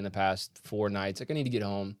early in the past 4 nights. Like, I need to get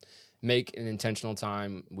home, make an intentional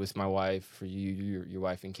time with my wife, for you, your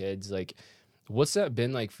wife and kids. Like... What's that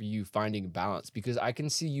been like for you finding balance? Because I can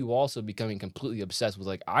see you also becoming completely obsessed with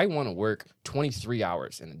like, I want to work 23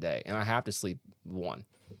 hours in a day and I have to sleep 1.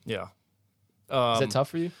 Yeah. Is that tough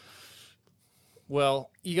for you?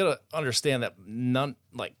 Well, you got to understand that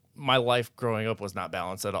my life growing up was not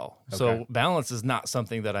balanced at all. Okay. So balance is not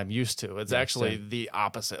something that I'm used to. It's actually the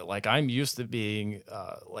opposite. Like I'm used to being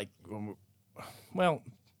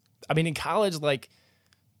in college, like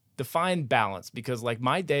define balance because like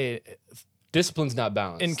my day... Discipline's not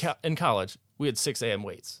balanced. In college, we had 6 a.m.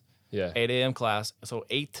 weights. Yeah. 8 a.m. class. So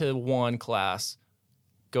 8 to 1 class,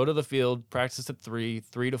 go to the field, practice at 3,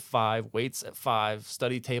 3 to 5, weights at 5,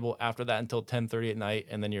 study table after that until 10:30 at night,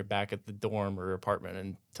 and then you're back at the dorm or apartment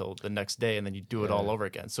until the next day, and then you do it all over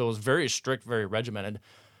again. So it was very strict, very regimented.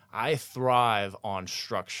 I thrive on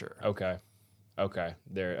structure. Okay.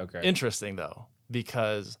 Interesting, though,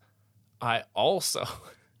 because I also...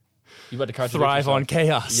 You about to contradict thrive yourself? on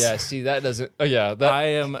chaos. Yeah, see, that doesn't... Oh, yeah. I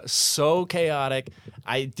am so chaotic.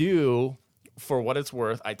 I do, for what it's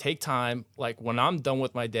worth, I take time. Like, when I'm done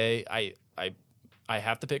with my day, I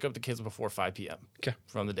have to pick up the kids before 5 p.m.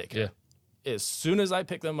 From the daycare. Yeah. As soon as I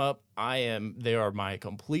pick them up, they are my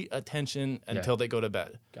complete attention until they go to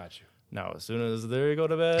bed. Got you. Now, as soon as they go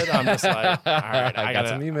to bed, I'm just like, all right, I got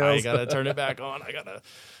some emails. I gotta turn it back on. I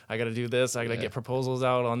gotta do this. I gotta get proposals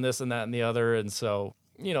out on this and that and the other. And so...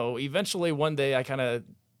 You know, eventually one day I kind of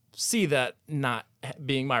see that not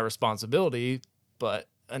being my responsibility, but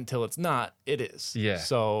until it's not, it is. Yeah.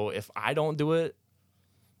 So if I don't do it,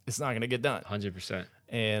 it's not going to get done. 100%.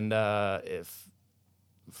 And if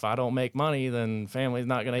I don't make money, then family's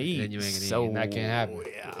not going to eat. Then you ain't going to eat, and that can't happen.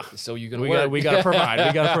 Yeah. So you're going to work. We got to provide.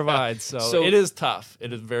 We got to provide. So it is tough.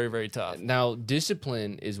 It is very, very tough. Now,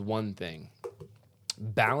 discipline is one thing.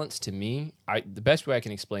 Balance to me, the best way I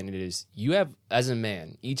can explain it is you have, as a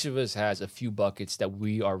man, each of us has a few buckets that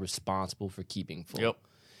we are responsible for keeping full. Yep.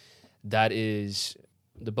 that is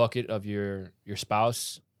the bucket of your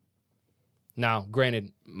spouse. Now,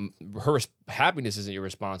 granted, her happiness isn't your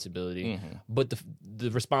responsibility, but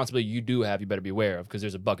the responsibility you do have, you better be aware of, because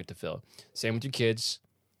there's a bucket to fill. Same with your kids,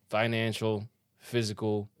 financial,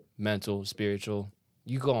 physical, mental, spiritual.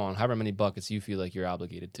 You go on however many buckets you feel like you're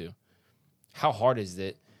obligated to. How hard is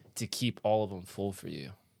it to keep all of them full for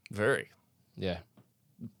you? Very. Yeah.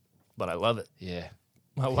 But I love it. Yeah.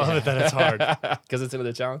 I love it that it's hard. Because it's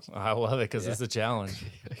another challenge? I love it because it's a challenge.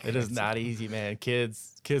 It is not easy, man.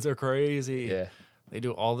 Kids are crazy. Yeah. They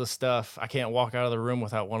do all this stuff. I can't walk out of the room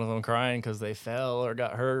without one of them crying because they fell or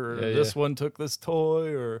got hurt or this one took this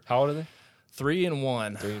toy or... How old are they? 3 and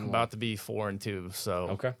 1. About to be 4 and 2.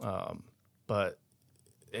 So, okay. But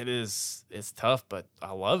it's tough, but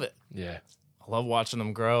I love it. Yeah. I love watching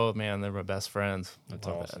them grow. Man, they're my best friends. That's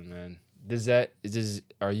awesome, man.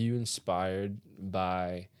 Are you inspired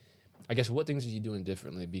by, I guess, what things are you doing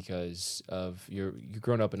differently because of you're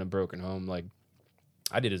growing up in a broken home like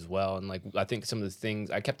I did as well, and like I think some of the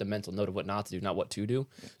things I kept a mental note of what not to do, not what to do.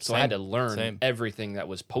 So I had to learn everything that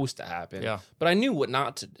was supposed to happen. Yeah. But I knew what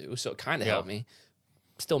not to do, so it kind of helped me.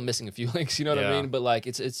 Still missing a few links, you know what I mean? But like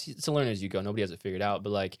it's a learn as you go. Nobody has it figured out.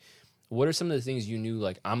 But like, what are some of the things you knew?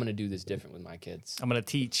 Like I'm gonna do this different with my kids. I'm gonna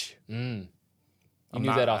teach. You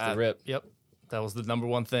knew that off the rip. Yep. That was the number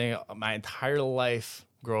one thing my entire life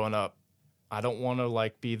growing up. I don't want to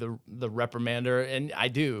like be the reprimander, and I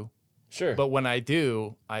do. Sure. But when I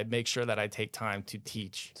do, I make sure that I take time to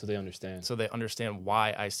teach. So they understand. So they understand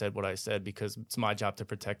why I said what I said, because it's my job to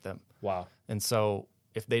protect them. Wow. And so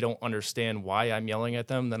if they don't understand why I'm yelling at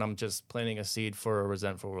them, then I'm just planting a seed for a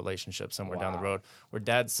resentful relationship somewhere down the road where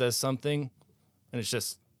dad says something and it's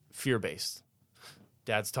just fear-based.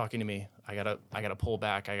 Dad's talking to me. I gotta pull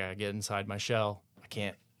back. I gotta get inside my shell. I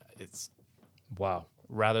can't. It's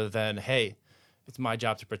rather than, hey, it's my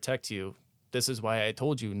job to protect you. This is why I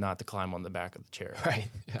told you not to climb on the back of the chair. Right.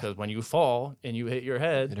 Because when you fall and you hit your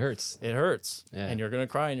head, it hurts. It hurts. Yeah. And you're gonna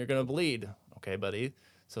cry and you're gonna bleed. Okay, buddy.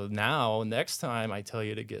 So now, next time I tell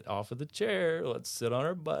you to get off of the chair, let's sit on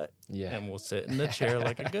our butt. Yeah. And we'll sit in the chair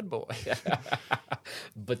like a good boy.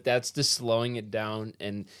 But that's just slowing it down.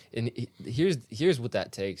 And here's what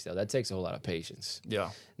that takes, though. That takes a whole lot of patience.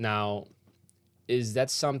 Yeah. Now, is that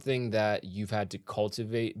something that you've had to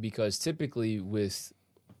cultivate? Because typically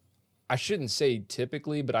I shouldn't say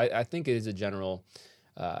typically, but I think it is a general...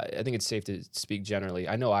 I think it's safe to speak generally.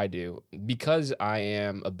 I know I do. Because I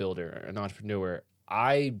am a builder, an entrepreneur,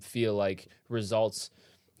 I feel like results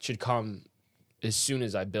should come as soon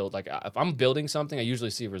as I build. Like if I'm building something, I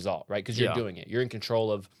usually see a result, right? Because you're doing it. You're in control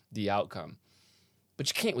of the outcome. But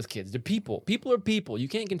you can't with kids. They're people. People are people. You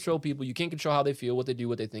can't control people. You can't control how they feel, what they do,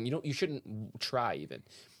 what they think. You shouldn't try even.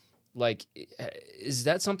 Like, is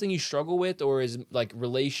that something you struggle with, or is like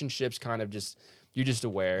relationships kind of just you're just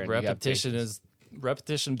aware? And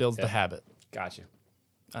repetition builds the habit. Gotcha.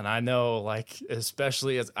 And I know, like,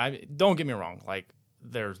 especially don't get me wrong, like,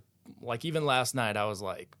 there's, like, even last night, I was,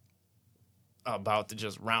 like, about to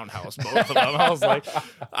just roundhouse both of them. I was like,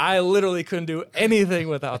 I literally couldn't do anything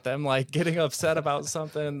without them, like, getting upset about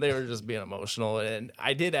something. They were just being emotional. And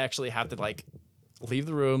I did actually have to, like, leave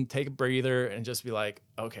the room, take a breather, and just be like,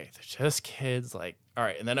 okay, they're just kids, like, all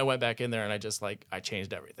right. And then I went back in there and I just like, I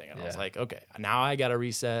changed everything. And I was like, okay, now I got to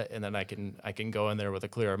reset, and then I can go in there with a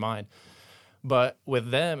clearer mind. But with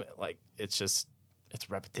them, like, it's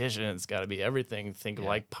repetition. It's got to be everything. Think of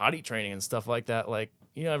like potty training and stuff like that. Like,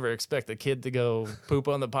 you never expect a kid to go poop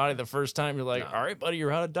on the potty the first time. You're like, all right, buddy,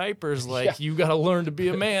 you're out of diapers. Like, you got to learn to be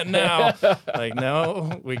a man now. Like,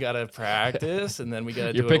 no, we got to practice, and then we got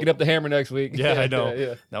to do You're picking up the hammer next week. Yeah, I know.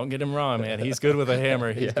 Yeah. Don't get him wrong, man. He's good with a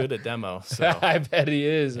hammer. He's good at demo. So. I bet he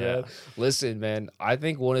is, man. Listen, man, I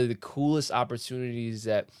think one of the coolest opportunities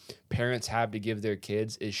that parents have to give their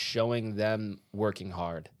kids is showing them working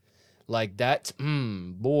hard. Like that,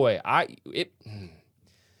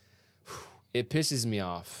 it pisses me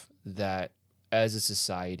off that as a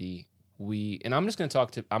society and I'm just going to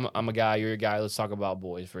talk to, I'm a guy, you're a guy, let's talk about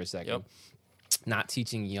boys for a second. Yep. Not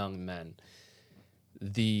teaching young men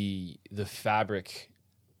the fabric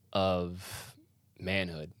of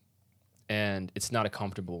manhood. And it's not a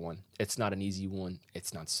comfortable one. It's not an easy one.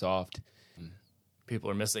 It's not soft. People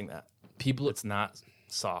are missing that. It's not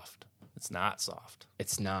soft. It's not soft.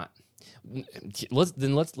 It's not. Let's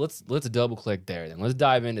double click there. Then let's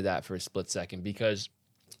dive into that for a split second, because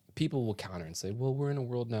people will counter and say, "Well, we're in a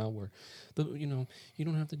world now where, you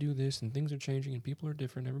don't have to do this, and things are changing, and people are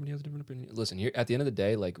different. Everybody has a different opinion." Listen, here at the end of the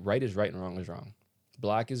day, like right is right and wrong is wrong.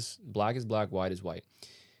 Black is black, white is white.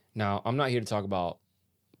 Now, I'm not here to talk about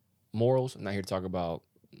morals. I'm not here to talk about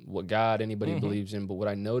what God anybody believes in, but what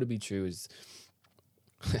I know to be true is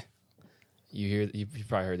you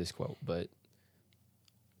probably heard this quote, but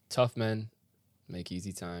tough men make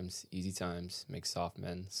easy times make soft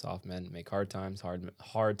men make hard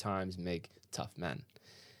times make tough men.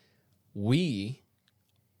 We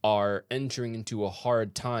are entering into a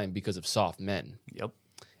hard time because of soft men. Yep.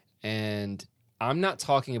 And I'm not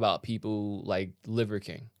talking about people like Liver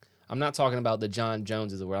King. I'm not talking about the John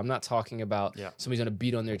Joneses of the world. I'm not talking about somebody's going to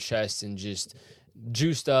beat on their chest and just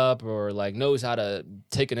juiced up or like knows how to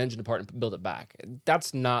take an engine apart and build it back.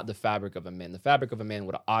 That's not the fabric of a man. The fabric of a man,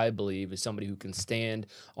 what I believe, is somebody who can stand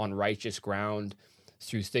on righteous ground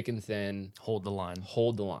through thick and thin. Hold the line.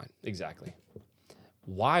 Hold the line. Exactly.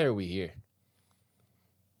 Why are we here?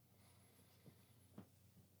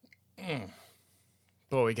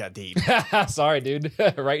 Boy, we got deep. Sorry, dude.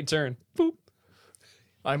 Right turn. Boop.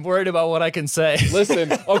 I'm worried about what I can say.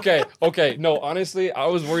 Listen, okay. No, honestly, I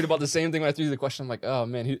was worried about the same thing when I threw you the question. I'm like, oh,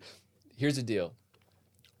 man, here's the deal.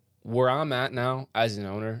 Where I'm at now as an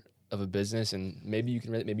owner of a business, and maybe you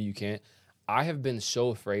can relate, maybe you can't, I have been so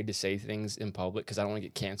afraid to say things in public because I don't want to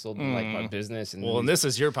get canceled in like my business. And this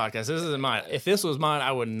is your podcast. This isn't mine. If this was mine,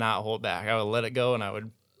 I would not hold back. I would let it go, and I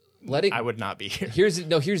would not be here. Here's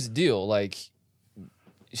the deal. Like,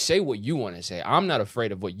 say what you want to say. I'm not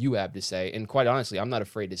afraid of what you have to say. And quite honestly, I'm not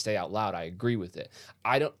afraid to say out loud, I agree with it.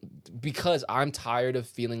 Because I'm tired of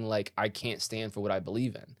feeling like I can't stand for what I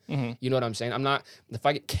believe in. Mm-hmm. You know what I'm saying? If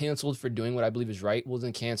I get canceled for doing what I believe is right, well,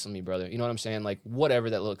 then cancel me, brother. You know what I'm saying? Like, whatever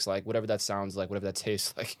that looks like, whatever that sounds like, whatever that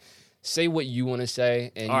tastes like, say what you want to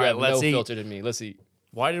say, and you have no filter to me. Let's see.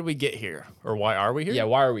 Why did we get here? Or why are we here? Yeah,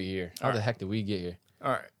 why are we here? How the heck did we get here?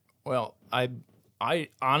 All right. Well, I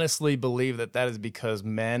honestly believe that is because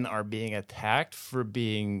men are being attacked for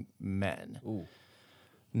being men. Ooh.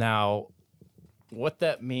 Now, what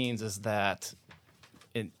that means is that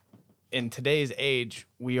in today's age,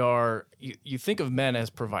 we are you think of men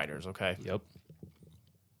as providers, okay? Yep.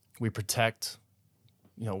 We protect,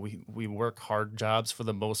 we work hard jobs for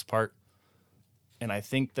the most part. And I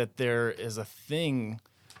think that there is a thing,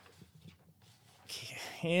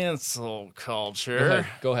 cancel culture.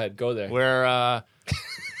 Go ahead. Go there. Where I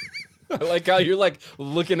like how you're like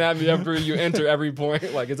looking at me after you enter every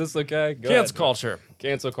point. Like, is this okay? Cancel culture.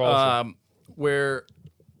 Cancel culture. Where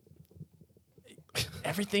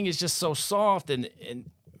everything is just so soft, and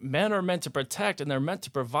men are meant to protect, and they're meant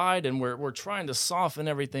to provide, and we're trying to soften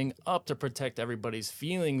everything up to protect everybody's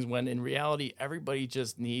feelings, when in reality, everybody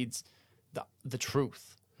just needs the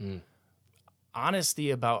truth.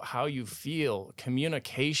 Honesty about how you feel,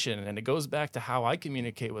 communication, and it goes back to how I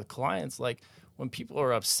communicate with clients. Like, when people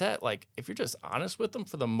are upset, like, if you're just honest with them,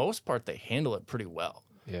 for the most part, they handle it pretty well.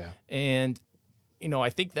 Yeah. And, I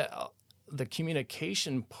think that the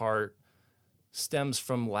communication part stems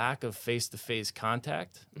from lack of face-to-face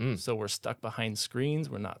contact. So we're stuck behind screens.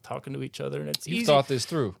 We're not talking to each other, and it's easy. You've thought this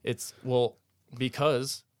through.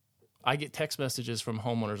 Because I get text messages from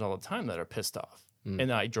homeowners all the time that are pissed off.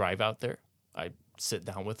 And I drive out there. I sit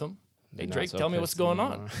down with them. Hey, Drake, tell me what's going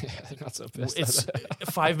on. Yeah, they're not so pissed. It's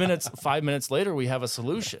 5 minutes. 5 minutes later, we have a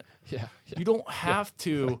solution. Yeah. You don't have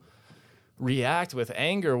to react with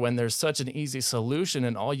anger when there's such an easy solution,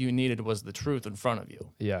 and all you needed was the truth in front of you.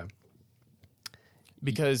 Yeah.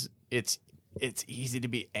 Because it's easy to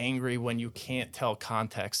be angry when you can't tell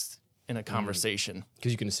context in a conversation.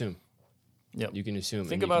 Because you can assume. Yep. You can assume.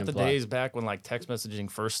 Think about the days back when like text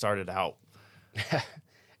messaging first started out.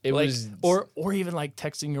 It like, was, or even like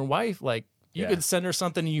texting your wife. Like, you could send her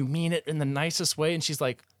something and you mean it in the nicest way, and she's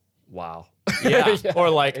like, "Wow." Yeah. Or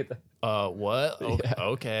like, what?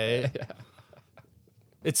 Okay. Yeah.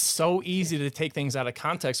 It's so easy to take things out of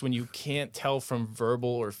context when you can't tell from verbal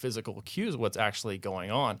or physical cues what's actually going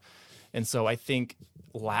on. And so I think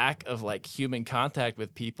lack of like human contact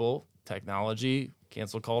with people, technology,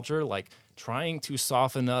 cancel culture, like trying to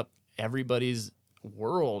soften up everybody's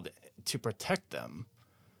world to protect them,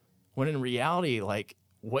 when in reality, like,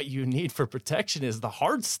 what you need for protection is the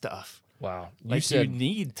hard stuff. Wow. You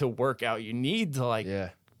need to work out. You need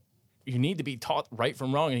to you need to be taught right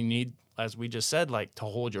from wrong, and you need, as we just said, like, to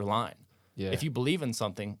hold your line. Yeah. If you believe in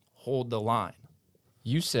something, hold the line.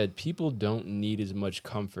 You said people don't need as much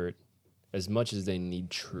comfort as much as they need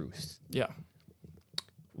truth. Yeah.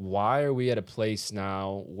 Why are we at a place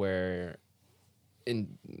now where,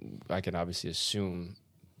 I can obviously assume,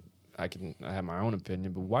 I have my own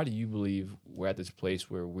opinion, but why do you believe we're at this place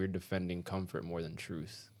where we're defending comfort more than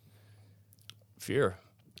truth? Fear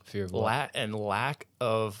of what? Lack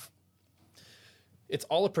of. It's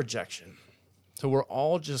all a projection. So we're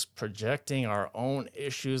all just projecting our own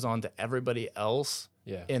issues onto everybody else,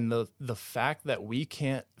 Yeah. And the fact that we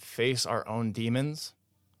can't face our own demons,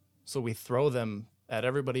 so we throw them at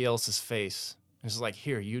everybody else's face. It's like,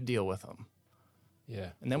 here, you deal with them. Yeah.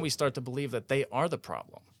 And then we start to believe that they are the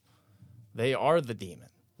problem. They are the demon.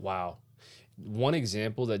 Wow. One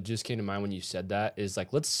example that just came to mind when you said that is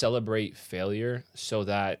like, let's celebrate failure so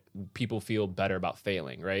that people feel better about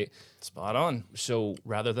failing, right? Spot on. So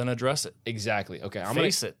Rather than address it. exactly. Okay.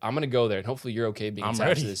 Face it. I'm going to go there, and hopefully you're okay being I'm attached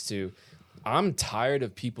ready. to this too. I'm tired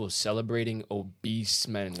of people celebrating obese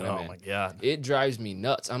men and women. Oh, my God. It drives me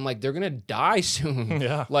nuts. I'm like, they're going to die soon.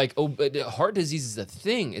 Yeah. Like, heart disease is a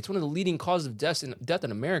thing. It's one of the leading causes of death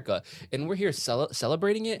in America. And we're here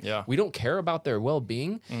celebrating it. Yeah. We don't care about their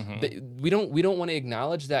well-being. We don't want to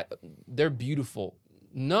acknowledge that they're beautiful.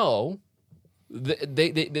 No.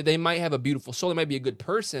 They might have a beautiful soul. They might be a good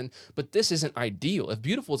person, but this isn't ideal. If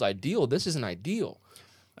beautiful is ideal, this isn't ideal.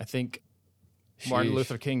 I think Martin Sheesh.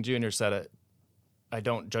 Luther King Jr. said it. I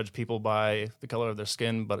don't judge people by the color of their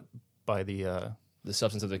skin, but by the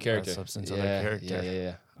substance of their character. substance of their character.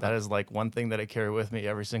 Yeah. That is like one thing that I carry with me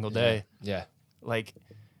every single day. Yeah. Like,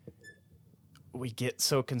 we get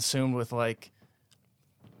so consumed with like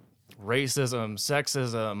racism,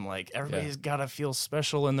 sexism, like everybody's got to feel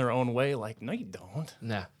special in their own way. Like, no, you don't.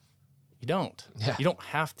 Nah. You don't. Yeah. You don't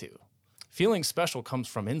have to. Feeling special comes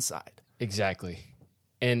from inside. Exactly.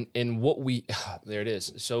 And what we there it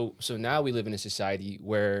is. So now we live in a society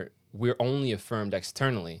where we're only affirmed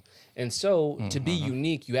externally. And so to be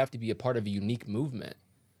unique, you have to be a part of a unique movement.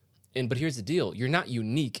 But here's the deal. You're not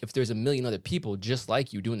unique if there's a million other people just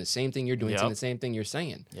like you doing the same thing you're doing, saying the same thing you're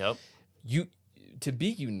saying. Yep. To be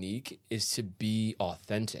unique is to be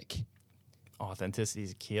authentic. Authenticity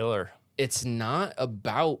is a killer. It's not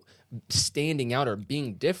about standing out or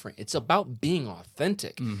being different. It's about being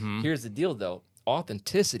authentic. Here's the deal, though.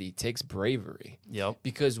 Authenticity takes bravery. Yep.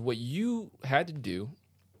 Because what you had to do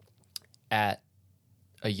at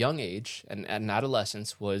a young age and at an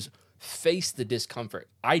adolescence was face the discomfort.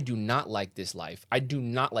 I do not like this life. I do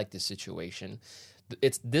not like this situation.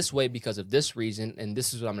 It's this way because of this reason, and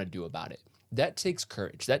this is what I'm going to do about it. That takes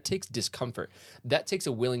courage. That takes discomfort. That takes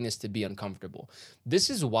a willingness to be uncomfortable. This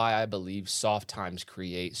is why I believe soft times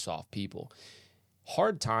create soft people.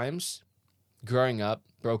 Hard times, growing up,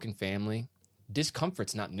 broken family,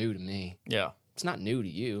 discomfort's not new to me. Yeah. It's not new to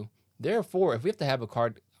you. Therefore, if we have to have a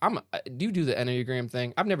card, do you do the Enneagram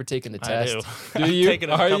thing? I've never taken the test. I do. Do you? I've taken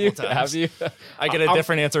it a couple times. Have you? I get a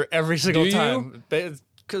different answer every single Do you? time.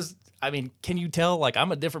 Because, I mean, can you tell? Like,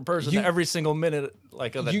 I'm a different person every single minute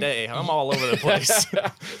like of the day. I'm all over the place.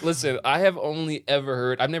 Listen, I have only ever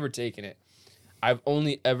heard, I've never taken it. I've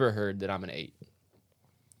only ever heard that I'm an 8,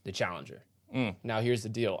 the challenger. Now, here's the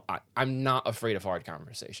deal. I'm not afraid of hard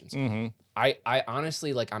conversations. I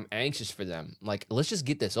honestly, like, I'm anxious for them. Like, let's just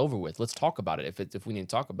get this over with. Let's talk about it if we need to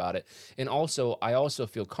talk about it. And also, I also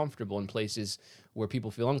feel comfortable in places where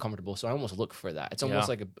people feel uncomfortable, so I almost look for that. It's almost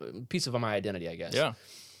like a piece of my identity, I guess. Yeah.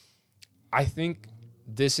 I think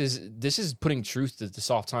this is putting truth to the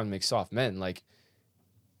soft time makes soft men. Like,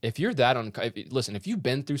 if you're that listen, if you've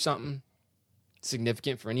been through something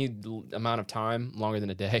significant for any amount of time, longer than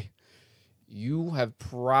a day, you have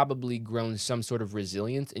probably grown some sort of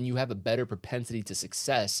resilience and you have a better propensity to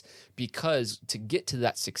success, because to get to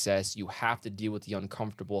that success, you have to deal with the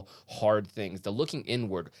uncomfortable, hard things, the looking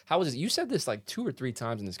inward. How is it? You said this like 2 or 3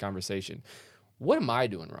 times in this conversation. What am I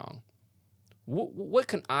doing wrong? What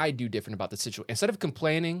can I do different about the situation? Instead of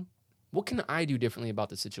complaining, what can I do differently about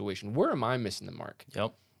the situation? Where am I missing the mark?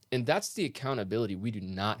 Yep. And that's the accountability we do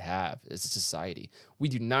not have as a society. We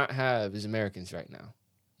do not have as Americans right now.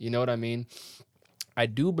 You know what I mean? I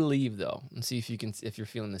do believe, though, and see if you're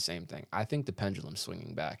feeling the same thing. I think the pendulum's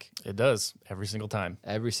swinging back. It does every single time.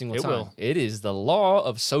 Every single It time. will. It is the law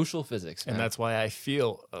of social physics, man. And that's why I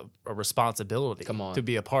feel a responsibility to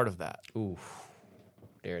be a part of that. Ooh,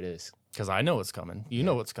 there it is. Because I know it's coming. You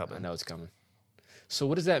know it's coming. I know it's coming. So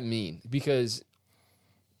what does that mean? Because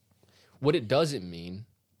what it doesn't mean,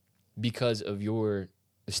 because of the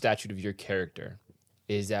statute of your character,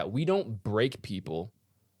 is that we don't break people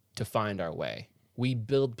to find our way. We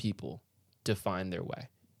build people to find their way,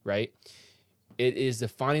 right? It is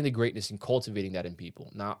defining the greatness and cultivating that in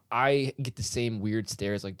people. Now, I get the same weird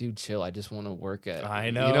stares like, dude, chill. I just want to work at I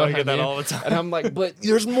know. You know I get that all the time. And I'm like, but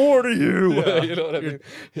there's more to you. Yeah. You know what I mean?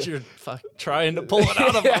 You're trying to pull it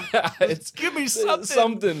out of them. Give me something.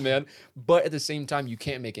 Something, man. But at the same time, you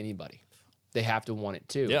can't make anybody. They have to want it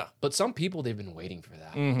too. Yeah. But some people, they've been waiting for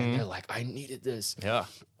that. And they're like, I needed this. Yeah.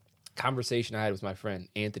 Conversation I had with my friend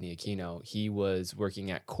Anthony Aquino. He was working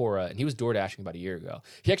at Cora, and he was door dashing about a year ago.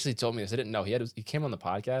 He actually told me this. I didn't know. He came on the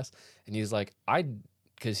podcast, and he's like, I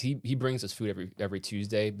because he brings us food every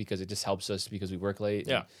Tuesday because it just helps us because we work late.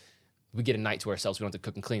 Yeah. We get a night to ourselves. We don't have to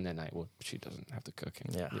cook and clean that night. Well, she doesn't have to cook.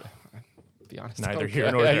 And, Yeah. Be honest. Neither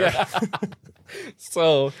here nor there.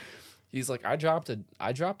 So he's like, I dropped your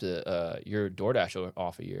DoorDash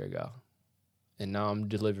off a year ago, and now I'm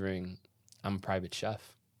a private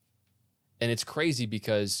chef. And it's crazy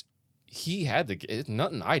because he had it's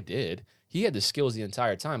nothing I did. He had the skills the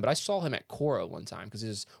entire time, but I saw him at Cora one time because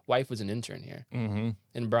his wife was an intern here. Mm-hmm.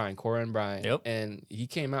 And Cora and Brian. Yep. And he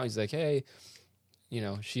came out. He's like, hey,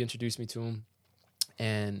 she introduced me to him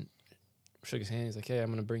and shook his hand. He's like, hey, I'm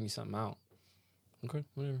going to bring you something out. Okay,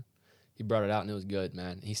 whatever. He brought it out and it was good,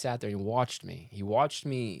 man. He sat there and watched me. He watched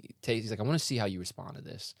me taste. He's like, I want to see how you respond to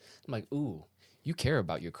this. I'm like, ooh, you care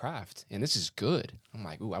about your craft and this is good. I'm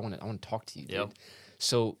like, ooh, I want to talk to you, dude. Yep.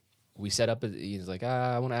 So we set up. He's like,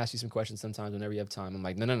 I want to ask you some questions sometimes whenever you have time. I'm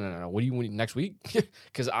like, no. What do you want next week?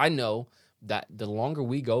 Because I know that the longer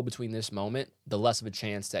we go between this moment, the less of a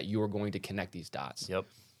chance that you are going to connect these dots. Yep.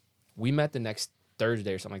 We met the next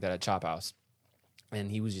Thursday or something like that at Chop House. And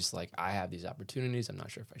he was just like, I have these opportunities. I'm not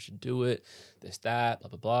sure if I should do it. This, that, blah,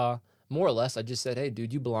 blah, blah. More or less, I just said, hey,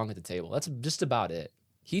 dude, you belong at the table. That's just about it.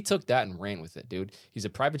 He took that and ran with it, dude. He's a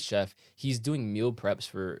private chef. He's doing meal preps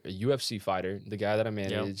for a UFC fighter, the guy that I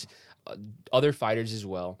manage, other fighters as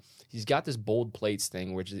well. He's got this bold plates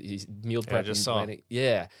thing, which he's meal prepping. I just saw.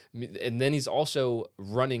 Yeah. And then he's also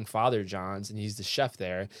running Father John's, and he's the chef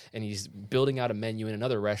there, and he's building out a menu in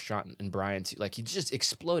another restaurant in Bryan. Like, he just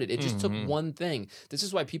exploded. It just took one thing. This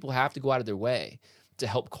is why people have to go out of their way to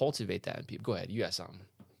help cultivate that in people. Go ahead. You got something.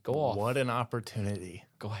 Go off. What an opportunity.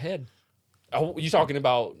 Go ahead. Oh, you talking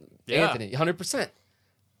about Anthony? 100%.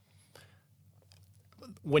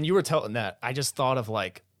 When you were telling that, I just thought of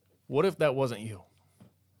like, what if that wasn't you?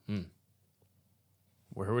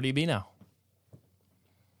 Where would he be now?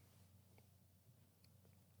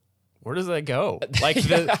 Where does that go? Like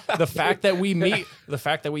the fact that we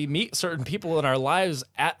meet certain people in our lives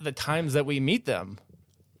at the times that we meet them.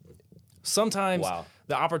 Sometimes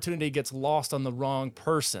the opportunity gets lost on the wrong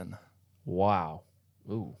person. Wow.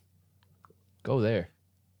 Ooh. Go there.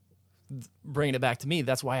 Bringing it back to me,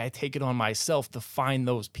 that's why I take it on myself to find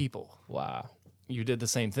those people. Wow. You did the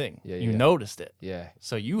same thing. Yeah, you noticed it. Yeah.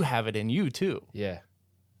 So you have it in you too. Yeah.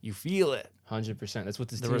 You feel it. 100%. That's what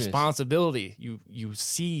this The team responsibility. You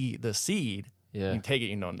see the seed. Yeah. You take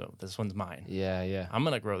it. No, this one's mine. Yeah, yeah. I'm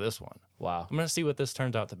gonna grow this one. Wow. I'm gonna see what this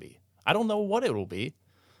turns out to be. I don't know what it will be.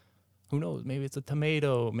 Who knows? Maybe it's a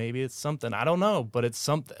tomato. Maybe it's something. I don't know, but it's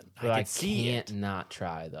something. But I can't not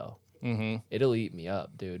try though. Mm-hmm. It'll eat me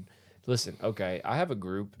up, dude. Listen, okay, I have a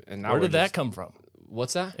group, and now where did that come from?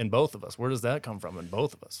 What's that? In both of us. Where does that come from? In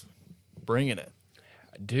both of us, bringing it,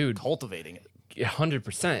 dude, cultivating it.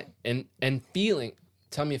 100%, and feeling.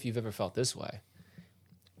 Tell me if you've ever felt this way.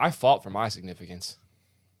 I fought for my significance.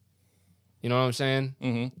 You know what I'm saying?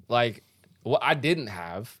 Mm-hmm. Like, what I didn't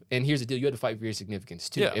have, and here's the deal: you had to fight for your significance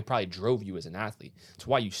too. Yeah. It probably drove you as an athlete. It's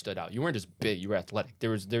why you stood out. You weren't just big; you were athletic.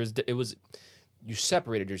 You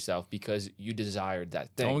separated yourself because you desired that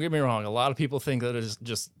thing. Don't get me wrong. A lot of people think that it's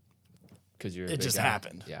just because it just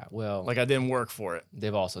happened. Yeah, well, like I didn't work for it.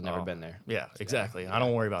 They've also never been there. Yeah, exactly. Yeah. I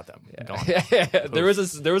don't worry about them. Yeah. Gone. there was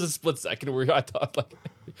a split second where I thought like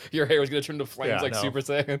your hair was gonna turn to flames Super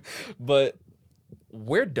Saiyan. But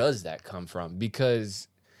where does that come from? Because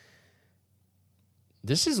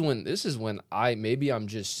this is when I'm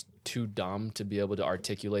just too dumb to be able to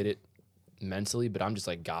articulate it mentally, but I'm just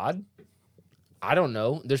like, God, I don't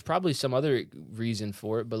know. There's probably some other reason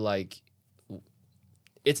for it, but like,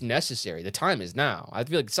 it's necessary. The time is now. I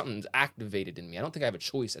feel like something's activated in me. I don't think I have a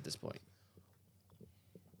choice at this point.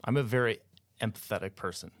 I'm a very empathetic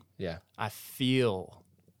person. Yeah. I feel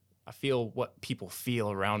what people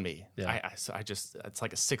feel around me. Yeah. I just, it's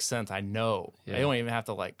like a sixth sense. I know. Yeah. They don't even have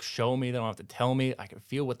to like show me. They don't have to tell me. I can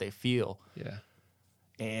feel what they feel. Yeah.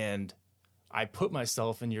 And I put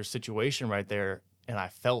myself in your situation right there, and I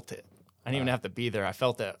felt it. I didn't even have to be there. I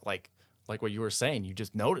felt that like what you were saying. You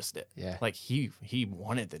just noticed it. Yeah. Like he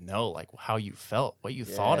wanted to know like how you felt, what you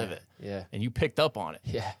thought of it. Yeah. And you picked up on it.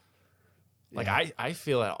 Yeah. Like I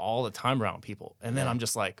feel that all the time around people. And then I'm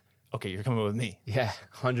just like, okay, you're coming with me. Yeah.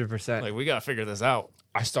 100%. Like we got to figure this out.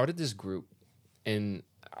 I started this group, and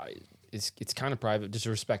it's kind of private, just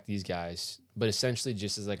to respect these guys, but essentially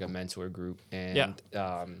just as like a mentor group. And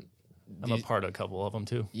I'm a part of a couple of them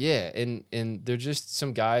too. Yeah, and they're just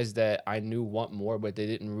some guys that I knew want more, but they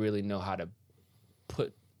didn't really know how to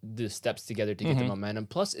put the steps together to get the momentum.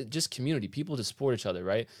 Plus, just community, people to support each other,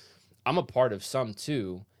 right? I'm a part of some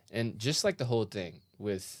too, and just like the whole thing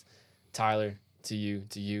with Tyler, to you,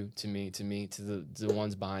 to me, to the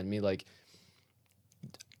ones behind me, like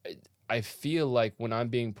I feel like when I'm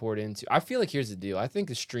being poured into, I feel like here's the deal. I think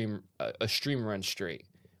a stream runs straight.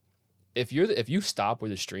 If you stop where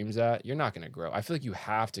the stream's at, you're not going to grow. I feel like you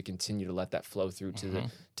have to continue to let that flow through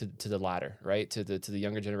to the ladder, right? To the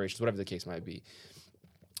younger generations, whatever the case might be.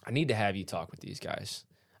 I need to have you talk with these guys.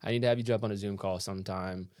 I need to have you jump on a Zoom call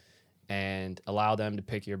sometime and allow them to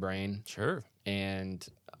pick your brain. Sure. And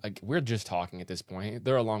we're just talking at this point.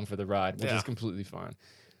 They're along for the ride, which is completely fine.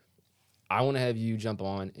 I want to have you jump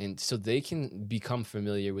on, and so they can become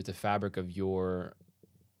familiar with the fabric of your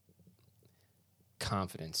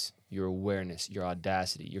confidence, your awareness, your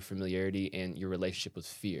audacity, your familiarity, and your relationship with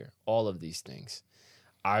fear. All of these things.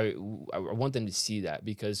 I want them to see that,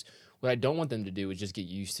 because what I don't want them to do is just get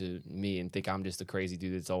used to me and think I'm just a crazy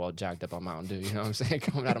dude that's all jacked up on Mountain Dew. You know what I'm saying?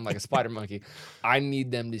 Coming at them like a spider monkey. I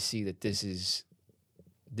need them to see that this is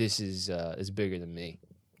bigger than me.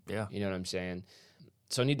 Yeah. You know what I'm saying?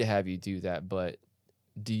 So I need to have you do that. But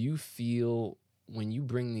do you feel when you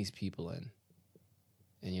bring these people in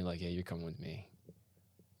and you're like, yeah, you're coming with me,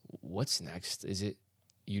 what's next? Is it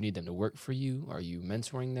you need them to work for you? Are you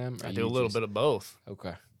mentoring them? I do a little bit of both.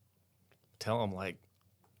 Okay. Tell them, like,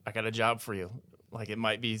 I got a job for you. Like, it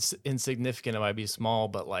might be insignificant, it might be small,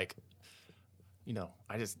 but, like, you know,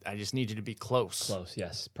 I just need you to be close. Close,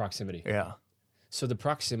 yes. Proximity. Yeah. So the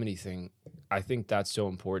proximity thing, I think that's so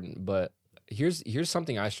important. But here's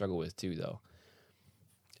something I struggle with too, though.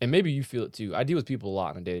 And maybe you feel it too. I deal with people a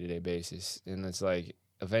lot on a day-to-day basis. And it's like,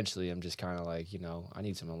 eventually I'm just kind of like, you know, I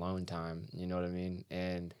need some alone time. You know what I mean?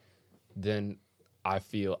 And then I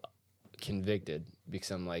feel convicted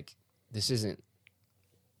because I'm like, this is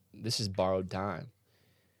borrowed time.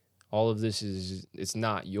 All of this it's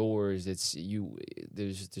not yours. It's you.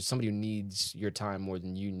 There's somebody who needs your time more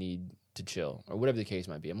than you need to chill, or whatever the case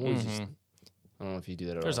might be. I'm always just, I don't know if you do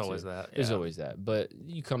that at all. There's always that. Yeah. There's always that. But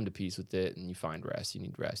you come to peace with it and you find rest. You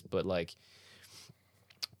need rest. But like,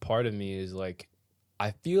 part of me is like,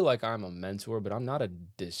 I feel like I'm a mentor, but I'm not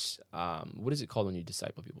what is it called when you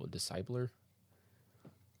disciple people? A discipler?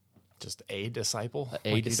 Just a disciple?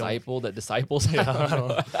 A disciple that disciples? Yeah, I don't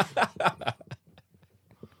know.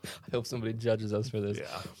 I hope somebody judges us for this.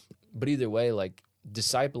 Yeah. But either way, like,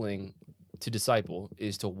 to disciple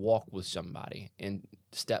is to walk with somebody and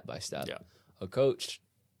step by step. Yeah. A coach,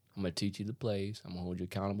 I'm going to teach you the plays. I'm going to hold you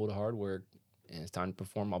accountable to hard work. And it's time to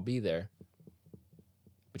perform. I'll be there.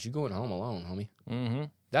 But you're going home alone, homie. Mm-hmm.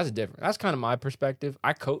 That's different. That's kind of my perspective.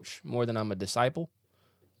 I coach more than I'm a disciple,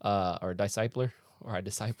 or a discipler, or a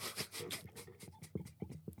disciple.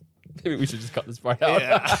 Maybe we should just cut this part out.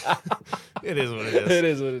 Yeah. It is what it is. It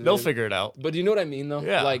is what it is. They'll figure it out. But do you know what I mean, though?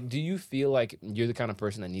 Yeah. Like, do you feel like you're the kind of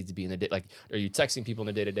person that needs to be in the day? Like, are you texting people in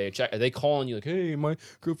the day-to-day? Are they calling you like, hey, my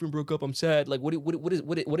girlfriend broke up, I'm sad? Like, what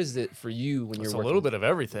is it for you when It's you're working? a little bit of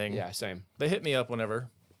everything. Yeah, same. They hit me up whenever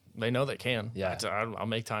they know they can. Yeah. I'll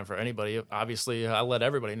make time for anybody. Obviously, I let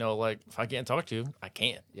everybody know, like, if I can't talk to you, I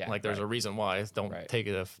can't. Yeah, like, there's a reason why. Don't take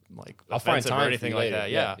it I'll find offensive time or anything like that.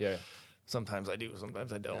 Yeah. Sometimes I do,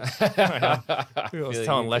 sometimes I don't. I was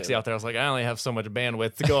telling Lexi out there, I was like, I only have so much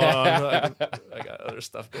bandwidth to go on. I got other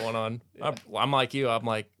stuff going on. Yeah. I'm like you. I'm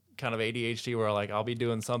like kind of ADHD where like I'll be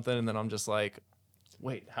doing something and then I'm just like,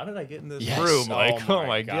 wait, how did I get in this room? Like, oh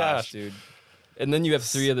my gosh, dude. And then you have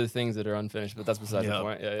 3 other things that are unfinished, but that's beside the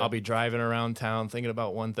point. Yeah. I'll be driving around town thinking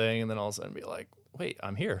about one thing and then all of a sudden be like, wait,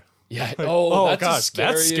 I'm here. Yeah. Like, that's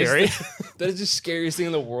scary. That is the scariest thing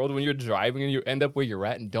in the world when you're driving and you end up where you're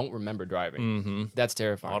at and don't remember driving. Mm-hmm. That's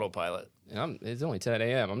terrifying. Autopilot. And it's only 10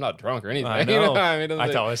 a.m. I'm not drunk or anything. I know. You know I mean, I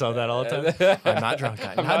tell myself that all the time. I'm not drunk.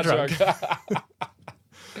 I'm not drunk.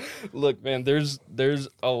 Look, man, there's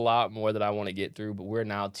a lot more that I want to get through, but we're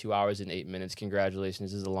now 2 hours and 8 minutes.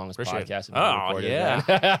 Congratulations. This is the longest podcast we've recorded.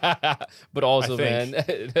 Yeah. But also, man,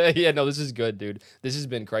 yeah, no, this is good, dude. This has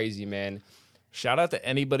been crazy, man. Shout out to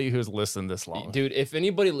anybody who's listened this long. Dude, if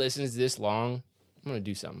anybody listens this long, I'm going to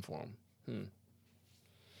do something for them.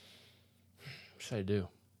 What should I do?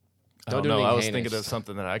 I don't know. I was thinking of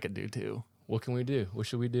something that I could do, too. What can we do? What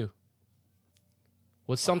should we do?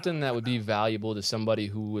 What's something that would be valuable to somebody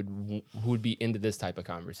who would be into this type of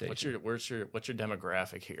conversation? What's your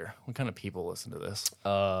demographic here? What kind of people listen to this?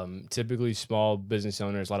 Typically small business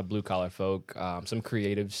owners, a lot of blue collar folk, some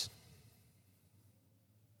creatives.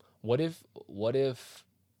 What would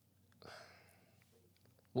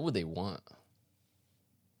they want?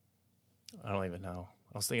 I don't even know.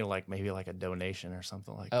 I was thinking like maybe like a donation or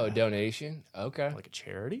something like that. Oh, a donation? Okay. Like a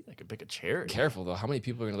charity? I could pick a charity. Careful though. How many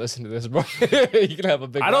people are going to listen to this, bro? You can have a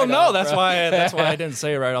big. I don't know. That's why I didn't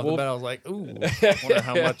say it right off the bat. I was like, ooh, I wonder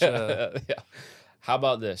how much. Yeah. How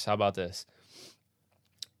about this?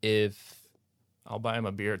 If I'll buy him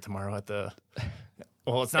a beer tomorrow at the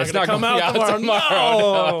Well, it's not going to come out tomorrow.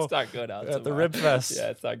 No, it's not going out tomorrow. At the Rib Fest. Yeah,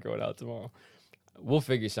 it's not going out tomorrow. We'll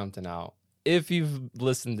figure something out. If you've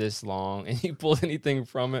listened this long and you pulled anything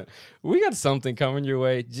from it, we got something coming your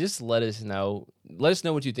way. Just let us know. Let us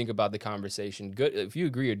know what you think about the conversation. Good. If you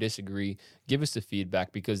agree or disagree, give us the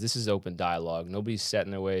feedback, because this is open dialogue. Nobody's set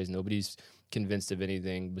in their ways. Nobody's convinced of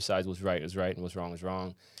anything besides what's right is right and what's wrong is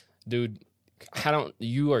wrong. Dude,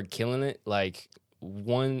 you are killing it. Like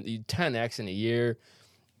 10X in a year.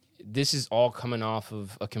 This is all coming off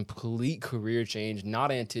of a complete career change,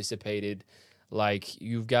 not anticipated. Like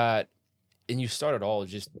you started all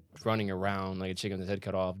just running around like a chicken with his head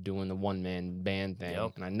cut off, doing the one-man band thing.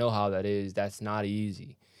 Yep. And I know how that is. That's not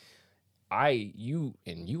easy. You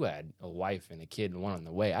had a wife and a kid and one on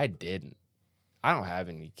the way. I didn't. I don't have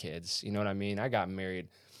any kids. You know what I mean? I got married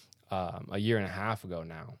a year and a half ago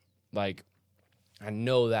now. Like, I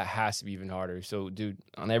know that has to be even harder. So, dude,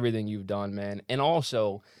 on everything you've done, man, and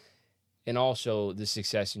also the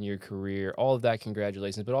success in your career, all of that,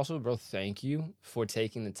 congratulations. But also, bro, thank you for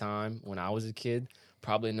taking the time when I was a kid,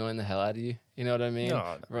 probably annoying the hell out of you. You know what I mean?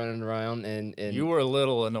 No. Running around and you were a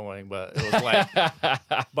little annoying, but it was like,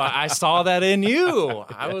 but I saw that in you.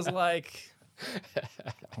 I was like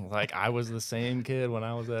I was the same kid when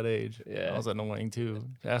I was that age. Yeah, I was annoying too.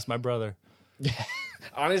 Ask my brother.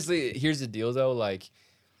 Honestly, here's the deal though. Like,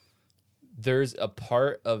 there's a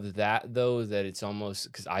part of that though that it's almost,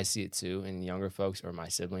 because I see it too in younger folks or my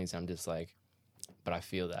siblings. I'm just like, but I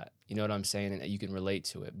feel that. You know what I'm saying? And you can relate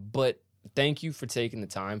to it. But thank you for taking the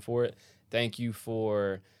time for it. Thank you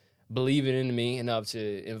for believing in me enough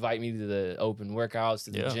to invite me to the open workouts,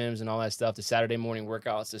 to the gyms and all that stuff, the Saturday morning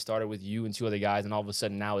workouts that started with you and two other guys, and all of a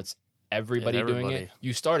sudden now it's everybody doing it.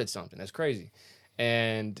 You started something. That's crazy.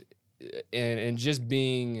 And just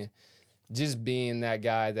being that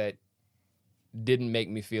guy that didn't make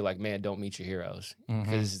me feel like, man, don't meet your heroes,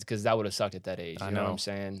 because that would have sucked at that age. You know what I'm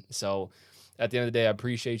saying? So at the end of the day, I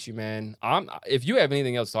appreciate you, man. If you have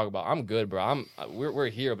anything else to talk about, I'm good, bro. We're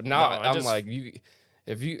here, but now I'm like you.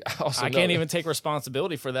 If you also I can't even take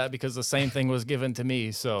responsibility for that because the same thing was given to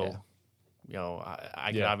me. So, you know,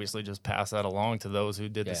 I can obviously just pass that along to those who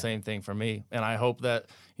did the same thing for me. And I hope that,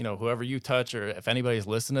 you know, whoever you touch, or if anybody's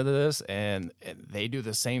listening to this and they do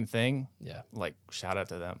the same thing, like, shout out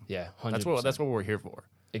to them. Yeah, 100%. That's what we're here for.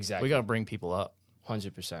 Exactly. We got to bring people up.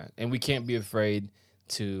 100%. And we can't be afraid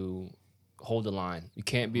to hold the line. You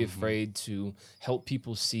can't be afraid to help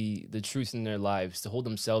people see the truth in their lives, to hold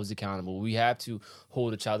themselves accountable. We have to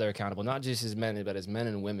hold each other accountable, not just as men, but as men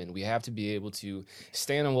and women. We have to be able to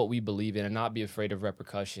stand on what we believe in and not be afraid of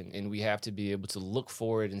repercussion. And we have to be able to look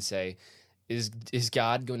forward and say, is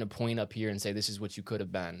God going to point up here and say, this is what you could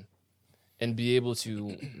have been? And be able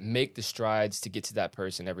to make the strides to get to that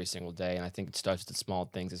person every single day. And I think it starts with the small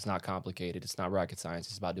things. It's not complicated. It's not rocket science.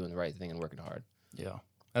 It's about doing the right thing and working hard. Yeah.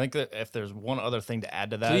 I think that if there's one other thing to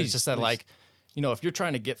add to that, it's just that, like, you know, if you're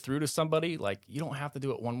trying to get through to somebody, like, you don't have to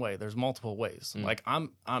do it one way. There's multiple ways. Like,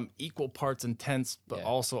 I'm equal parts intense, but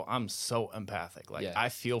also I'm so empathic. Like, I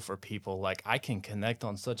feel for people. Like, I can connect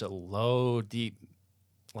on such a low, deep,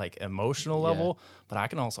 like, emotional level, but I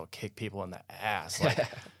can also kick people in the ass. Like,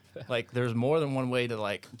 like, there's more than one way to,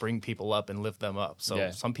 like, bring people up and lift them up.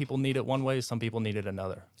 So some people need it one way, some people need it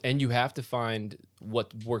another. And you have to find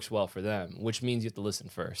what works well for them, which means you have to listen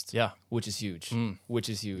first. Yeah. Which is huge. Which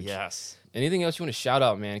is huge. Yes. Anything else you want to shout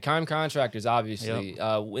out, man? Kime Contractors, obviously.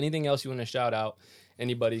 Anything else you want to shout out?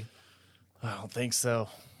 Anybody? I don't think so.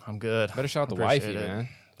 I'm good. Better shout out the wifey, man.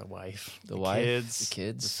 The wife. The wife. The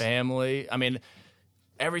kids. The family. I mean,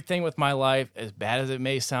 everything with my life, as bad as it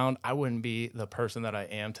may sound, I wouldn't be the person that I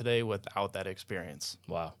am today without that experience.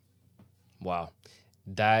 Wow.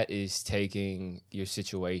 That is taking your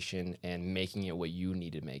situation and making it what you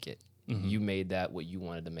need to make it. You made that what you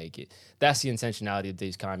wanted to make it. That's the intentionality of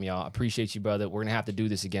Dace Kime, y'all. I appreciate you, brother. We're going to have to do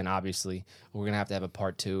this again, obviously. We're going to have a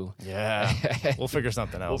part 2. Yeah. We'll figure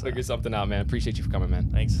something out. We'll figure something out, man. Appreciate you for coming, man.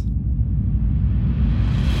 Thanks.